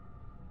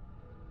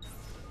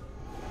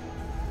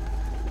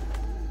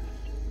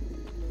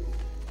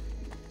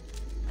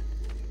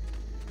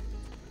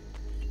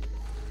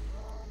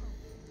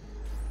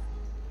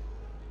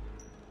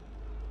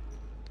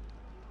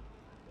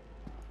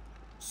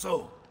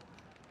 So,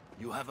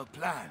 you have a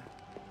plan?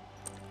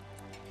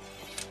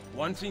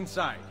 Once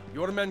inside,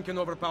 your men can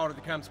overpower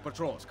the camp's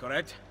patrols,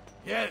 correct?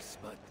 Yes,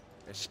 but...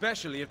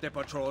 Especially if the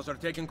patrols are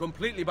taken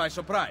completely by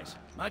surprise.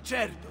 Ma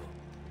certo.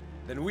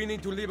 Then we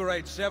need to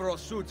liberate several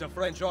suits of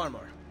French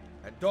armor.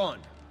 At dawn,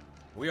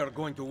 we are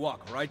going to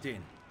walk right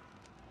in.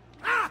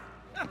 Ah!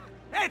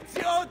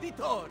 Ezio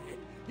Auditore!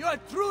 You are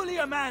truly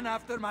a man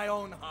after my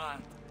own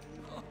heart.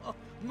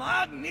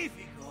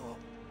 Magnifico!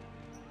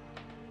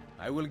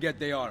 I will get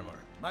the armor.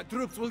 My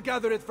troops will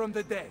gather it from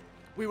the dead.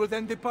 We will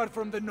then depart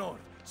from the north,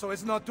 so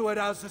as not to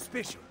arouse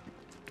suspicion.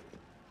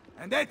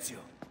 And Ezio,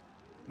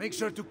 make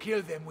sure to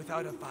kill them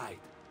without a fight.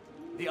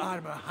 The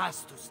armor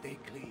has to stay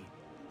clean.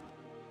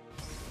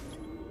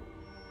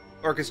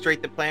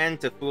 Orchestrate the plan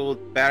to fool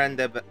Baron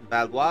de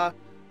Valois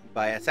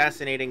by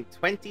assassinating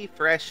 20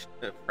 French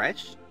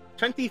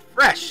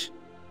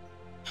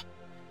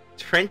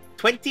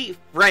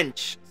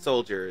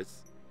soldiers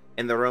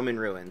in the Roman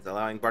ruins,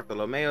 allowing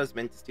Bartolomeo's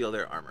men to steal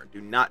their armor.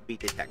 Do not be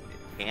detected.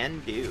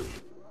 Can do.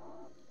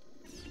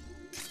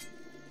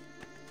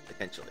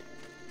 Potentially.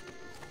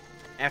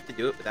 Have to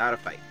do it without a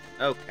fight.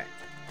 Okay.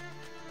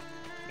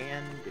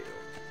 Can do.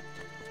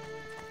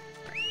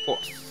 Right,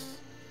 horse.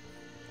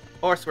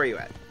 Horse, where you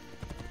at?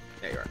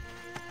 There you are.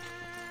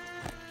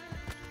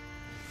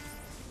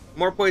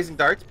 More poison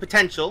darts.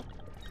 Potential.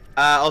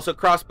 Also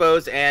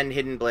crossbows and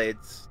hidden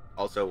blades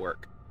also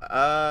work.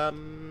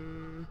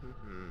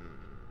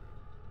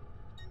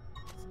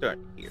 Start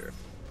here.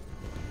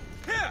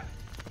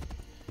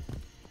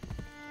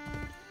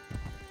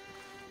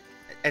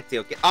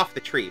 Ezio, get off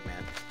the tree,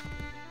 man.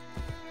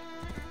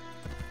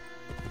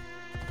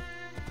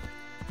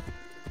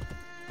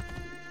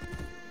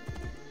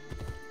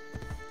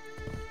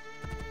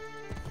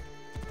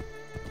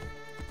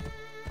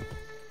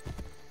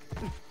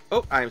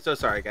 Oh, I'm so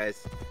sorry,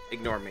 guys.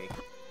 Ignore me.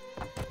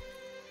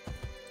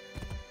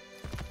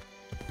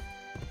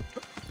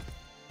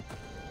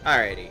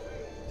 Alrighty.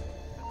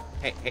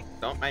 Hey, hey,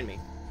 don't mind me.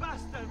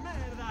 Basta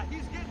merda,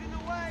 he's getting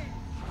away!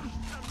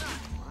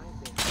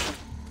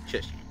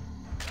 Shush.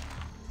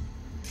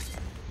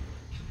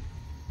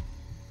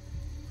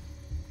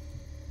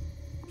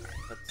 Alright,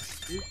 let's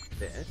do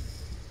this.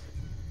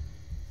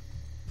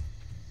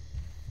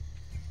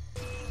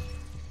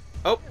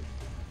 Oh!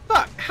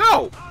 Fuck!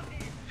 How?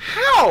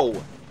 How?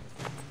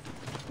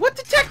 What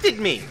detected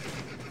me?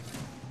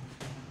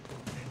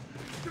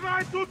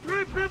 Try to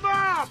trip him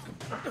up!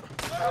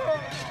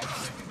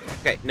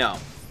 Okay, no.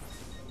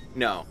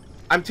 No.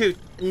 I'm too...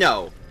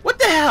 No. What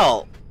the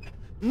hell?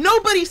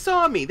 Nobody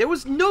saw me. There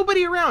was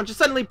nobody around. Just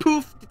suddenly,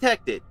 poof,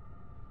 detected.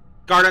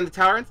 Guard on the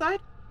tower inside?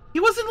 He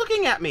wasn't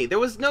looking at me. There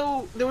were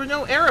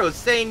no arrows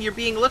saying you're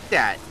being looked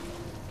at.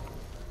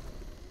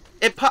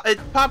 It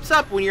pops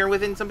up when you're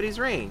within somebody's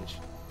range.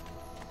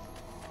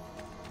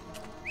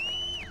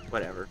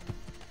 Whatever.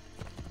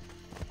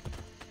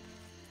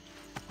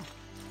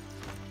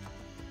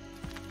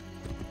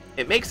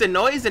 It makes a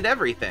noise and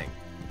everything.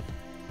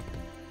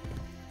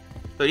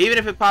 So even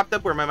if it popped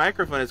up where my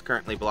microphone is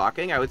currently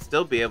blocking, I would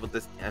still be able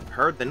to have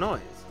heard the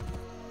noise.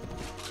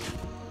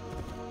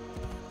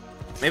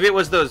 Maybe it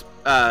was those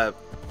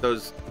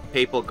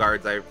papal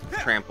guards I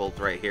trampled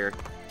right here.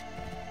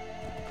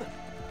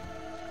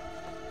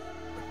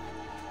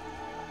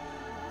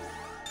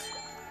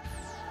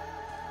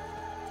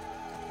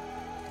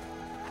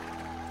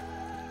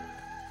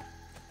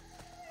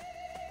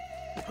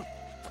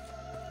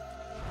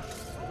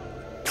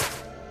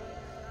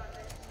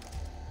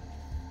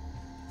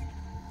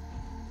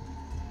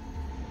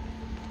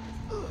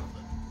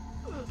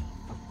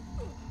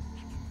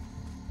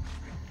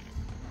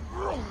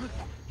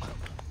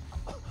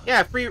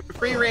 Yeah,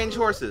 free range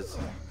horses.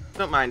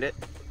 Don't mind it.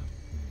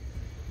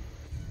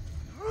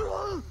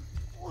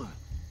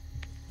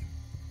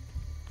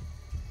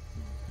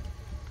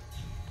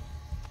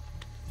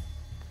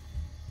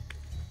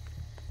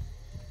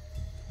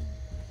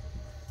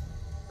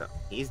 So,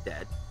 he's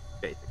dead,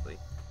 basically.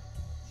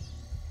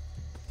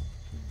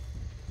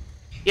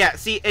 Yeah,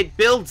 see, it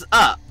builds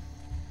up.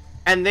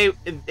 And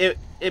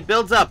it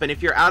builds up, and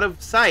if you're out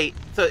of sight,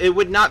 so it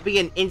would not be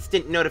an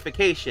instant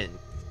notification.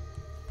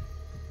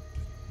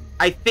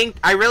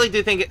 I really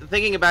do think,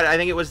 thinking about it, I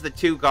think it was the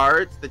two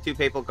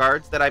papal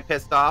guards that I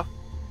pissed off,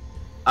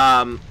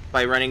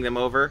 by running them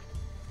over.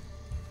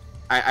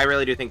 I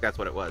really do think that's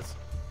what it was.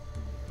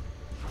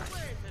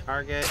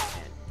 Target,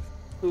 and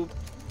poop.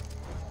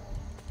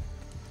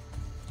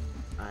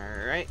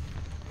 Alright.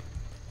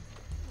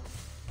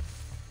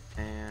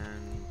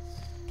 And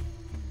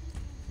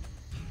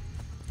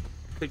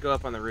could go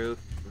up on the roof.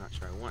 I'm not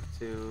sure I want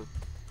to.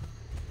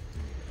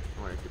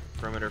 I want to do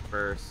the perimeter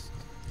first.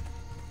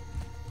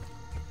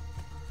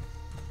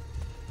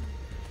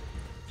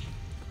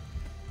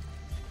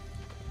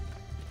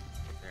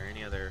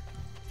 Any other...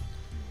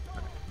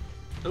 Okay.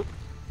 Oop.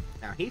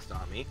 Now he saw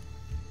me.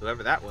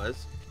 Whoever that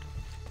was.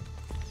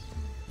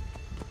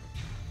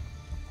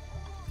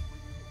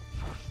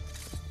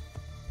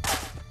 Did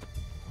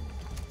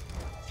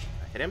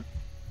I hit him?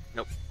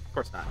 Nope. Of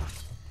course not.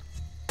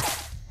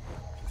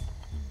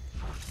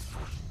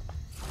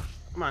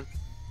 Come on.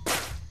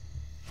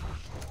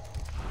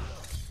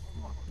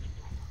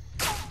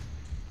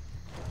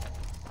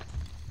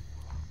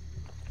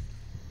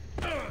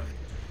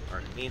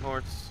 Pardon me,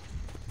 horse.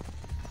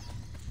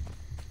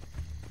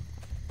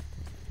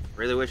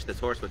 Really wish this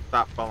horse would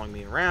stop following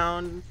me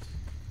around.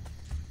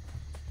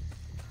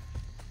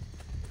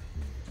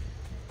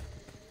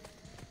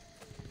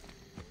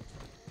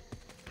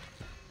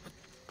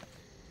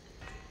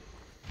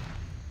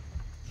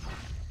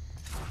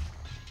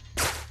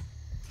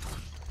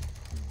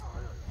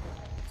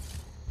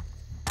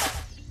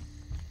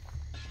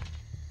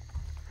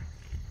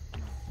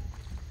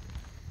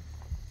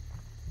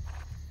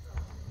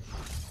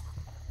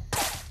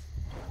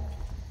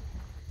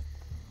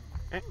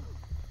 Okay.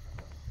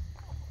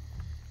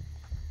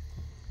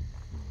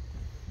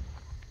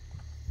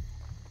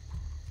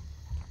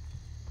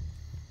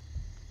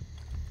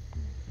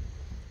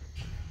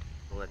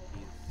 Let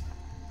these,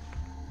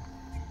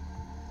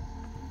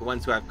 the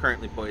ones who I've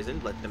currently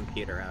poisoned, let them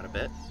peter out a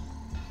bit.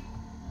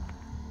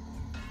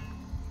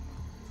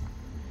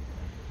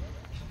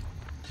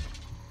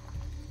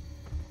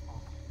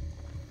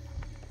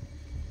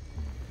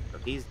 So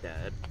he's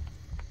dead,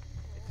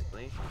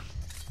 basically.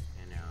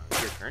 And now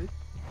it's your turn.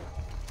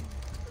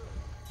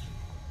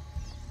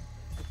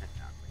 And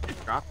now I'm going to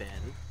drop in.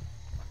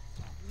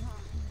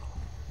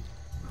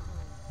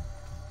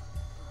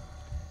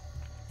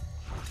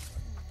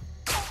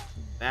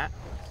 That.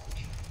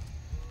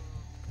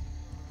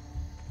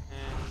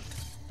 And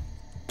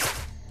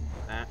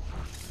that.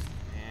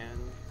 And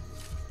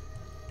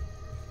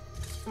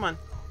come on.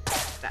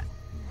 That.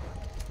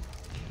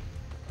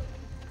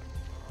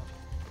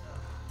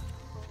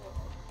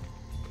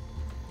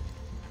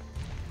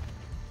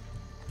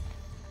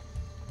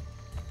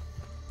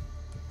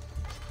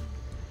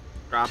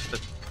 Drop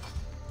the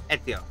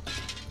Ezio.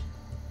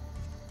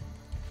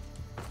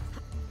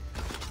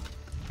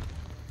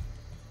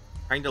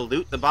 Trying to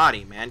loot the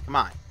body, man. Come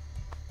on.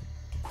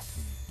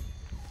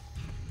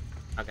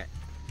 Okay.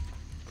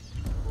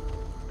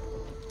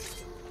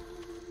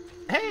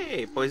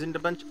 Hey! Poisoned a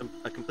bunch.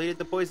 Completed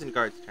the poison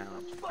guards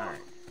challenge.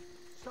 Alright.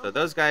 So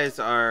those guys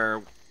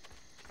are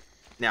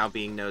now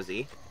being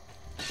nosy.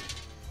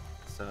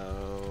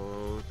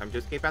 So time to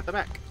escape out the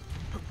back.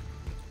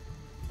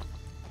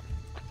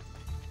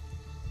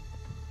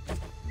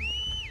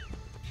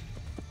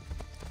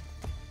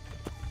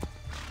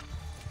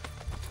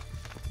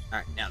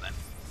 Alright, now then.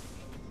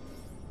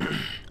 And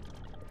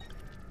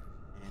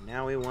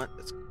now we want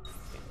this.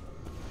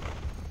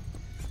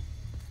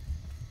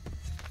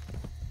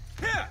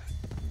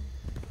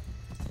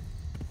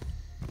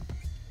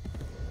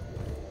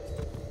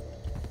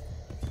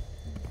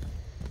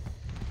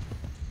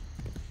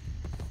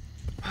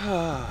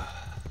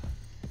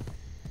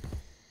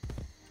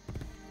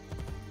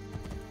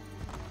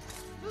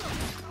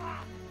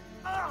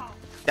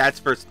 That's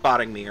for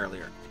spotting me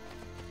earlier.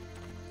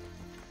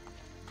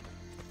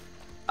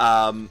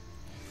 I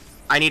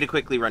need to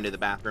quickly run to the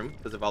bathroom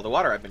because of all the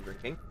water I've been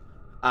drinking.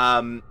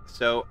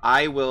 So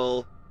I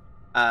will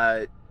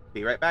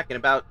be right back in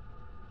about...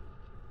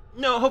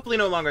 No, hopefully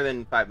no longer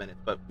than 5 minutes,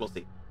 but we'll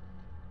see. See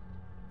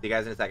you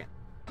guys in a second.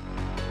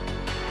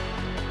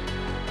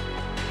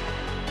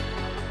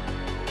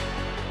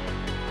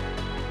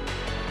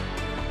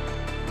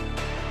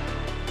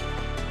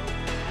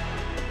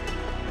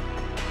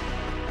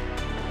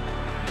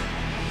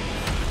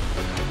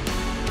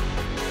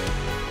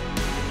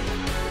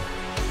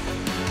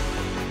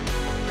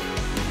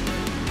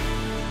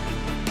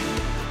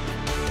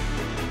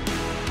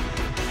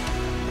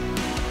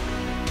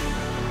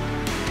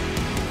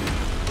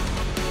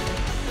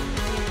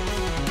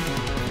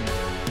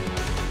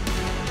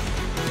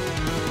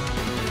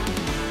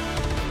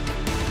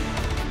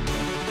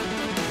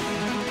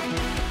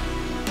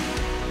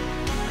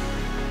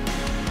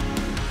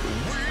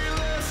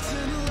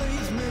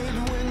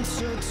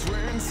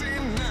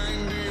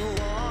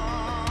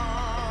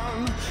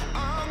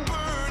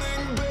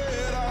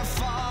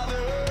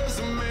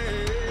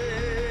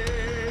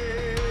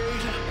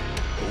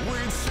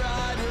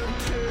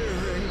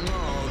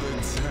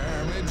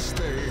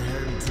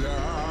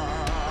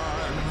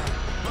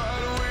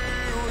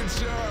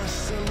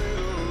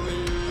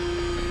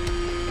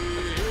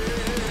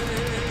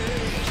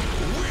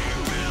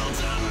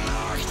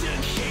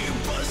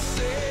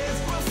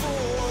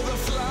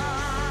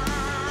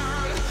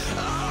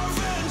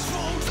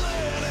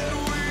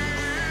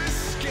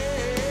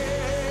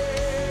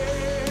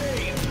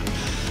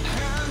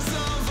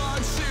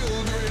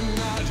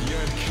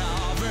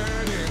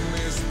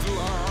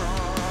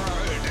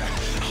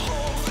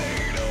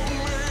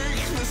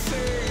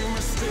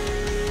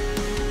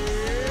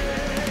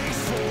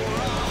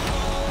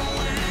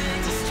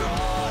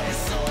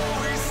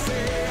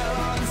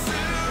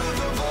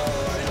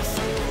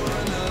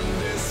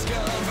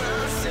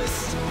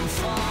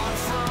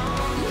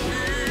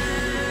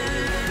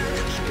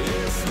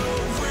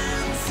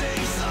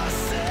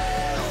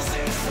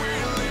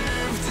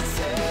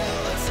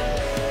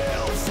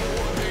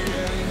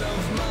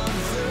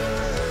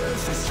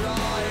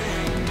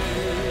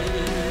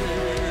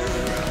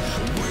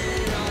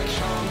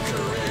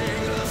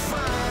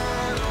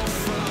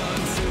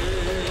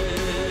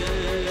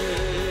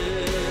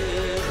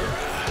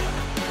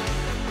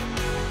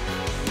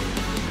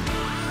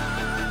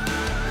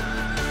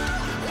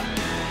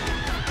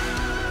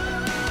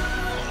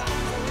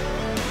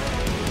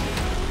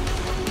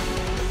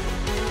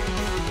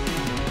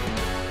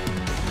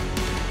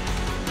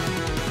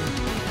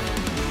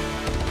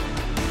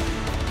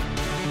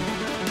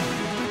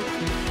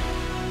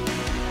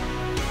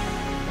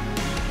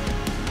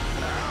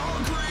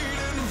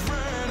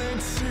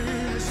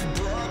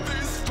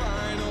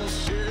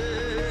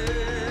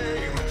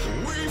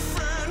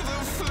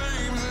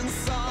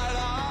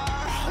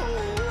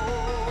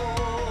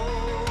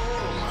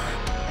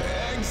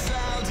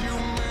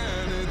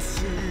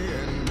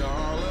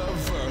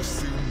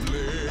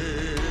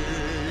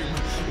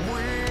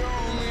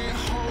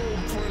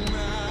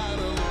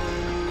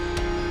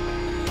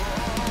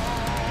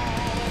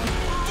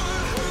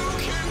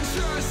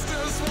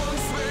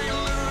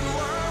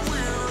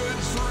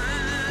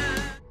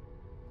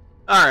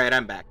 Alright,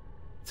 I'm back.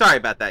 Sorry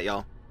about that,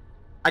 y'all.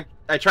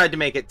 I tried to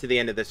make it to the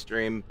end of the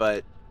stream,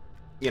 but,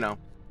 you know,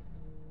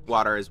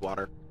 water is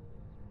water.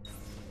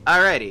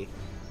 Alrighty.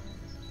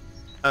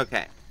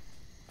 Okay.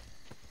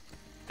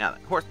 Now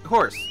then, horse,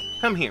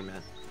 come here,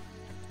 man.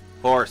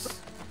 Horse.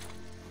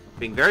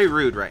 Being very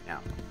rude right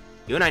now.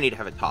 You and I need to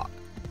have a talk.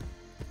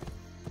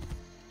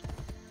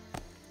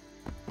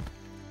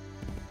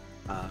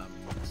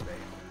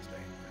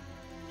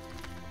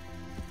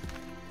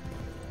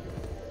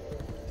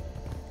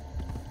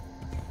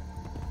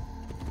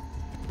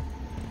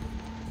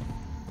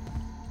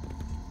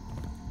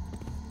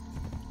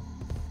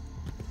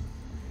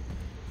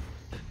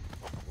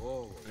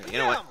 You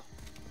know what?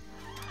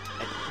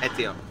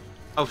 Ezio.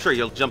 Oh, sure,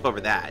 you'll jump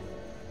over that.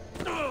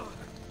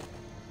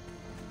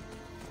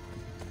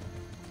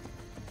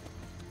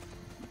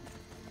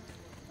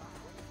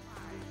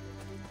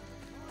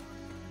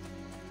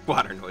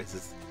 Water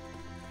noises.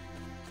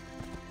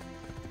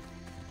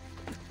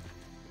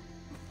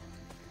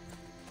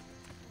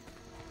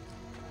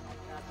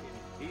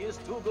 He is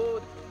too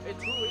good, a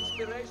true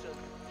inspiration.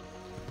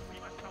 We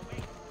must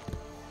await.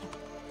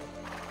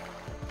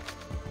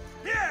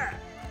 Here!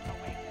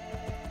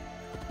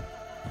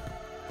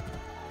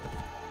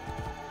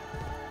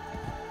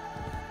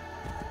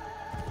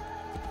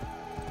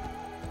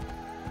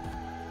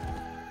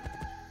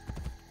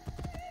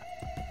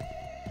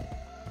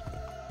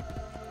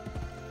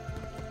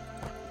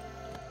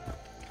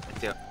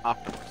 Off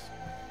course.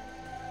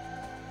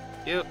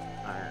 You.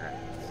 Alright.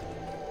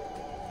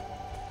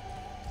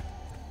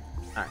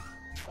 Alright.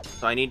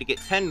 So I need to get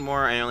 10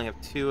 more. I only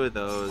have 2 of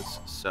those,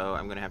 so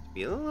I'm going to have to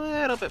be a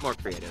little bit more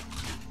creative.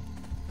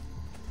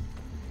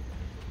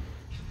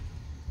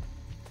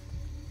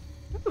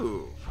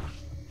 Ooh.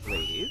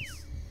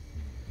 Ladies.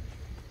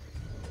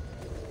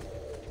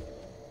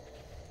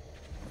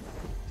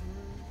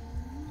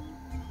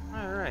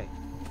 Alright.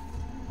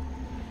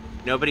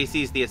 Nobody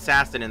sees the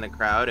assassin in the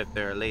crowd if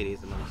there are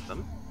ladies amongst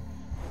them.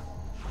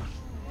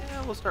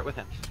 Yeah, we'll start with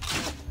him.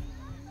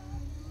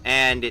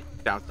 And it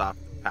bounced off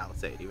the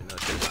palisade, even though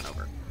it should have gone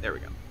over. There we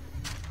go.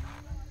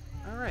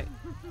 Alright.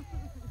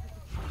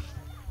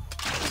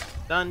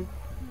 Done.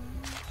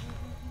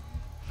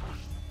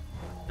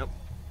 Nope.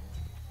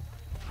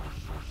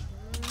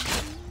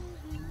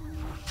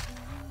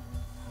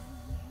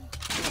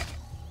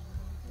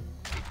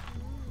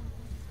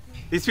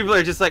 These people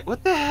are just like,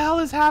 what the hell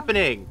is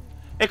happening?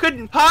 It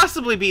couldn't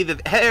possibly be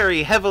the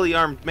hairy, heavily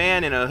armed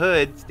man in a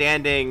hood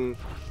standing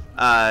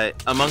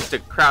amongst a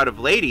crowd of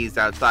ladies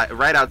outside,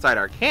 right outside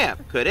our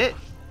camp, could it?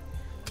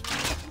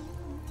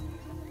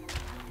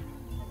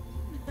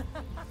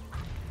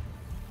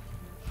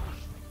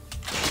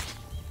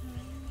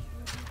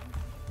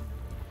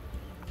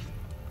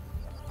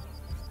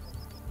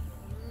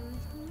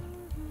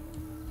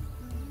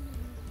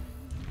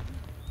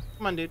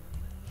 Come on, dude.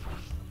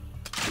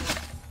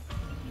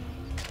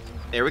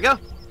 There we go.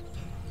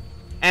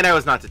 And I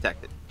was not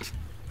detected.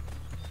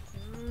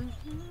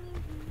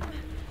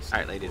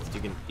 Alright, ladies,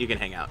 you can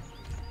hang out.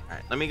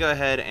 Alright, let me go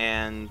ahead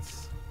and...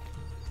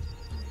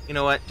 You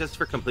know what? Just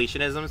for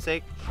completionism's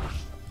sake.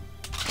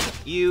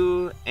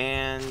 You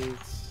and...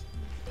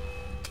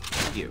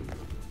 You.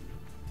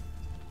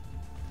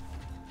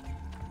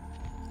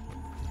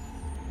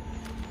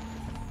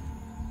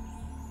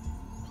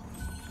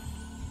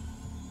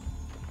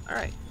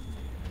 Alright.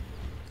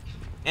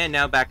 And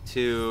now back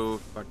to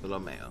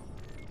Bartolomeo.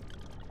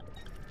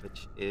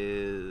 Which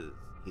is...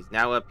 He's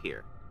now up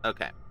here.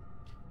 Okay.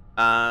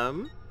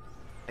 I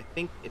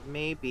think it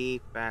may be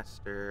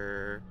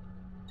faster.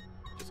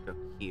 Just go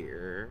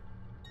here.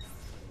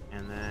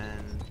 And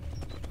then...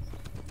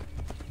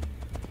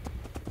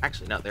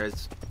 Actually, no,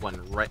 there's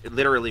one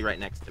literally right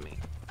next to me,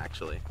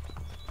 actually.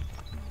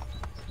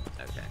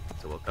 Okay,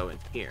 so we'll go in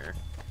here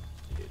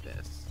and do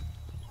this.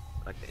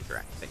 Select the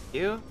interact, thank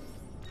you.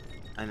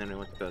 And then we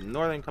want to go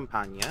Northern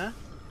Campania.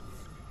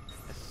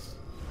 Yes.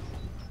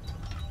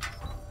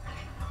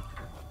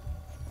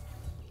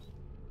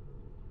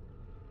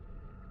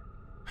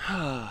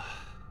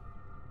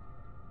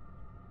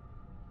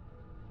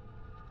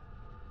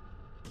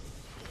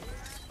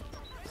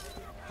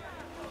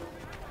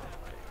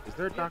 Is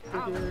there a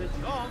doctor here?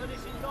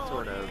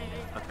 Sort of.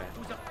 Okay.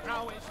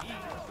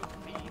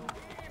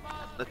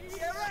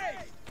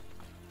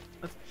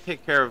 Let's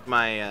take care of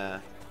my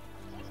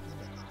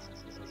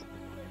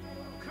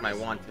my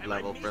wanted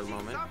level for a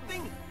moment.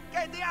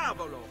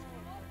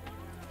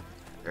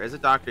 There is a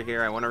doctor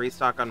here. I want to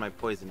restock on my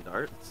poison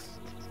darts.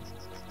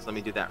 So let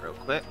me do that real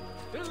quick.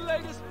 The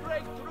latest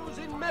breakthroughs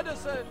in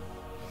medicine.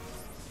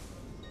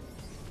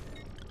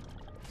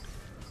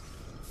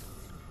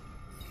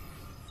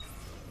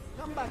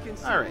 Come back and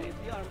see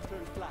if the arms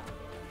turn flat.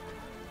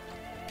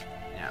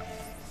 Now,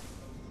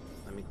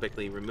 let me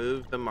quickly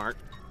remove the mark.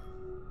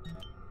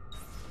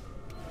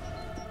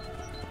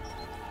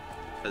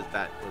 Because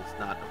that was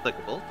not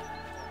applicable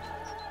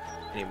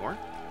anymore.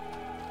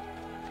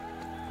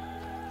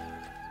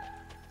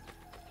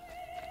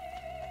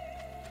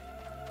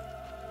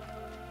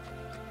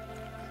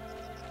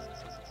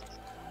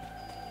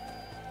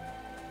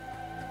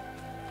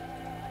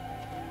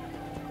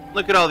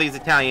 Look at all these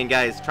Italian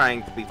guys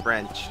trying to be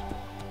French.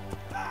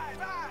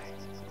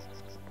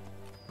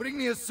 Bring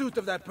me a suit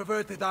of that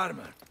perverted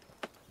armor.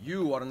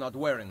 You are not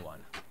wearing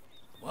one.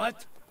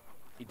 What?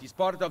 It is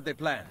part of the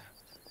plan.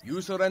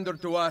 You surrender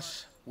to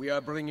us, we are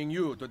bringing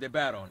you to the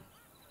Baron.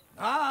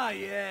 Ah,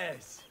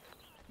 yes.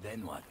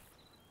 Then what?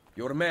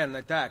 Your men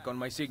attack on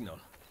my signal.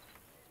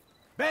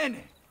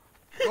 Bene!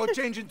 Go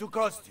change into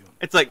costume.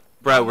 It's like,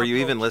 bro, were you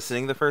even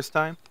listening the first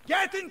time?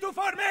 Get into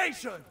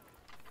formation!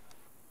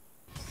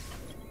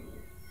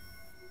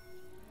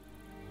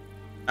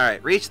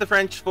 Alright, reach the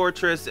French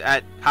fortress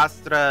at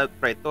Castra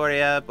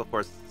Praetoria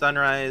before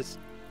sunrise.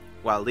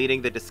 While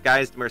leading the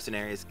disguised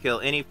mercenaries, kill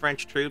any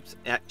French troops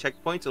at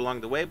checkpoints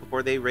along the way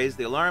before they raise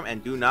the alarm,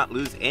 and do not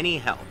lose any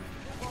health.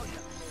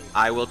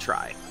 I will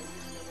try.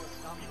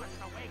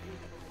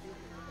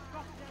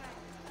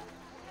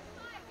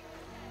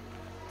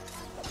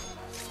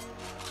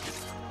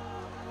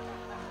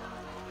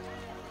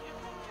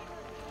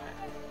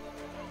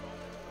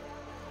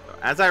 So,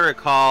 as I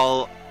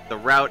recall, the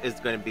route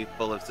is going to be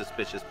full of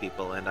suspicious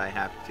people, and I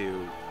have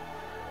to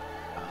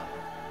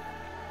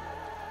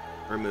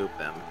remove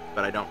them,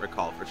 but I don't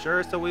recall for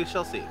sure, so we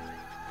shall see.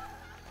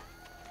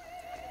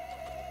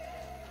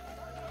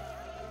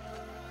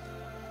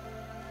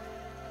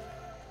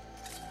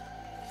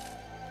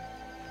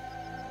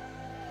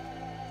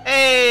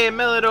 Hey,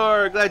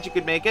 Melidor, glad you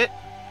could make it.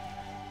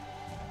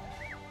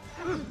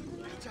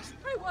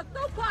 I want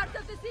no part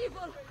of this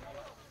evil.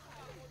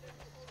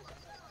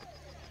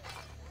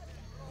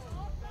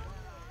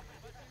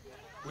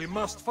 We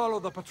must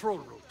follow the patrol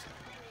route.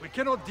 We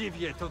cannot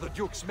deviate or the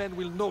Duke's men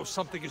will know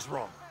something is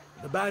wrong.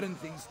 The Baron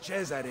thinks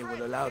Cesare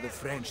will allow the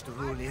French to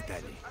rule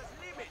Italy.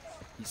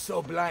 He's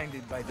so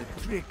blinded by the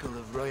trickle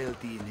of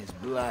royalty in his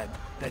blood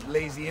that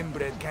lazy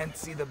inbred can't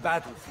see the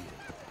battlefield.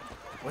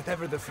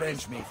 Whatever the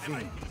French may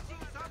think,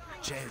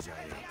 Cesare...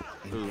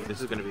 Ooh, this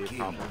is going to be a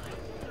problem.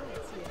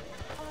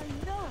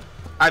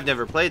 I've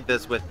never played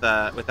this with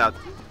without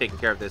taking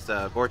care of this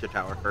Borgia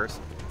Tower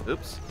first.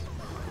 Oops.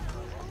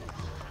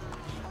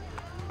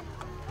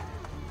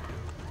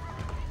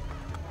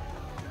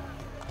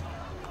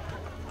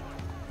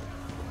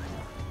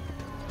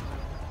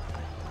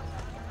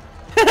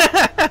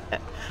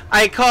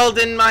 I called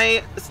in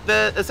the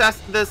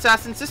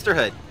Assassin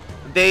Sisterhood.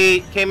 They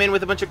came in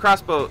with a bunch of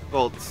crossbow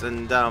bolts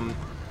and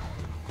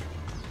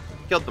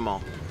killed them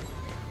all.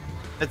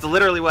 That's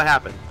literally what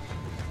happened.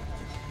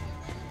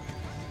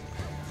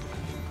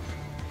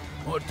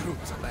 More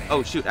troops on the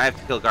Oh shoot, I have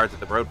to kill guards at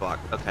the roadblock.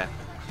 Okay.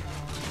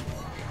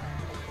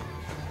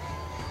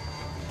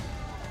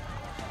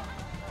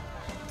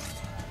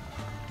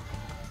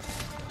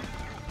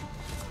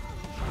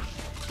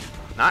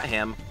 Not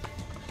him.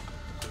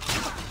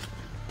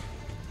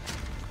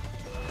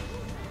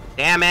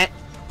 Damn it!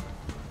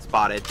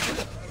 Spotted.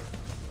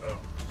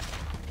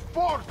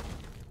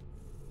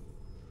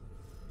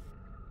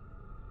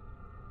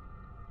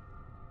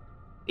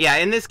 Yeah,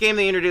 in this game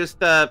they introduced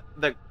the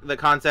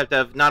concept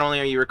of not only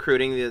are you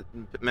recruiting the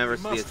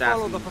members of the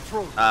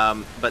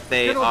Assassins, but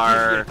they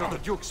are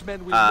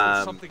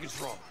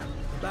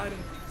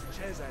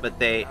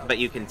but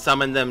you can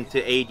summon them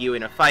to aid you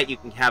in a fight. You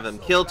can have them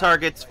kill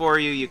targets for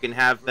you. You can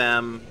have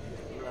them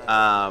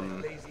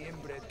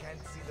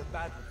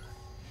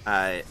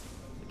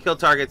kill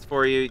targets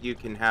for you. You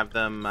can have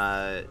them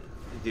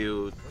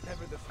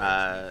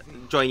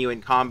join you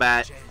in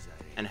combat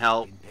and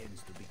help.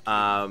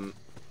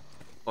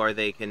 Or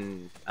they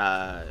can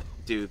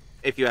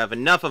if you have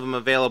enough of them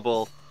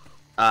available,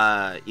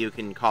 you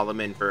can call them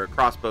in for a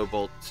crossbow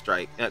bolt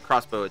strike,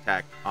 crossbow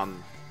attack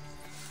on.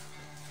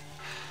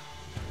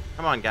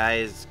 Come on,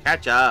 guys,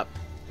 catch up.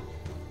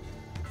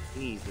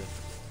 Jesus.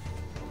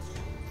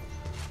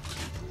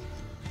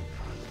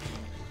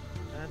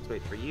 Let's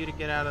wait for you to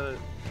get out of the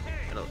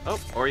middle. Oh,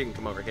 or you can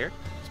come over here.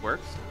 This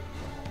works.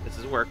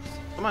 This works.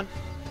 Come on.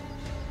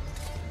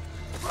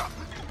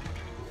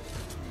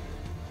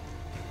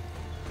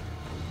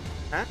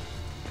 Huh?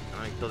 I'm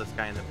gonna kill this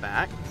guy in the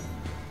back.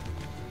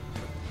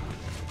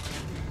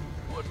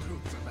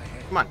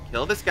 Come on,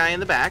 kill this guy in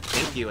the back.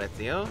 Thank you,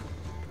 Ezio.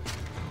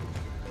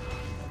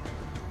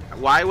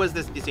 Why was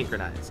this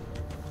desynchronized?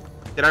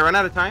 Did I run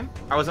out of time?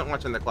 I wasn't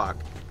watching the clock.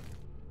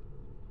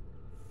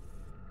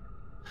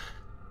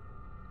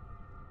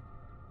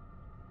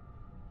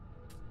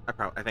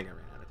 I think I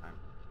ran out of time.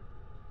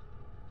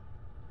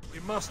 We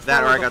must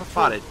that or I got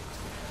spotted.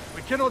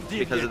 We cannot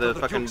because of the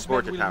fucking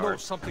Borgia Tower.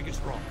 Something is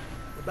wrong.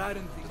 The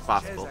Baron thinks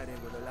possible. Cesare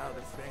will allow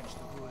the French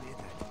to rule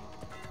Italy.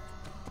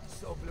 He's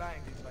so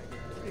blinded by the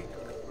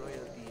trickle of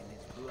royalty in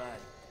his blood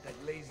that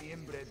lazy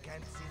inbred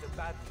can't see the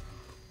battle.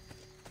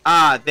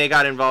 Ah, they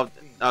got involved.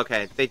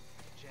 Okay, they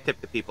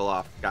tipped the people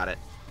off. Got it.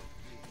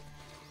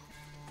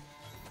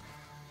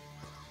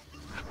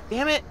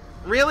 Damn it!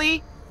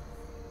 Really?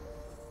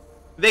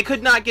 They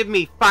could not give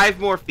me 5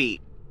 more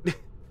feet.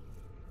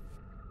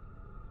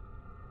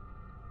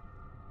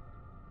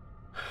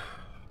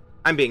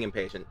 I'm being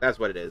impatient. That's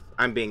what it is.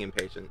 I'm being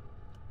impatient.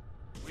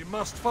 We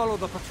must follow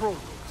the patrol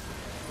route.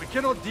 We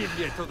cannot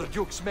deviate or the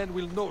Duke's men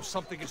will know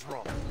something is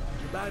wrong.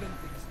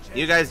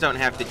 You guys don't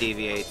have to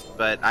deviate,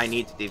 but I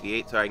need to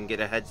deviate so I can get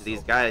ahead to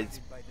these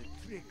guys. By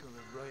the trickle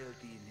of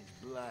royalty in his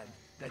blood,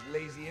 that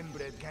lazy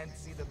inbred can't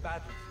see the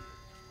battlefield.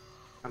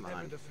 Come on.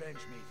 Whatever the French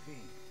may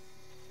think,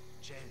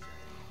 Cesare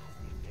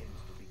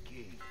intends to be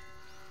king.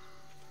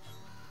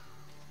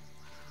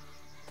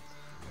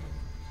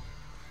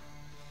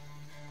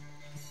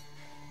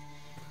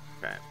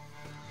 Okay.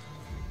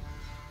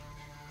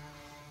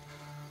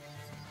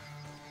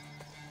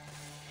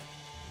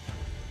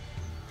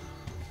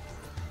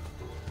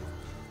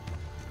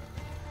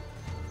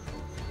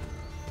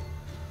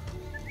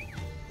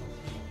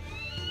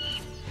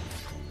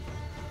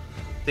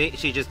 See,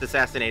 she just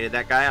assassinated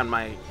that guy on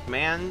my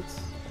commands.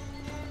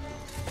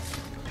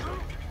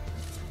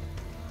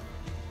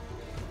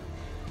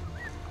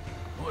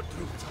 More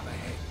troops on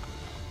ahead.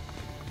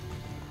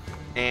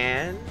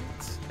 And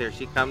there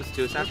she comes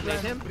to assassinate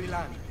him.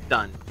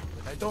 Done.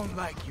 I don't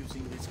like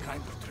using this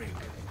kind of trick.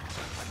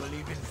 I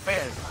believe in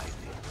fair fighting.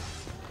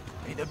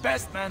 May the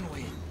best man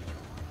win.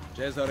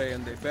 Cesare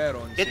and the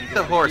Baron. Get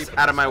the horse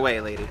out of my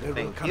way, lady. There will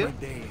Thank come you. a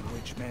day in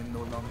which men no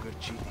longer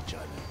cheat each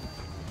other.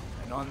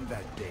 And on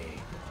that day,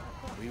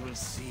 we will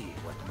see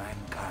what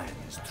mankind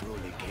is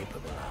truly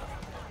capable of.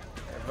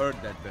 I've heard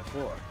that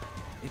before.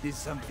 It is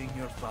something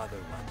your father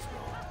once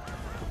wrote.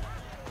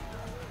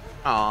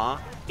 Aw,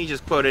 he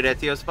just quoted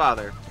Ezio's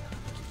father.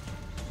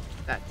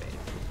 That face.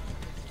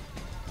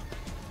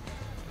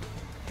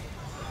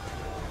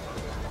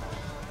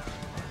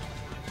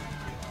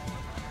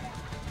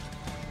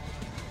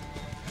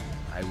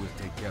 I I will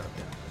take care of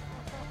them.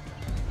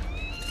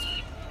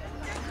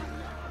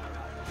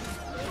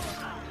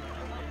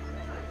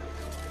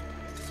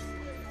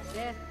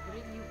 Death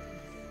bring you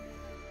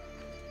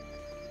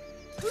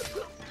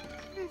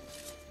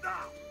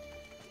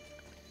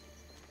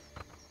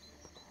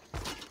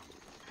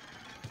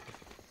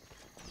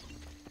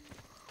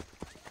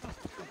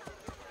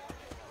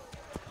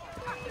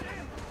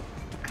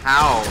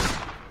How?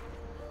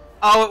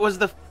 Oh, it was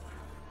the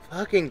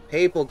fucking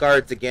papal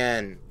guards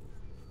again.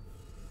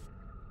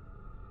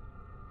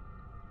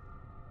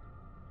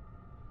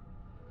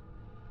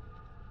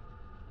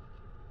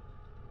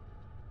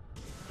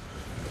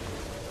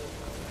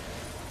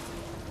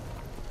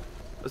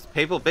 Those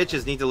papal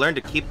bitches need to learn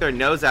to keep their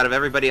nose out of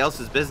everybody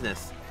else's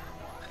business.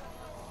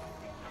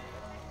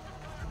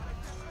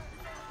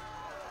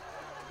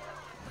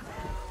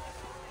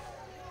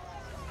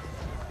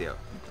 Ezio.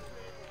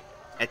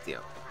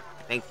 Ezio.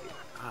 Thank you.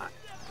 God.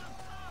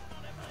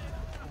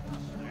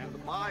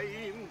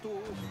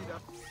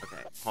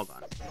 Okay, hold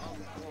on.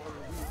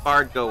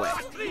 Bard, go away.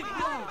 Come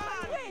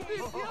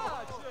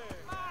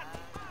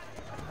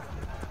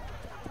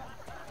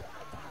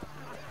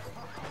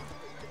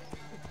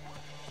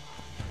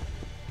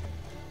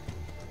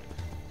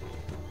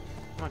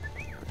on.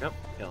 Nope.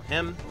 Kill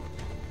him.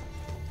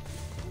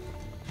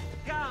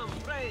 Come,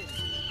 friends.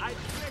 I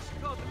fresh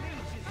got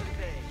milches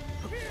today.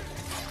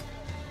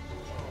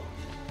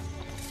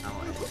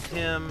 I'll add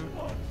him.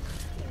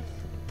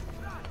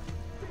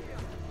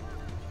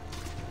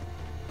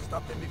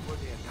 Stop them before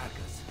they attack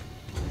us.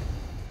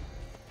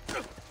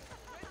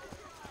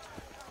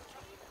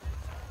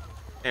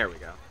 There we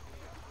go.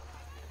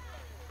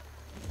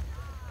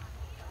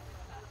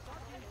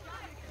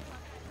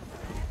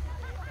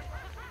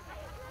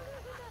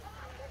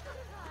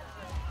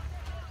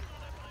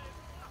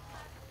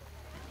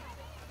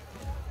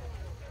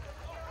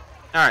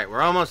 Alright,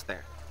 we're almost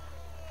there.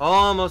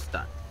 Almost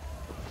done.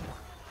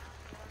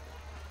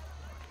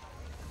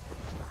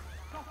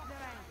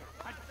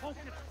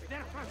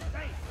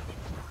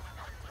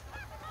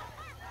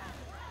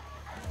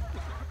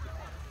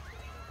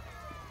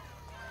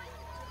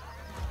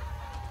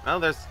 Well,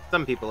 there's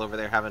some people over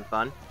there having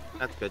fun.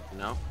 That's good to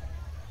know.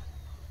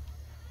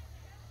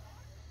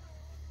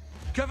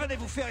 Que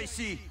venez-vous faire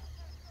ici?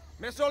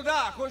 Mes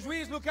soldats,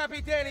 rejoignent le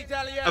capitaine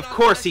italien. Of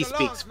course he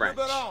speaks French.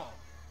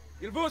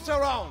 Il vous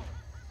surround.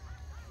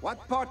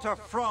 What part of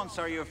France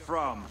are you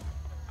from?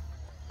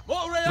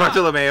 Montreal.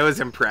 Bartolomeo is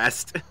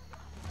impressed.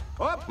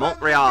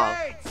 Montreal.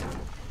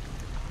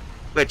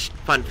 Which,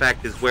 fun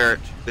fact, is where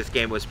this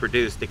game was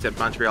produced, except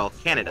Montreal,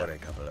 Canada. What a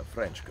couple of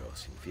French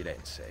girls in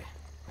Firenze.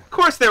 Of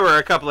course there were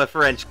a couple of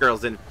French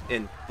girls in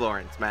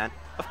Florence, man.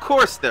 Of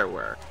course there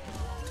were.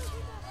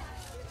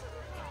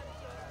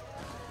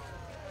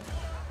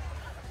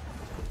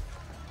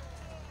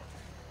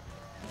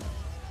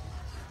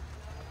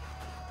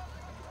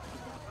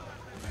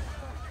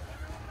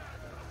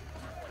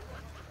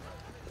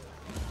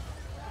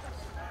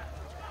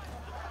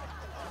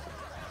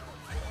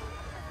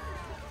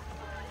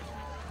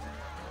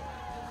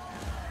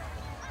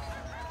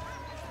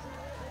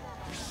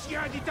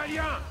 Chien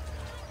d'Italien.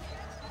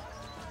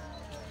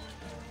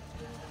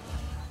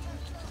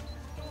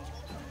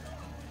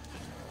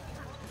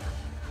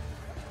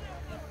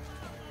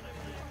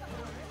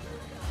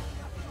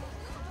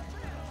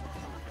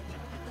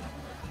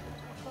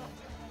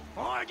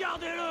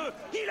 Regardez-le!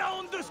 Il a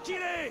honte de ce qu'il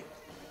est!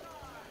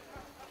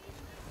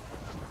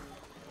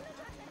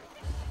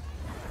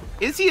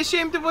 Is he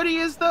ashamed of what he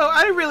is, though?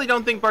 I really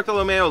don't think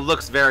Bartolomeo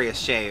looks very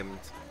ashamed.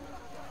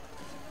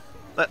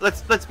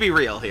 Let's be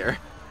real here.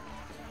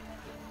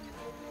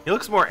 He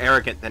looks more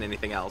arrogant than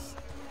anything else.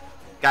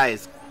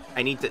 Guys,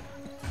 I need to...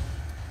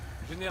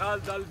 General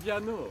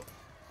D'Alviano,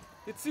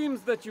 it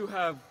seems that you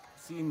have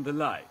seen the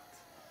light.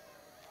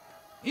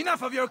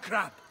 Enough of your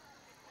crap!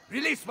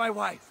 Release my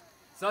wife!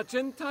 Such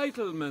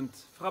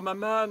entitlement from a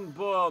man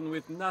born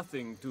with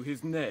nothing to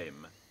his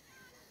name.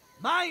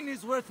 Mine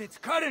is worth its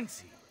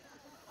currency,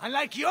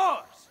 unlike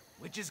yours,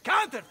 which is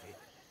counterfeit.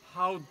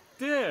 How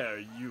dare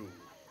you?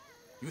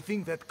 You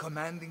think that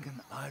commanding an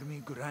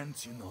army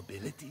grants you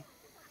nobility?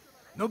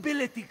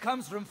 Nobility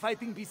comes from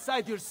fighting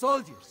beside your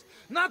soldiers,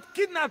 not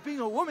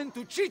kidnapping a woman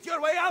to cheat your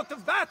way out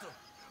of battle.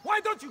 Why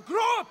don't you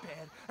grow a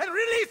pair and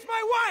release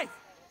my wife?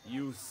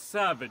 You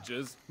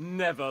savages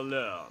never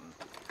learn.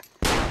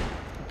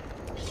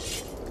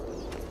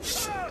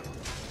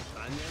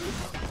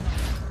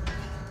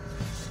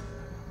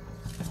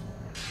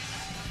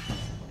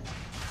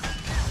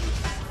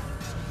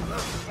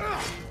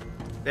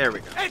 There we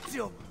go.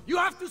 Ezio, you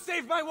have to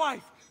save my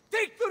wife!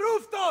 Take the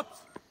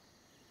rooftops!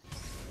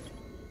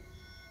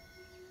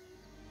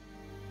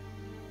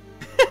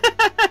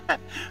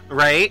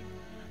 Right?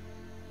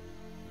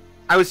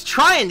 I was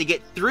trying to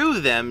get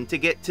through them to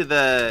get to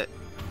the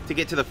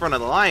front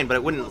of the line, but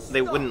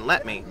they wouldn't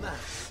let me.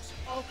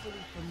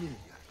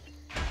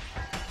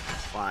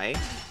 Why?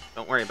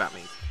 Don't worry about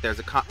me.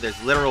 There's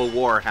literal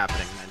war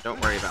happening, man.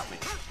 Don't worry about me.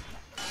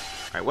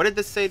 All right, what did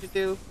this say to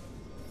do?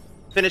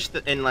 Finish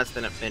in 5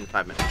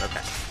 minutes.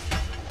 Okay.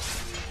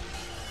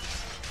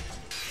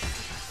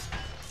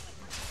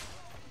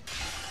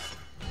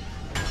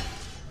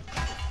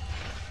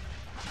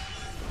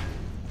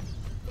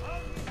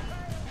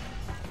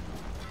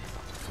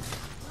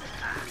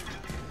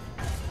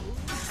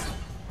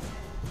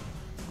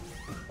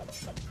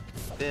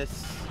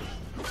 this.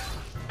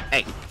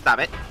 Hey, stop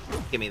it.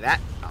 Give me that.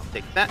 I'll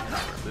take that.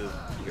 I'll remove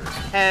your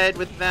head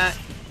with that.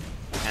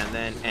 And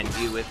then end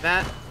you with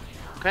that.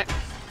 Okay.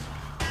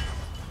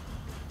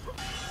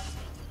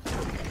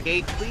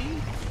 Gate,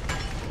 please.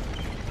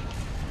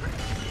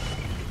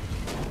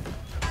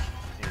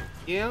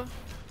 Thank you.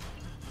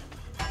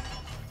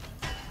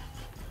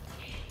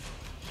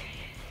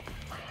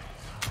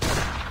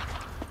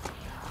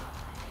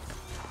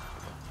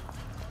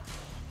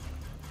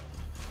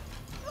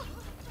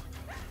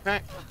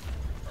 Okay.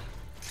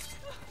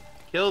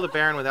 Kill the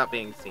Baron without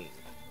being seen.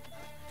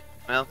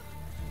 Well,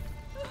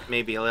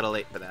 maybe a little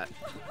late for that.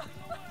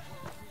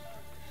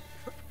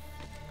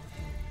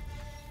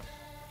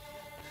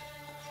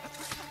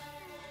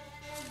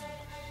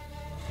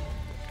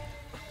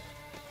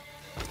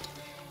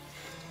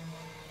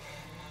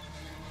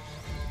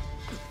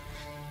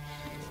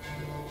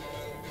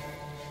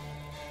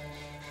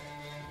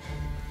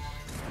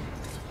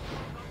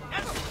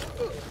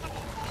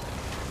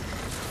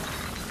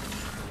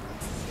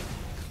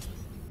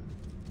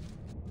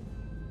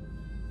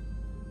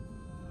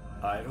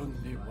 I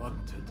only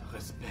wanted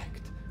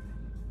respect.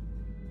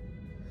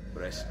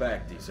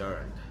 Respect is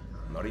earned,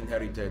 not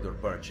inherited or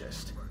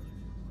purchased.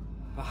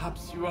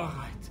 Perhaps you are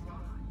right.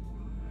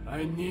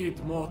 I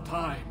need more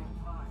time.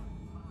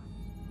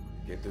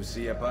 Che tu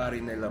sia pari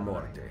nella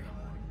morte.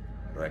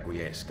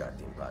 Requiescat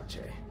in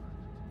pace.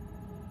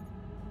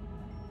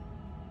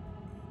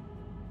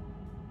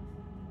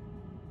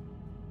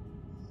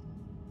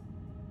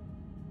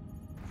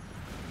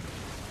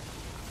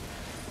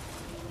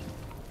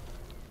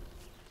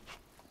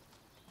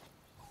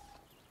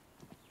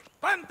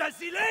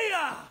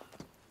 Fantasilea!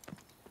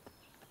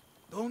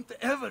 Don't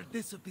ever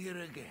disappear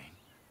again.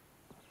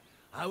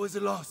 I was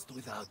lost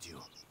without you.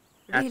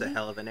 That's Really? a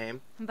hell of a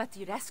name. But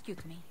you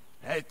rescued me.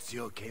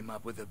 Ezio came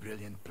up with a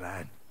brilliant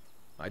plan.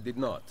 I did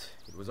not.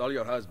 It was all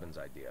your husband's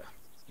idea.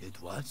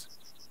 It was?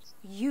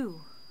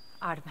 You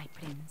are my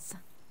prince.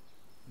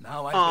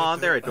 Now Aw, I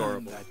they're better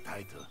earn adorable. that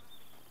title.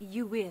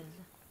 You will.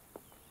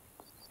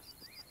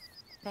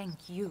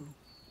 Thank you.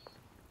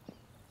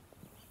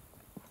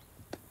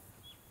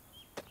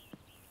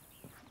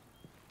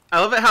 I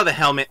love it how the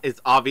helmet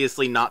is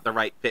obviously not the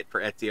right fit for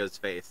Ezio's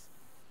face.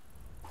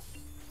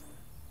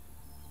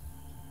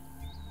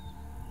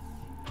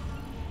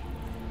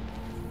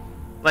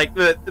 Like,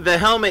 the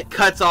helmet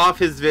cuts off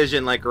his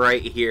vision, like,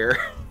 right here.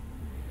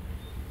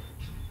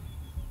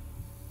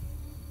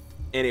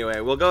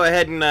 Anyway, we'll go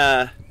ahead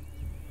and,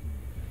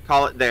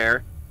 call it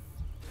there.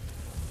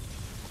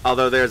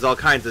 Although there's all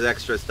kinds of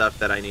extra stuff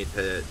that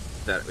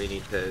we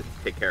need to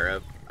take care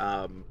of.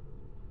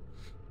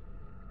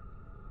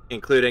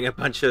 Including a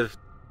bunch of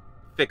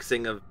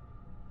fixing of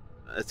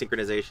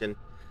synchronization.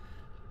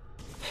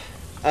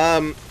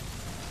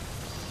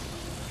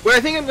 What I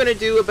think I'm going to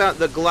do about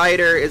the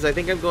glider is I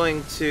think I'm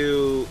going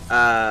to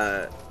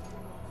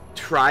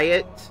try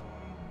it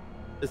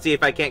to see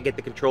if I can't get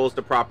the controls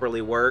to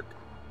properly work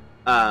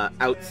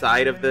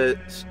outside of the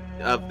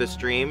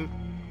stream,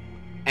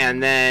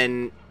 and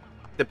then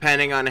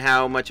depending on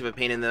how much of a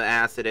pain in the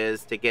ass it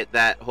is to get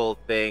that whole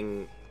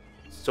thing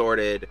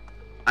sorted,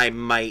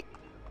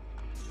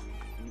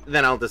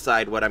 then I'll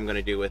decide what I'm going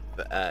to do with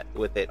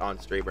it on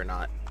stream or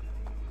not.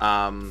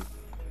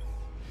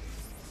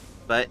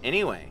 But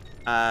anyway,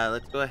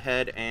 let's go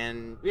ahead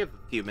and... We have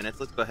a few minutes.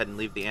 Let's go ahead and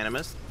leave the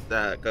Animus.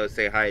 Go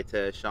say hi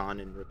to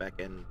Sean and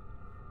Rebecca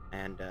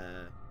and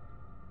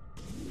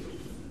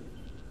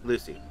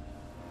Lucy.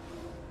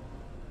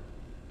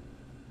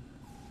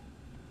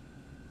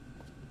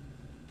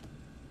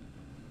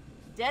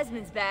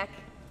 Desmond's back.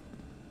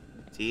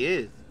 He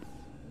is.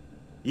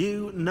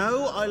 You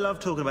know I love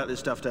talking about this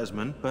stuff,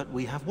 Desmond, but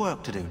we have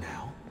work to do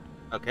now.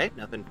 Okay,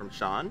 nothing from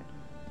Sean.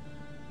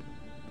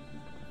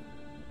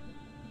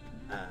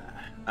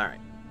 Alright.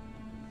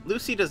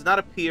 Lucy does not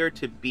appear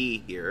to be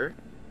here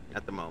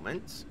at the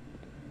moment.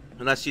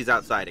 Unless she's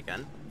outside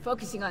again.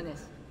 Focusing on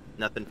this.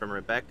 Nothing from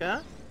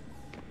Rebecca.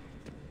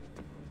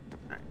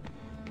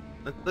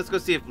 Alright. Let's go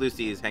see if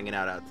Lucy is hanging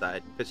out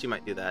outside, because she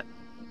might do that.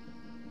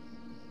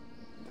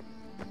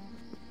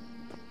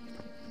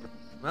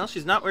 Well,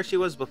 she's not where she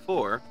was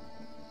before.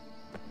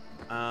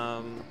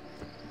 I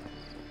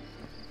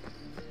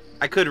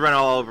could run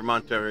all over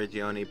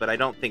Monteriggioni, but I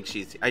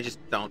just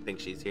don't think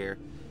she's here.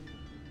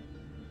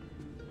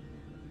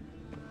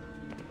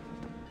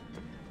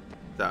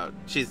 So,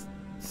 she's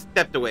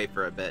stepped away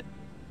for a bit.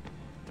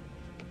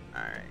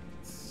 Alright.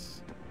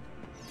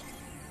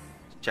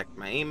 Check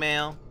my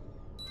email.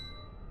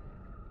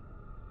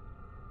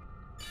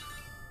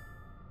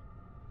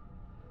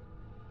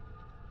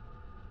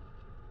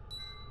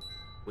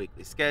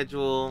 Weekly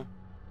schedule.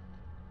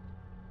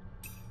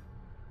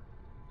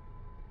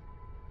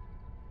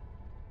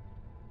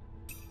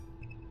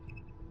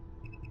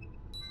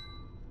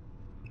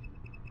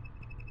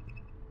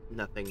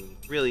 Nothing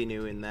really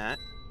new in that.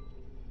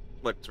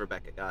 What's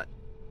Rebecca got?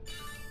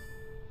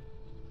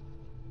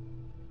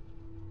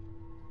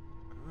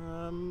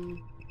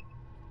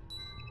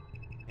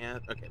 Yeah,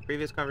 okay.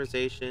 Previous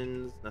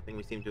conversations. Nothing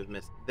we seem to have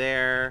missed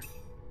there.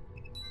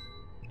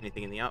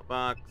 Anything in the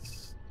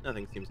outbox?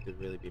 Nothing seems to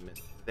really be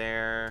missed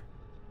there.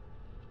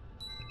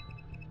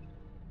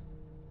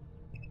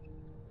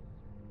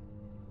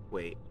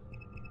 Wait.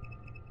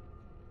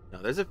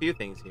 No, there's a few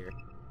things here.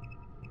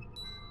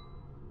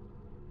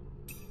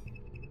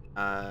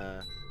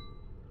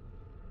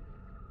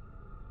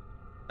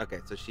 Okay,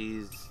 so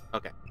she's...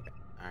 Okay.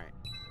 Alright.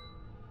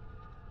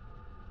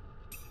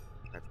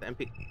 That's the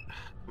MP...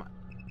 Come on.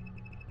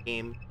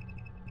 Game.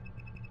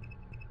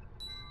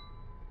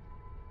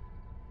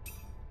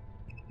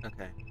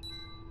 Okay.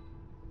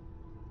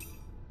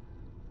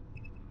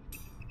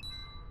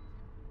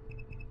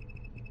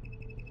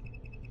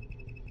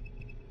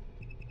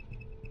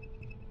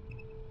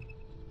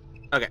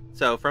 Okay,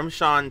 so from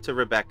Sean to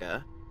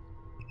Rebecca.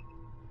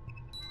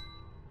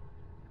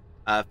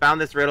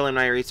 Found this riddle in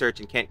my research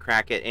and can't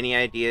crack it. Any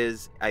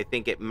ideas? I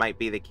think it might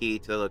be the key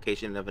to the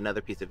location of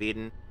another piece of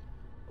Eden.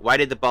 Why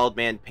did the bald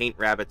man paint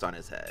rabbits on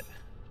his head?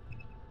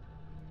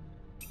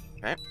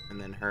 Okay, and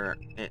then her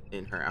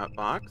in her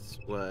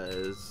outbox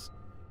was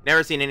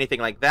never seen anything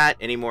like that.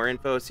 Any more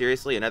info?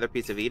 Seriously, another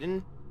piece of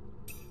Eden?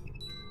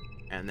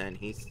 And then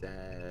he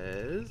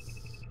says,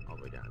 all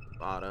the way down at the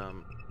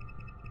bottom.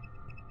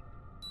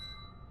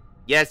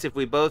 Yes, if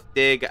we both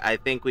dig, I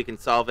think we can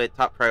solve it.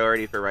 Top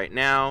priority for right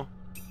now.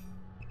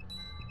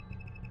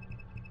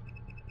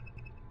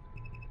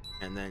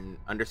 And then,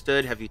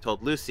 understood. Have you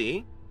told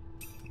Lucy?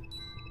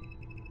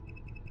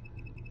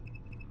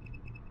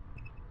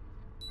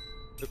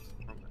 Oops.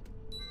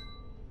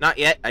 Not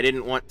yet. I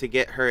didn't want to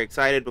get her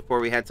excited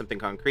before we had something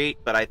concrete,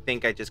 but I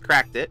think I just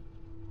cracked it.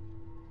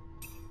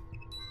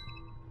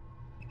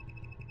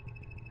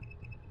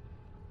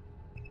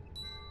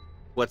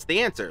 What's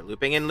the answer?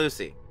 Looping in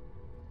Lucy.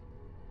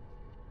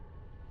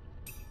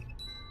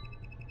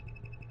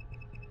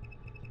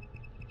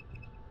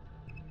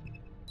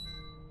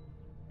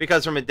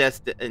 Because from a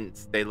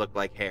distance, they look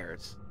like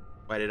hairs.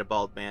 Why did a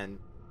bald man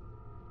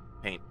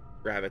paint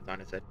rabbits on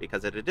his head?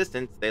 Because at a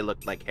distance, they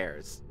look like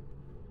hairs.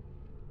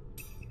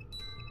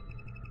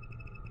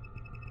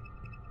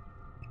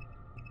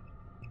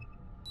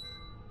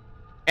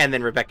 And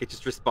then Rebecca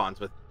just responds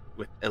with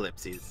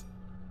ellipses.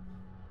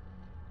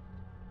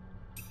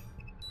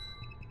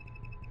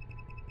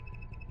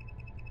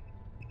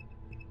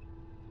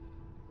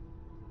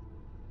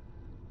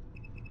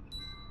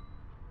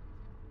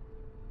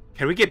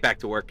 Can we get back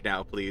to work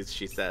now, please?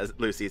 She says.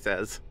 Lucy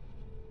says.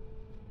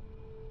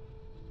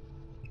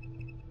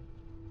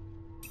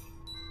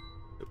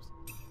 Oops.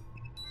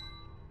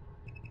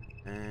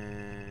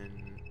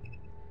 And...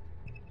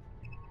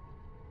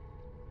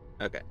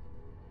 Okay.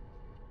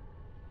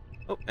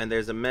 Oh, and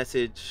there's a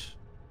message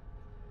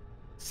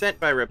sent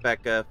by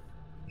Rebecca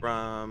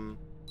from...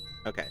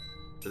 Okay.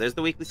 So there's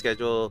the weekly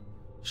schedule.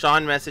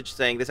 Sean messaged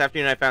saying, this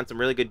afternoon I found some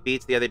really good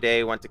beats the other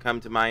day. Want to come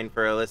to mine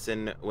for a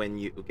listen when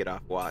you get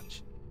off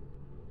watch.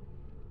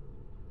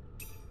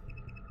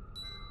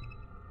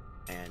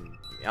 And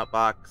the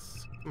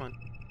outbox. Come on.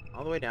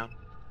 All the way down.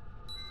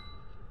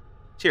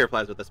 She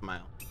replies with a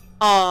smile.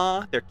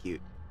 Aww, they're cute.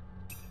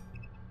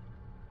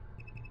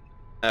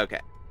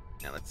 Okay.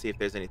 Now let's see if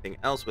there's anything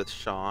else with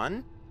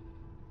Sean.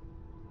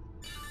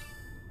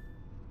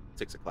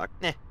 6 o'clock.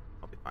 Nah,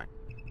 I'll be fine.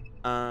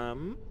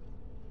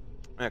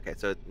 Okay,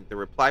 so the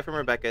reply from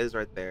Rebecca is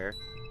right there.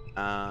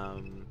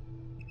 Alright,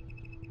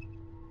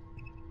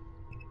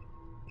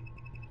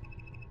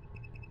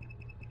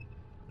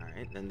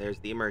 then there's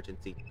the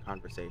emergency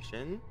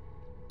conversation.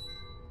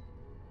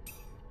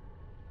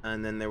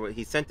 And then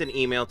he sent an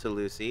email to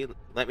Lucy.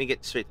 Let me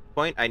get straight to the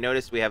point. I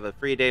noticed we have a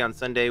free day on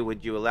Sunday.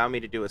 Would you allow me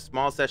to do a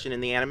small session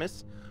in the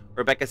Animus?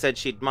 Rebecca said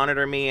she'd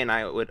monitor me and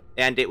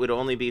it would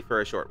only be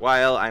for a short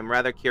while. I'm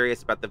rather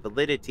curious about the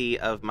validity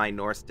of my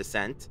Norse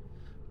descent.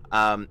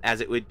 As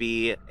it would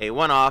be a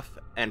one-off,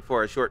 and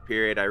for a short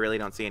period, I really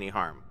don't see any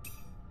harm.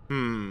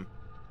 And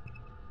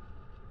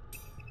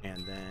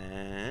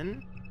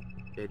then...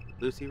 did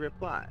Lucy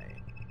reply?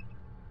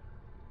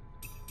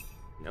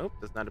 Nope,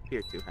 does not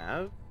appear to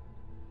have.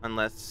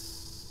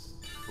 Unless,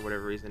 for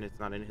whatever reason, it's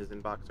not in his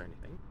inbox or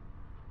anything.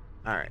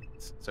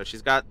 Alright, so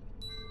she's got...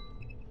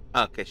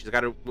 Okay, she's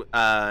got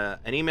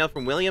an email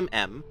from William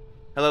M.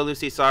 Hello,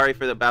 Lucy, sorry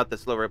about the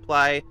slow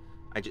reply.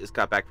 I just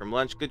got back from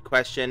lunch. Good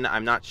question.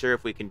 I'm not sure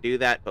if we can do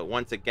that, but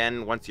once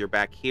you're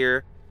back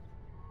here...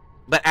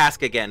 But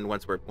ask again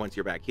once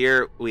you're back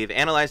here. We've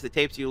analyzed the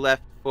tapes you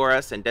left for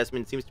us, and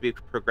Desmond seems to be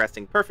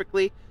progressing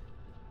perfectly.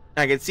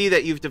 I can see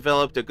that you've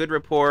developed a good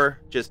rapport.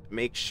 Just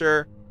make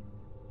sure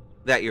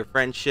that your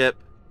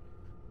friendship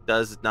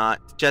does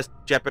not just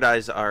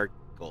jeopardize our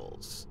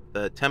goals.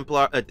 The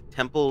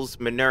temples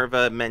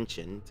Minerva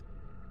mentioned...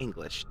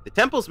 English. The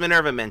temples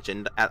Minerva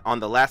mentioned on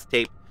the last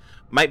tape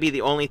might be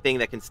the only thing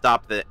that can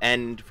stop the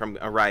end from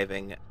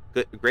arriving.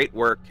 Great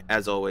work,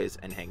 as always,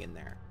 and hang in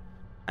there.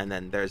 And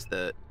then there's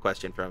the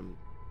question from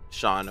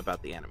Sean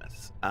about the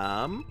Animus.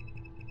 Let's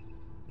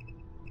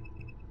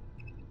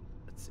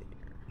see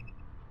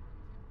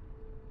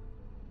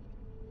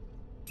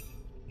here.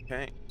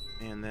 Okay,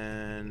 and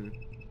then...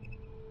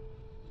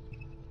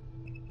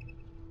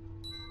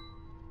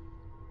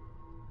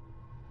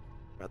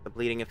 About the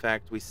bleeding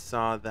effect, we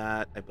saw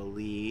that, I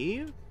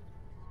believe.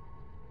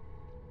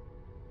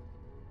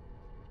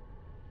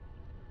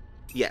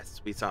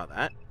 Yes, we saw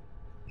that.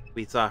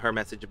 We saw her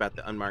message about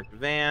the unmarked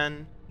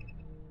van.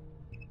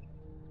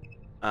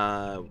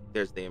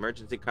 There's the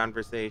emergency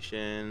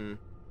conversation.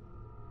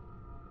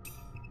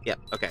 Yep,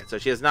 okay, so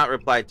she has not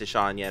replied to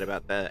Sean yet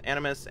about the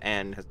Animus,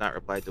 and has not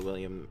replied to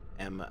William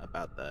M.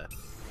 about the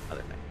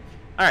other thing.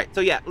 Alright, so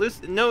yeah,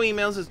 no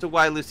emails as to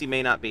why Lucy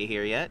may not be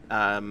here yet,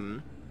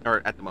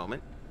 or at the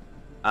moment.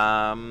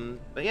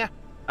 But yeah,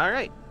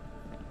 alright.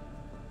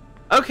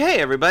 Okay,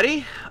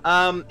 everybody,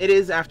 it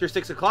is after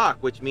 6 o'clock,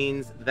 which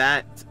means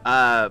that,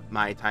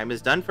 my time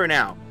is done for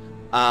now.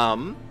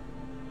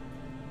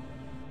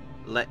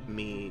 Let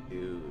me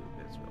do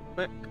this real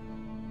quick.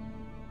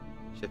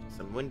 Shift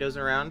some windows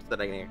around so that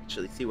I can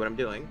actually see what I'm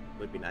doing.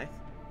 Would be nice.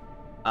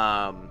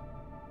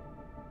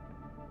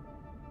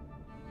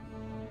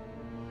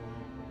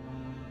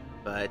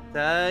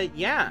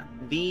 Yeah,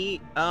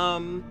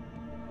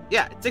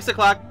 yeah, it's 6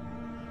 o'clock.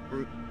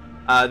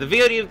 The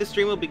VOD of the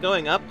stream will be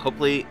going up,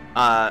 hopefully,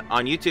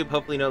 on YouTube,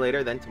 hopefully no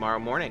later than tomorrow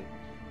morning.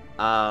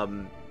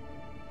 And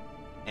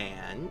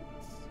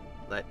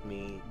let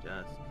me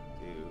just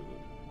do,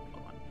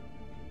 hold on.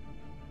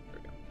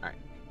 There we go. Alright,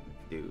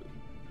 let's do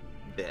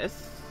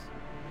this.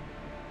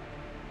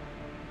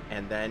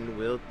 And then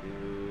we'll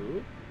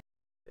do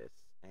this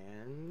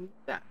and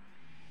that.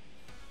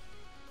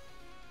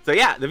 So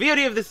yeah, the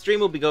VOD of this stream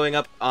will be going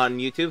up on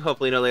YouTube,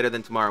 hopefully no later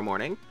than tomorrow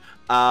morning.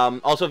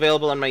 Also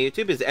available on my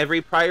YouTube is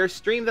every prior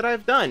stream that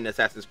I've done.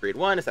 Assassin's Creed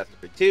 1, Assassin's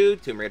Creed 2,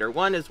 Tomb Raider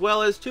 1, as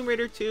well as Tomb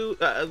Raider 2,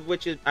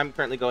 which I'm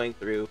currently going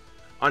through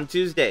on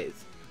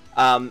Tuesdays.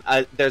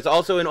 There's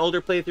also an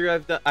older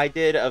playthrough I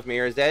did of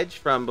Mirror's Edge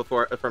from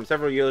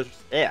several years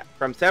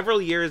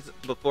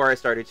before I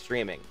started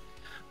streaming.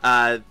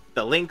 The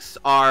links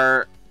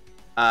are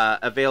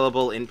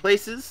available in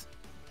places,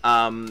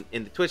 in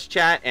the Twitch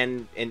chat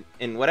and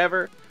in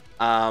whatever.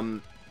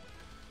 On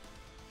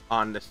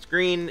the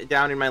screen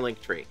down in my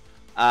link tree.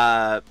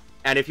 And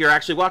if you're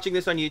actually watching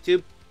this on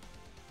YouTube,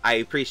 I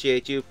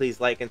appreciate you. Please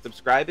like and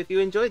subscribe if you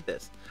enjoyed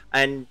this.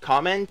 And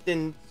comment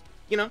and,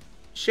 you know,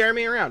 share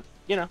me around.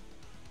 You know.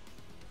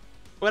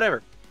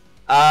 Whatever.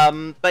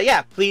 But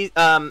yeah, please,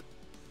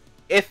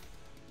 if,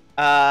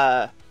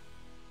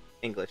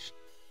 English.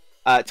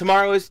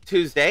 Tomorrow is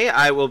Tuesday.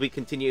 I will be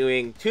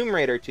continuing Tomb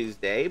Raider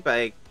Tuesday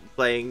by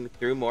playing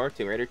through more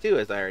Tomb Raider 2,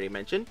 as I already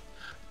mentioned.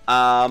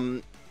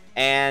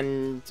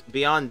 And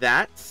beyond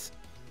that,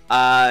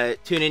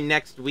 tune in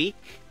next week.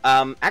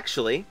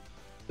 Actually,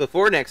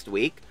 before next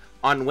week,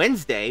 on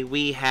Wednesday,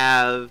 we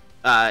have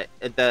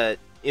the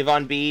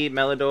Yvonne B,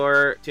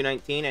 Melidor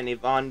 219, and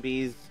Yvonne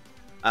B's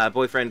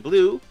boyfriend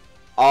Blue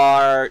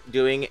are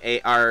doing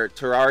our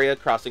Terraria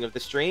Crossing of the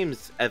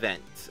Streams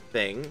event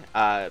thing,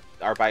 our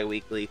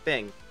bi-weekly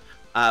thing,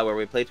 where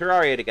we play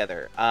Terraria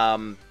together.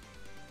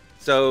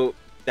 So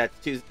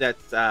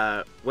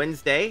that's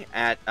Wednesday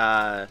at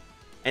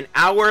an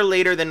hour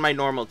later than my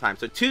normal time.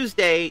 So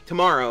Tuesday,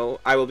 tomorrow,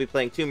 I will be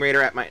playing Tomb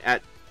Raider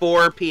at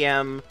 4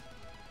 p.m.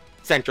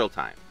 Central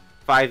Time,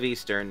 5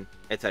 Eastern,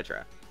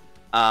 etc.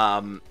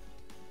 And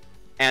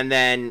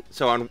then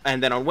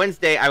on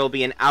Wednesday, I will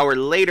be an hour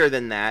later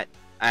than that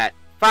at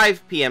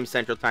 5 p.m.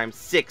 Central Time,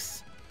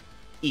 6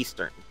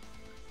 Eastern.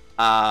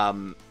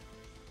 And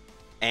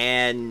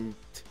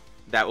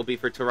that will be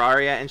for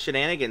Terraria and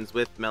Shenanigans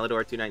with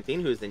Melidor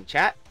 219, who's in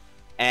chat,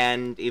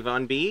 and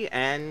Yvonne B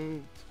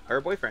and her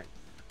boyfriend.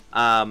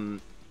 And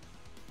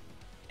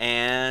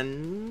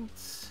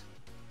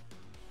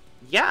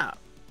yeah,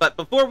 but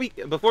before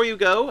you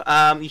go,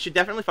 you should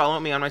definitely follow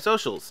me on my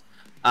socials,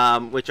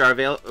 which are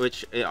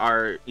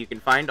you can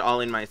find all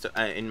in my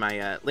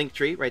link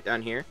tree right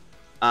down here.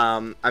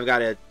 I've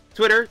got a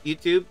Twitter,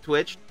 YouTube,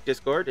 Twitch,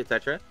 Discord,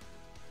 etc.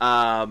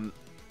 And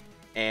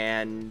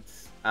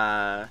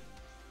I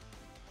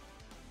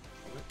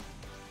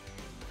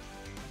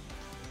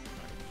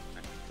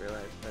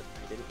realized that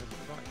I didn't press the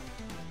button.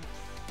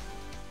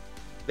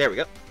 There we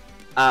go.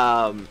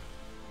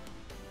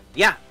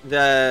 Yeah,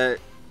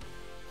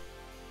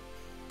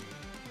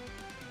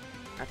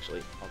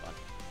 actually, hold on.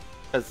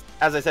 Because,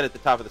 as I said at the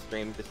top of the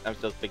stream, I'm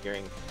still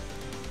figuring...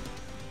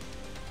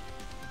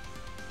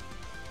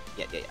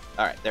 Yeah.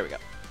 Alright, there we go.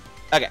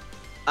 Okay.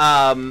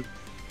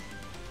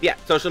 Yeah,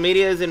 social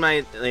media is in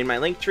my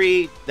link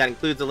tree. That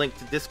includes a link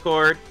to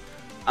Discord.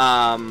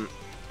 I'm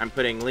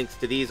putting links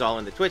to these all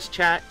in the Twitch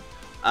chat.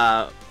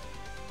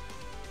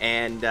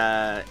 And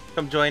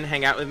come join,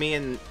 hang out with me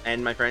and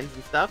my friends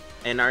and stuff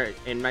in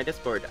my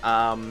Discord.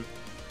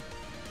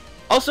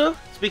 Also,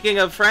 speaking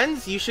of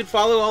friends, you should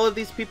follow all of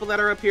these people that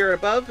are up here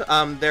above.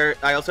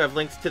 I also have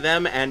links to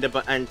them and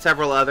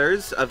several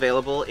others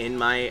available in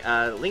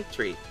my link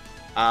tree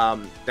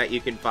that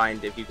you can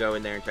find if you go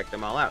in there and check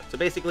them all out. So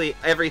basically,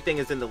 everything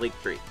is in the link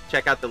tree.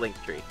 Check out the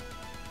link tree.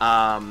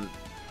 Melidor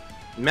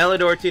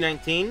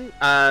 219.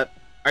 Are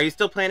you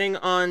still planning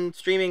on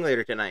streaming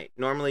later tonight?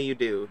 Normally you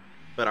do.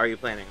 But are you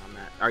planning on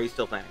that? Are you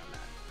still planning on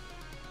that?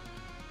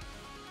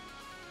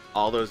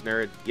 All those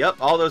nerds. Yep,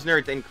 all those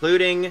nerds,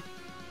 including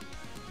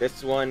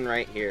This one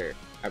right here,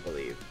 I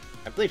believe.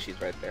 I believe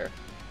she's right there.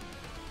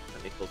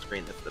 Let me full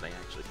screen this so that I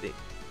actually see.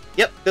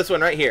 Yep, this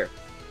one right here.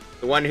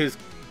 The one who's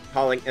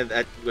calling,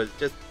 that was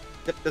just,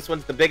 this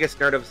one's the biggest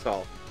nerd of us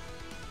all.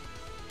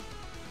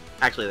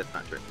 Actually, that's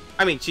not true.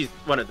 I mean, she's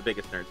one of the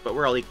biggest nerds, but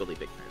we're all equally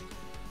big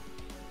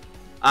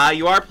nerds.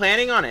 You are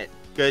planning on it.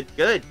 Good,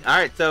 good.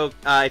 Alright, so,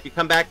 if you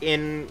come back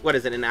in, what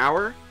is it, an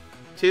hour?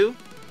 2?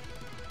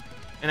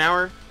 An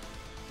hour?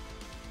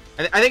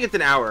 I think it's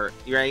an hour,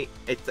 right?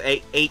 It's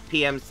 8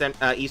 p.m.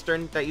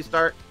 Eastern that you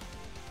start.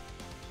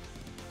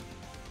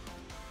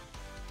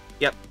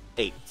 Yep,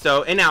 8.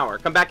 So, an hour.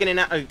 Come back in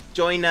and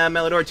join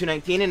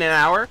Melodor219 in an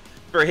hour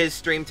for his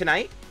stream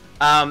tonight.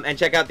 And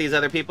check out these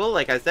other people.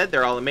 Like I said,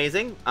 they're all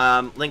amazing.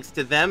 Links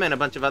to them and a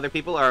bunch of other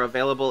people are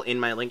available in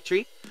my link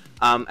tree.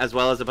 As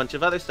well as a bunch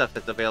of other stuff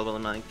that's available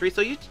in my link tree. So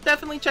you should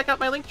definitely check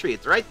out my link tree.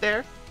 It's right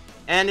there.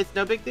 And it's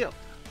no big deal.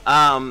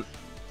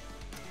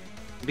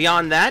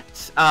 Beyond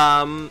that,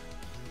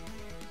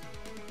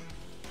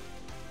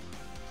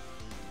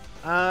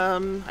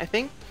 I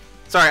think.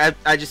 Sorry,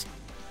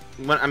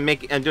 I'm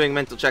doing a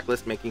mental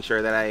checklist, making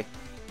sure that I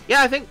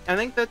think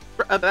that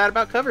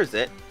about covers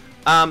it.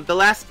 The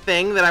last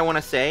thing that I want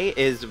to say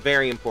is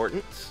very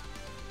important.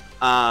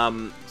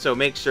 So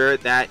make sure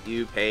that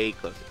you pay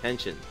close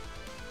attention.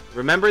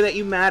 Remember that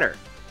you matter.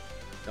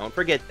 Don't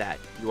forget that.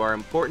 You are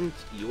important,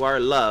 you are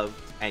loved,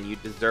 and you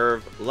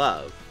deserve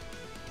love.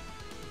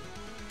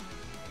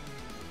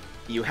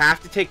 You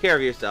have to take care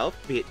of yourself,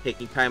 be it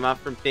taking time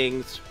off from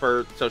things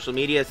for social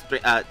media,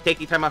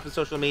 taking time off of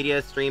social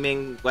media,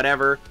 streaming,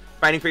 whatever,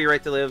 fighting for your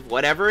right to live,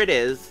 whatever it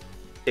is,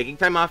 taking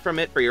time off from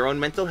it for your own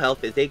mental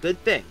health is a good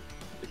thing,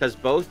 because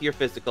both your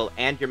physical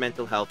and your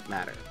mental health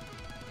matter.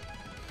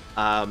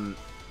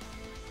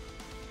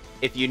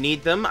 If you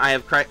need them,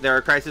 there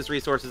are crisis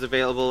resources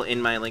available in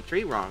my link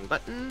tree. Wrong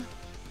button.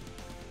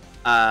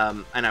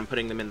 And I'm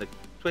putting them in the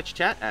Twitch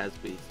chat as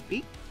we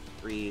speak.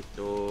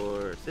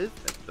 Resources.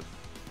 There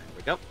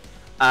we go.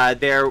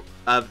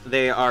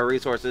 They are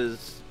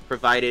resources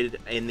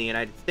provided in the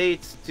United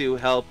States to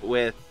help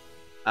with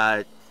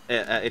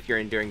if you're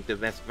enduring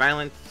domestic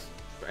violence,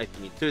 if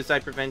you need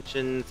suicide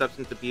prevention,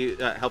 substance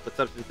abuse, help with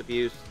substance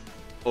abuse,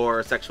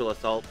 or sexual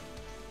assault.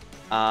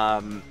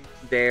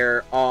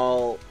 They're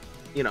all,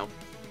 you know,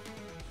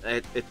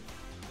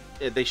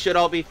 they should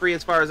all be free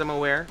as far as I'm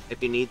aware,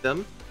 if you need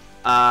them.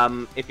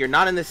 If you're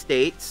not in the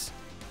States,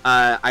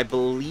 I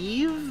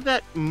believe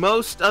that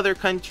most other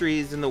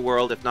countries in the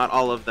world, if not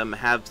all of them,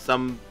 have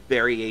some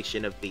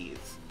variation of these.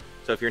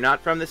 So if you're not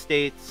from the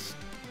States,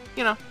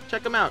 you know,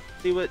 check them out.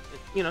 See what,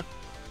 you know,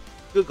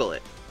 Google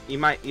it.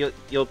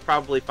 You'll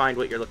probably find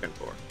what you're looking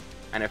for.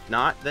 And if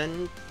not,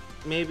 then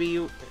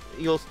maybe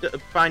you'll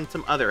find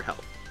some other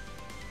help.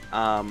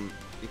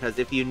 Because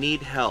if you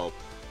need help,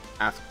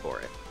 ask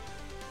for it.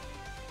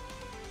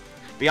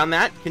 Beyond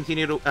that,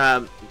 continue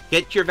to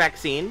get your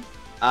vaccine.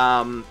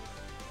 You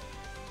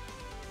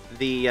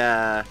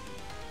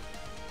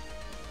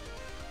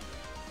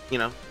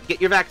know, get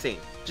your vaccine.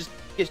 Just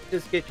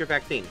get your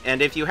vaccine.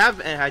 And if you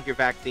haven't had your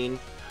vaccine,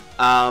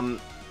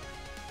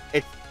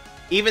 it's,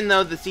 even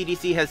though the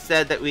CDC has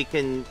said that we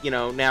can, you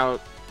know, now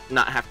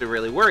not have to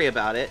really worry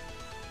about it,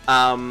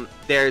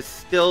 there's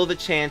still the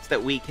chance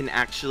that we can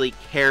actually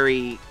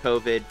carry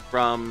COVID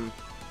from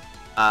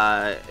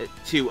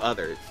to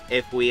others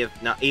if we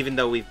have not, even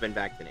though we've been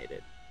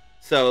vaccinated.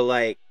 So,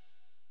 like,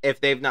 if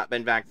they've not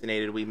been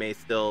vaccinated, we may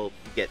still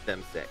get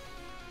them sick.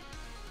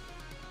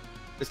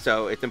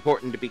 So it's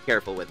important to be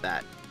careful with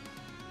that.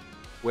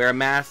 Wear a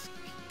mask.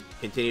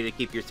 Continue to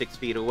keep your 6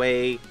 feet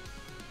away.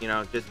 You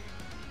know, just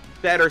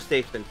better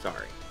safe than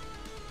sorry.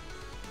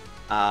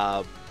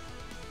 And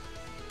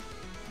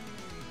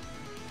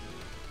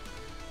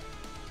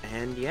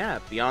yeah,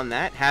 beyond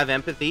that, have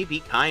empathy,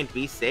 be kind,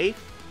 be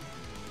safe.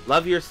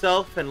 Love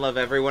yourself and love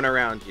everyone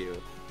around you.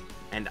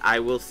 And I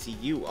will see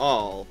you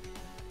all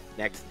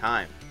next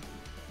time.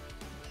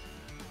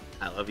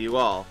 I love you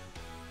all.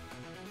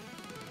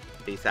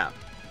 Peace out.